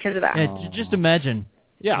because of that. Yeah, just imagine.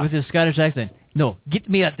 Yeah. With his Scottish accent. No, get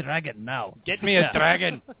me a dragon now. Get me a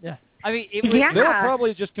dragon. Yeah. I mean, it was, Yeah. They were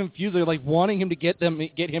probably just confused. They're like wanting him to get him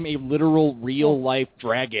a literal, real-life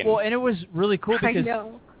dragon. well, and it was really cool I because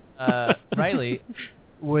know. Riley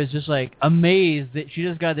was just like amazed that she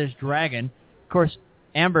just got this dragon. Of course,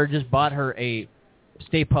 Amber just bought her a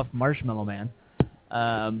Stay Puft Marshmallow Man.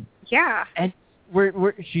 Yeah. And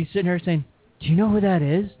she's sitting here saying, do you know who that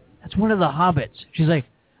is? That's one of the hobbits. She's like,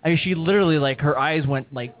 I mean, she literally, like, her eyes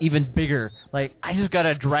went, like, even bigger. Like, I just got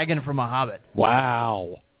a dragon from a hobbit.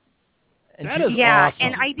 Wow. And That she- is Yeah, awesome.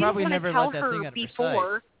 and I didn't Probably want to never tell let that thing her out of her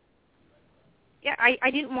before. Yeah, I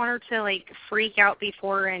didn't want her to, like, freak out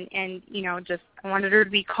before and, you know, just I wanted her to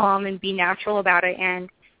be calm and be natural about it. And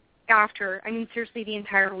after, I mean, seriously, the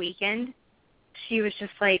entire weekend, she was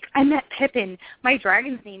just like, I met Pippin. My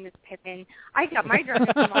dragon's name is Pippin. I got my dragon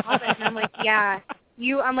from a hobbit. And I'm like, yeah,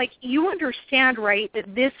 I'm like, you understand, right,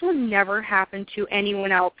 that this will never happen to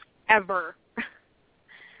anyone else ever.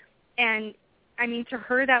 And, I mean, to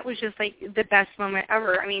her, that was just, like, the best moment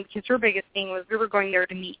ever. I mean, because her biggest thing was we were going there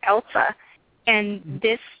to meet Elsa. And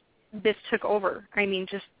this took over. I mean,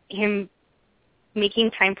 just him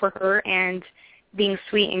making time for her and being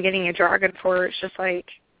sweet and getting a dragon for her. It's just like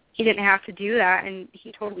he didn't have to do that, and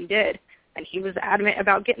he totally did. And he was adamant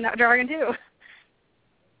about getting that dragon, too.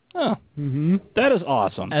 Oh, that is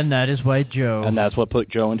awesome. And that is why Joe. And that's what put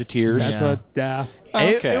Joe into tears. Yeah.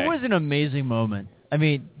 It was an amazing moment. I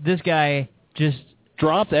mean, this guy just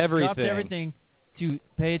dropped everything. To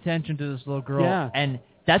pay attention to this little girl. Yeah. And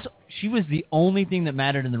she was the only thing that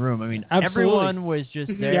mattered in the room. I mean, Absolutely. everyone was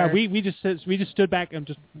just there. Yeah, we just stood back and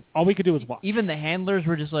just all we could do was watch. Even the handlers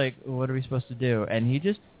were just like, what are we supposed to do? And he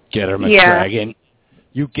just Get him a dragon.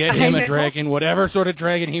 You get him a dragon, whatever sort of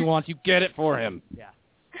dragon he wants, you get it for him. Yeah.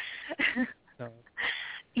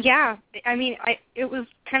 Yeah, I mean, it was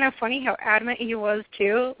kind of funny how adamant he was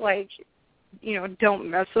too. Like, you know, don't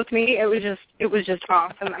mess with me. It was just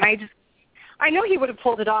awesome, and I know he would have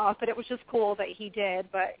pulled it off, but it was just cool that he did.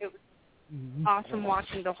 But it was awesome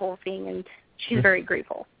watching the whole thing, and she's very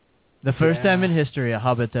grateful. the first time in history a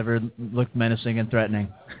hobbit's ever looked menacing and threatening.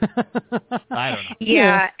 I don't know.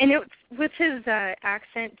 Yeah, and it with his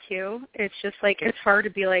accent too. It's just like it's hard to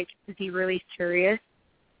be like, is he really serious?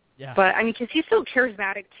 Yeah. But I mean, because he's so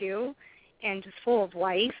charismatic too, and just full of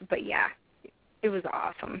life. But yeah, it was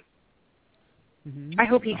awesome. I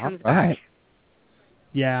hope he comes back.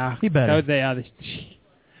 Yeah, he better.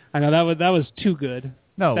 I know that was too good.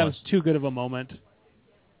 No, that was too good of a moment.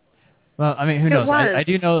 Well, I mean, who It knows? was. I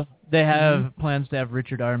do know they have plans to have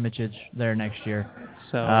Richard Armitage there next year,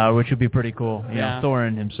 so which would be pretty cool. You Yeah. know,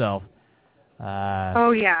 Thorin himself.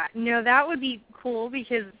 Oh yeah, no, that would be cool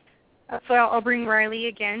because so I'll bring Riley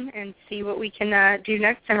again and see what we can do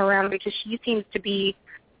next time around because she seems to be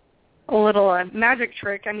a little magic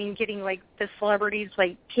trick. I mean, getting like the celebrities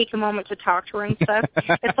like take a moment to talk to her and stuff.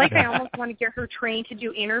 It's like I almost want to get her trained to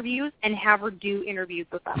do interviews and have her do interviews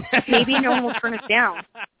with them. Maybe no one will turn us down.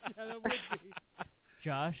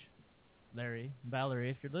 Josh, Larry, Valerie,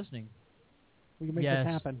 if you're listening, we can make yes,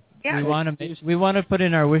 this happen. Yeah. We want to put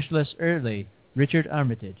in our wish list early. Richard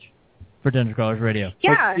Armitage for Dungeon Crawlers Radio.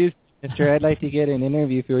 Yeah. Excuse me, mister, I'd like to get an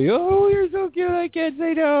interview for you. Oh, you're so cute. I can't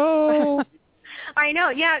say no. I know.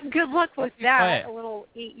 Yeah. Good luck with that. Quiet. A little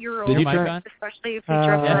 8-year-old, Did you turn- especially if you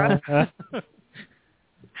dress her up.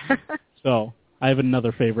 So, I have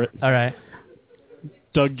another favorite. All right.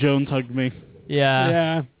 Doug Jones hugged me. Yeah.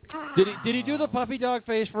 Yeah. Did he do the puppy dog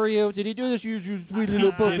face for you? Did he do this? You sweet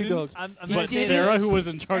little puppy dog. I'm But Sarah, who was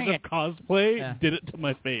in charge of cosplay, did it to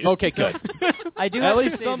my face. Okay, good. I do At have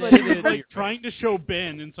least to say somebody that- did it. Like trying to show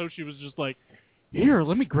Ben, and so she was just like, "Here,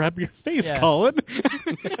 let me grab your face, Yeah. Colin."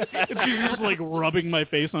 And she was just like rubbing my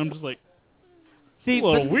face, and I'm just like, See, a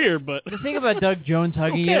little but weird, but the thing about Doug Jones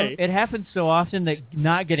hugging Okay. you, it happens so often that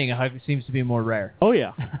not getting a hug seems to be more rare. oh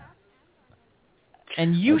yeah.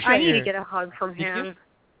 And you I shut need your... to get a hug from Did him. you?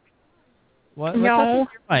 What's No. up with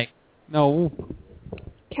your mic? No.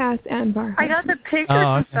 Cass and Bar. I got the pictures Oh,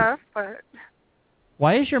 and okay. stuff, but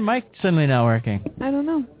Why is your mic suddenly not working? I don't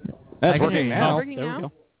know. That's I can working hear you. now. Working There now? we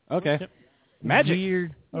go. Okay. Yep. Magic.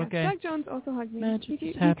 Weird. Yeah, Okay. Doug Jones also hugged me. Magic He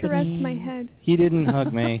is caressed happening. my head. He didn't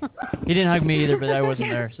hug me. He didn't hug me either, but I wasn't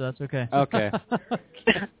there, so that's okay. Okay.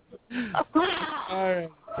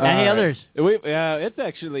 Any others? It's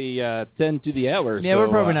actually 10 to the hour. Yeah, so, we're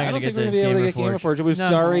probably not I going don't to think get we're to going to be able to Gamer get Gamer Forge. Forge. We're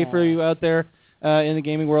sorry for you out there in the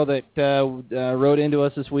gaming world that wrote into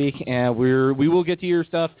us this week, and we will get to your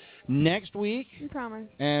stuff next week. We promise.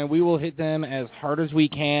 And we will hit them as hard as we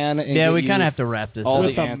can. And Yeah, give we you kind of have to wrap this all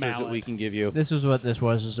up. the answers that we can give you. This is what this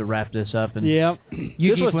was, is to wrap this up. And Yep.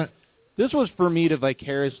 This was for me to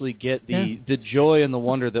vicariously get the joy and the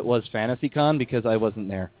wonder that was FantasyCon because I wasn't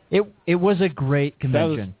there. It was a great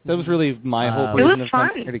convention. That was really my whole It reason was of coming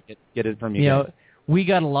fun. here to get it from you You guys. know, we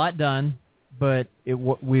got a lot done, but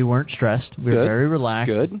we weren't stressed. We were Good. very relaxed.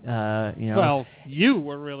 Good. You know, Well, you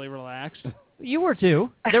were really relaxed. you were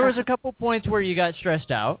too. There was a couple points where you got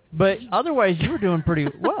stressed out, but otherwise you were doing pretty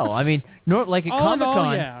well. I mean, like at All in all,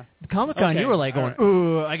 Comic-Con, yeah. Comic-Con, Okay, you were like all going,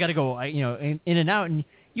 right. "Ooh, I got to go," in and out, and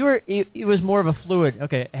you were. It was more of a fluid.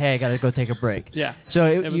 Okay, hey, I got to go take a break. Yeah. So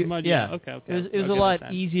It was much- yeah. okay. It was I'll a get lot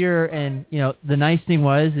that. easier, and the nice thing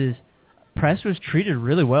is press was treated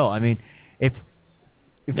really well. I mean, if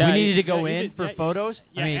Yeah, we needed to go yeah, you in did- for yeah, photos,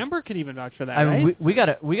 Yeah, I mean, Amber can even vouch for that, I right? mean, we got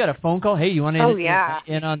a phone call. Hey, you want to Oh, yeah.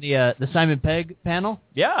 in on the Simon Pegg panel?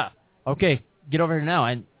 Yeah. Okay, get over here now.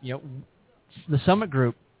 And the Summit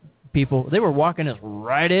Group people, they were walking us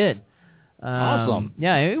right in. Awesome.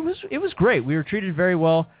 Yeah, it was great. We were treated very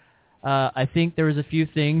well. I think there was a few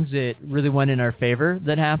things that really went in our favor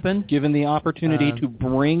that happened. Given the opportunity to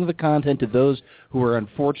bring the content to those who are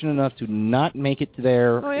unfortunate enough to not make it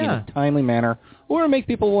there in a timely manner, or make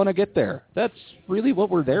people want to get there. That's really what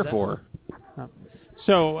we're there for.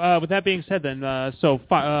 So, with that being said, then,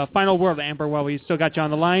 final word, Amber, while we still got you on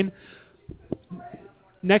the line.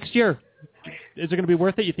 Next year, is it going to be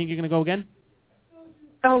worth it? You think you're going to go again?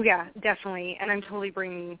 Oh, yeah, definitely. And I'm totally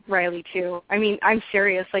bringing Riley, too. I mean, I'm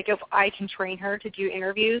serious. Like, if I can train her to do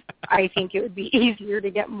interviews, I think it would be easier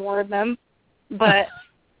to get more of them. But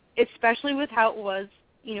especially with how it was,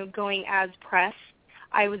 going as press,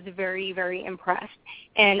 I was very, very impressed.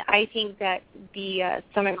 And I think that the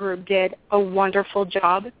Summit Group did a wonderful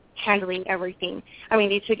job handling everything. I mean,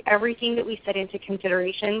 they took everything that we said into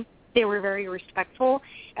consideration. They were very respectful,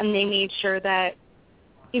 and they made sure that,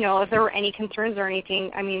 if there were any concerns or anything,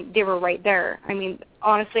 I mean, they were right there. I mean,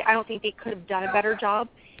 honestly, I don't think they could have done a better job,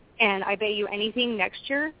 and I bet you anything next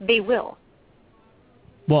year, they will.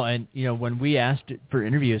 Well, and when we asked for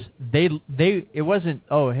interviews, they it wasn't,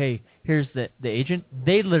 oh, hey, here's the agent.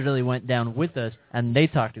 They literally went down with us and they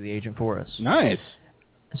talked to the agent for us. Nice.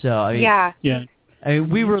 So I mean, yeah. I mean,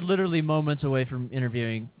 we were literally moments away from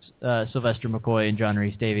interviewing Sylvester McCoy and John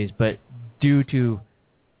Rhys Davies, but due to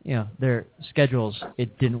their schedules,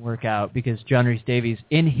 it didn't work out because John Rhys Davies,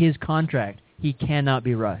 in his contract, he cannot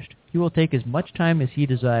be rushed. He will take as much time as he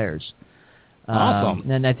desires. Awesome.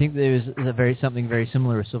 And I think there was something very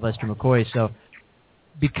similar with Sylvester McCoy. So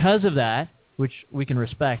because of that, which we can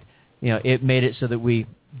respect, it made it so that we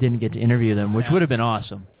didn't get to interview them, which would have been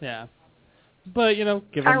awesome. Yeah. But, given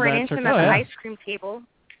I ran that into them at the ice cream table.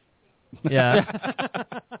 Yeah.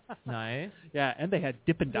 Nice. Yeah, and they had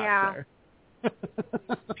Dippin' Dots Yeah. there.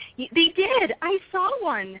 They did. I saw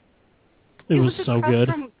one. It was was so across good.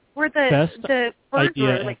 from where Best the birds idea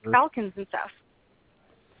were, like ever. falcons and stuff.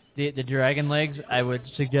 The dragon legs, I would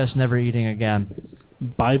suggest never eating again.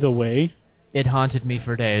 By the way, it haunted me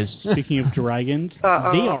for days. Speaking of dragons,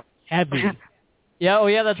 Uh-oh. they are heavy. Yeah, oh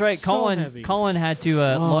yeah, that's right. So heavy. Colin had to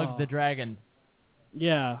lug the dragon.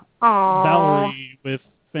 Yeah. Aww. Valerie with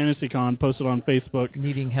FantasyCon posted on Facebook,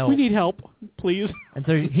 needing help. We need help, please. And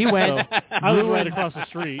so he went. So, I was right across the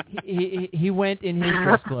street. He went in his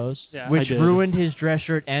dress clothes, Yeah, which I did. ruined his dress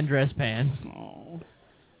shirt and dress pants.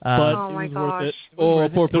 But Oh, my it was worth it. Oh,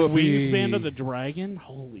 poor the puppy. wingspan of the dragon,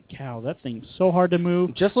 holy cow, that thing's so hard to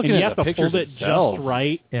move. Just looking and you at have the to pictures hold it itself. just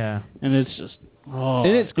right, Yeah. and it's just, And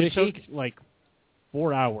it's it squishy. took like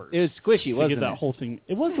 4 hours. It was squishy, to wasn't get that it? whole thing.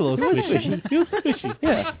 It was a little squishy. It was squishy.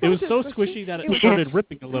 Yeah. It was so squishy that it started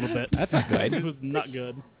ripping a little bit. That's not good. It was not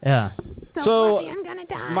good. Yeah. So, I'm gonna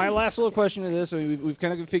die. my last little question to this, I mean, we've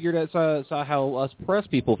kind of figured out, saw how us press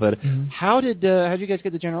people fed. Mm-hmm. How did you guys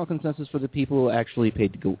get the general consensus for the people who actually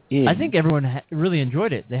paid to go in? I think everyone really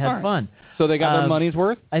enjoyed it. They had All right. fun. So they got their money's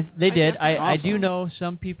worth? They did. That's I do awesome. know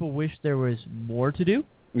some people wish there was more to do.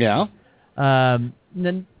 Yeah.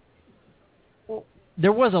 Then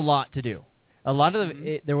there was a lot to do. A lot of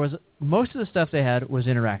there was most of the stuff they had was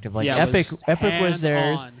interactive. Like Yeah, it Epic was was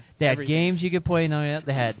theirs. hands-on, They had everything. games you could play.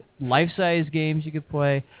 They had life-size games you could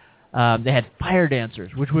play. They had fire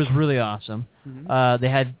dancers, which was really awesome. They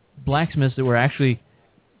had blacksmiths that were actually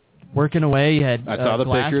working away. You had I saw the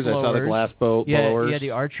glass pictures. blowers. I saw the glass blowers. You had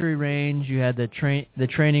the archery range. You had the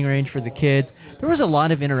training range for the kids. There was a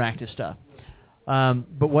lot of interactive stuff.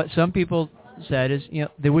 But what some people said is,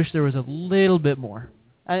 they wish there was a little bit more.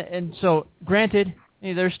 And so, granted,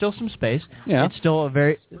 there's still some space. Yeah. It's still a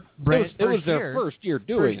very it was their first year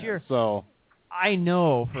doing it. So I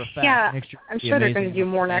know for a fact. Yeah, next year I'm will be sure they're going amazing to do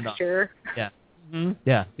more stand next up. year. Yeah.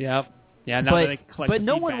 Yeah. Now that they collect but the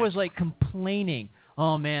no one feedback. was like complaining.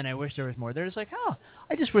 Oh man, I wish there was more. They're just like,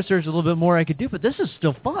 I just wish there was a little bit more I could do. But this is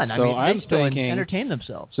still fun. So I mean, I'm they still thinking- entertain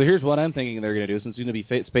themselves. So here's what I'm thinking they're going to do, since it's going to be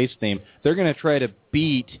space themed. They're going to try to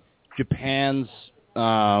beat Japan's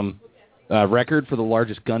record for the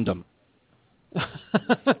largest Gundam.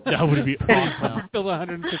 That would be awesome. Build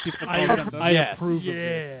 150 foot I approve of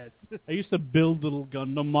it. I used to build little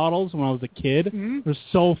Gundam models when I was a kid. It was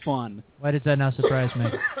so fun. Why does that not surprise me?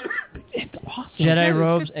 It's awesome. Jedi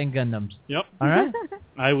robes and Gundams. Yep. All right.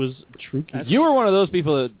 I was a true kid. You were one of those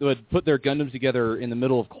people that would put their Gundams together in the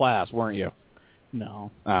middle of class, weren't you?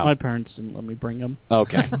 No. Oh. My parents didn't let me bring them.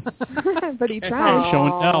 Okay. But he Hey, tried. show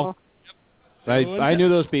and tell. I knew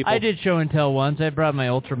those people. I did show and tell once. I brought my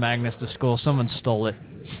Ultra Magnus to school. Someone stole it.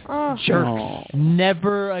 Oh. Jerks.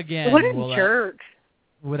 Never again. What a will jerk.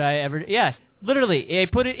 would I ever? Yeah, literally. I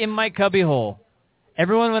put it in my cubby hole.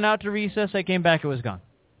 Everyone went out to recess. I came back. It was gone.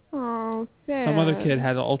 Oh, sad. Some other kid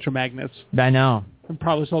had an Ultra Magnus I know. and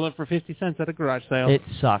probably sold it for 50 cents at a garage sale. It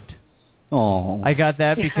sucked. Oh. I got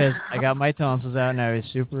that because I got my tonsils out and I was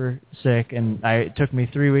super sick, and it took me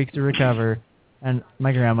 3 weeks to recover. And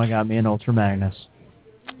my grandma got me an Ultra Magnus.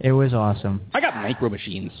 It was awesome. I got Micro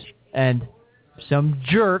Machines. And some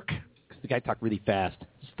jerk The guy talked really fast.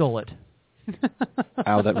 stole it.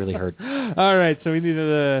 Ow, that really hurt. All right, so we need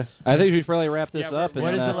to. I think we should probably wrap this up.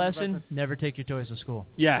 What and, is the lesson? Never take your toys to school.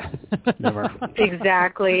 Yeah. Never.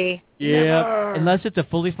 Exactly. Yeah. Unless it's a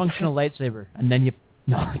fully functional lightsaber, and then you.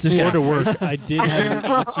 No, just Or to work. I did have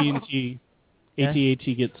an AT&T.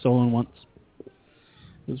 AT&T get stolen once.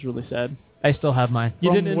 It was really sad. I still have mine. You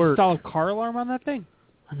From didn't work. install a car alarm on that thing?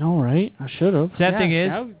 I know, right? I should have. Sad thing is,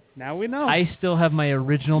 now we know. I still have my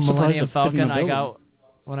original I'm surprised Millennium it's sitting in Falcon the I building. got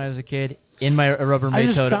when I was a kid in my Rubbermaid I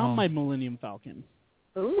just tote at found home. my Millennium Falcon.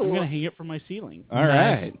 I'm Ooh. going to hang it from my ceiling. All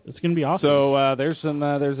right. It's going to be awesome. So there's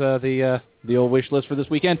the old wish list for this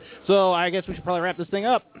weekend. So I guess we should probably wrap this thing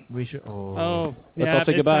up. We should. Oh, Let's yeah, all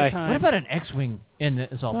say it's goodbye. that time. What about an X-wing in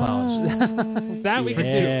the Assault Powers? That we can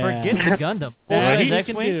do. Forget the Gundam. That Or we an can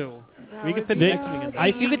X-wing. do. We can fit They- the X-wing in there.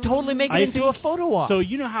 You could totally make it I into a think- photo walk. So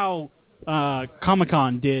you know how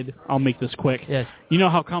Comic-Con did, I'll make this quick. Yes. You know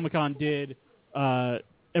how Comic-Con did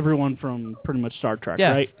everyone from pretty much Star Trek,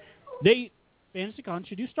 Yeah. right? FantasyCon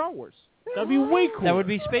should do Star Wars. That'd be way cool. That would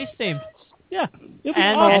be space themed. Yeah. It'd be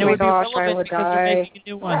And, awesome. and it my would be gosh, I relevant would because they're die. making a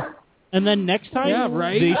new one. And then next time, Yeah,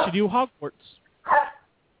 right. they should do Hogwarts.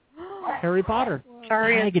 Harry Potter.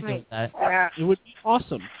 Sorry, I it's could my... do that. Yeah. It would be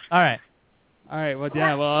awesome. All right. All right. Well,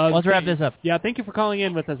 yeah. Well, Let's wrap this up. Yeah. Thank you for calling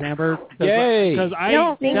in with us, Amber. Yay. Because I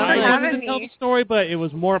No, thanks not for only wanted having to tell me. the story, but it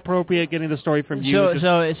was more appropriate getting the story from you. So, Just-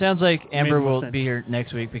 so it sounds like Amber made more will sense. be here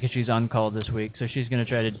next week because she's on call this week. So she's going to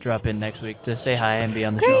try to drop in next week to say hi and be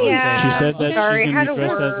on the show. Yeah. She said that Sorry, she's had going to to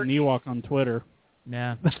be dressed as work. an Ewok on Twitter.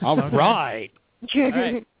 Yeah. All right.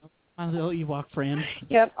 right. My little Ewok friend.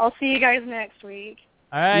 Yep, I'll see you guys next week.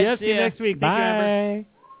 All right. Yes, see you ya. next week. Thank you, Amber. Bye.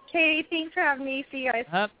 Okay, thanks for having me. See you guys.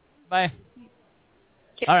 Bye.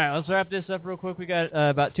 All right, let's wrap this up real quick. We got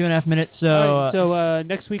about 2.5 minutes. So, All right, so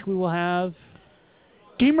next week we will have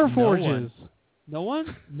Gamer No Forges. one. No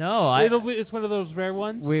one? no, It's one of those rare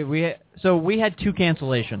ones. we had 2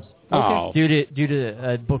 cancellations. Oh. Due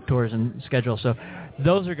to book tours and schedule. So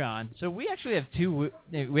those are gone. So we actually have 2.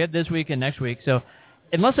 We have this week and next week. So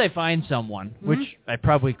unless I find someone, which I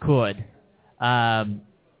probably could,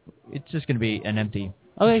 it's just going to be an empty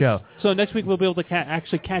show. So next week we'll be able to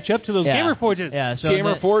actually catch up to those Yeah. Gamer Forges. Yeah. So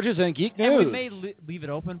Gamer Forges and Geek and we News. may leave it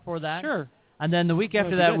open for that. Sure. And then the week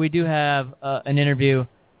after That'd be that, good. we do have an interview,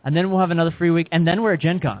 and then we'll have another free week, and then we're at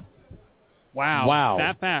Gen Con. Wow. Wow.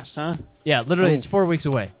 That fast, huh? Yeah, literally, it's 4 weeks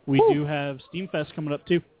away. We do have Steamfest coming up,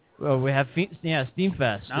 too. Well, we have Steam Fest at the end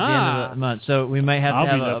Ah. of the month, so we might have I'll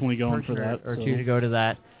to have be a definitely going for person that, or so- two to go to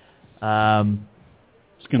that.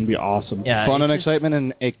 It's going to be awesome. Yeah, Fun and it's just-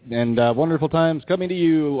 excitement and wonderful times coming to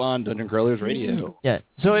you on Dungeon Crawlers Radio. Yeah.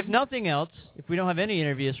 So if nothing else, if we don't have any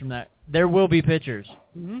interviews from that, there will be pictures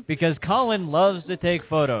because Colin loves to take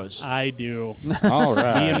photos. I do. All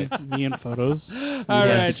right. Me and photos. All We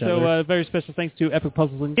right. like each So other. very special thanks to Epic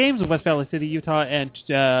Puzzles and Games of West Valley City, Utah, and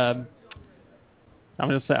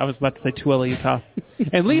I was about to say Tooele, Utah,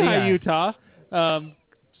 and Lehigh, Utah.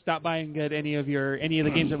 Stop by and get any of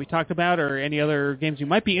the games that we talked about, or any other games you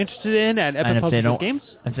might be interested in at Epic Puzzles Games.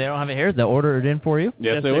 If they don't have it here, they'll order it in for you.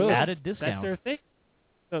 Yes, they will. At a discount. That's their thing.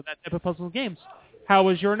 So that's Epic Puzzles Games. How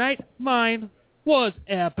was your night? Mine was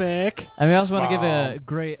epic. I also want to give a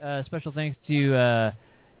great special thanks to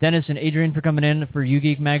Dennis and Adrian for coming in for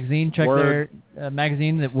YouGeek Magazine. Check their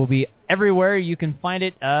magazine that will be everywhere. You can find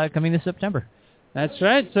it coming this September. That's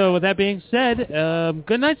right. So with that being said,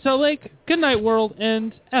 good night, Salt Lake. Good night, world.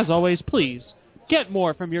 And as always, please get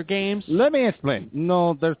more from your games. Let me explain.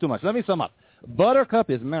 No, there's too much. Let me sum up.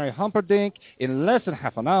 Buttercup is Mary Humperdinck in less than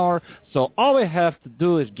half an hour, so all we have to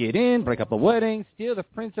do is get in, break up a wedding, steal the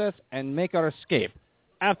princess, and make our escape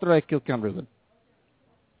after I kill Cameron.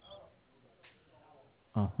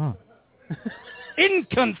 Uh-huh.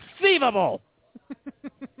 Inconceivable!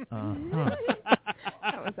 Uh-huh.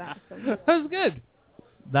 That was awesome. That was good.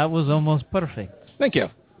 That was almost perfect. Thank you.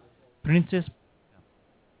 Princess.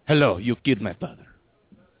 Hello, you killed my father.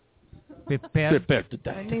 Prepare to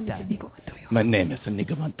die. My name is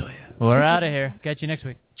Inigo Montoya. We're out of here. Catch you next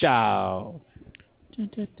week. Ciao.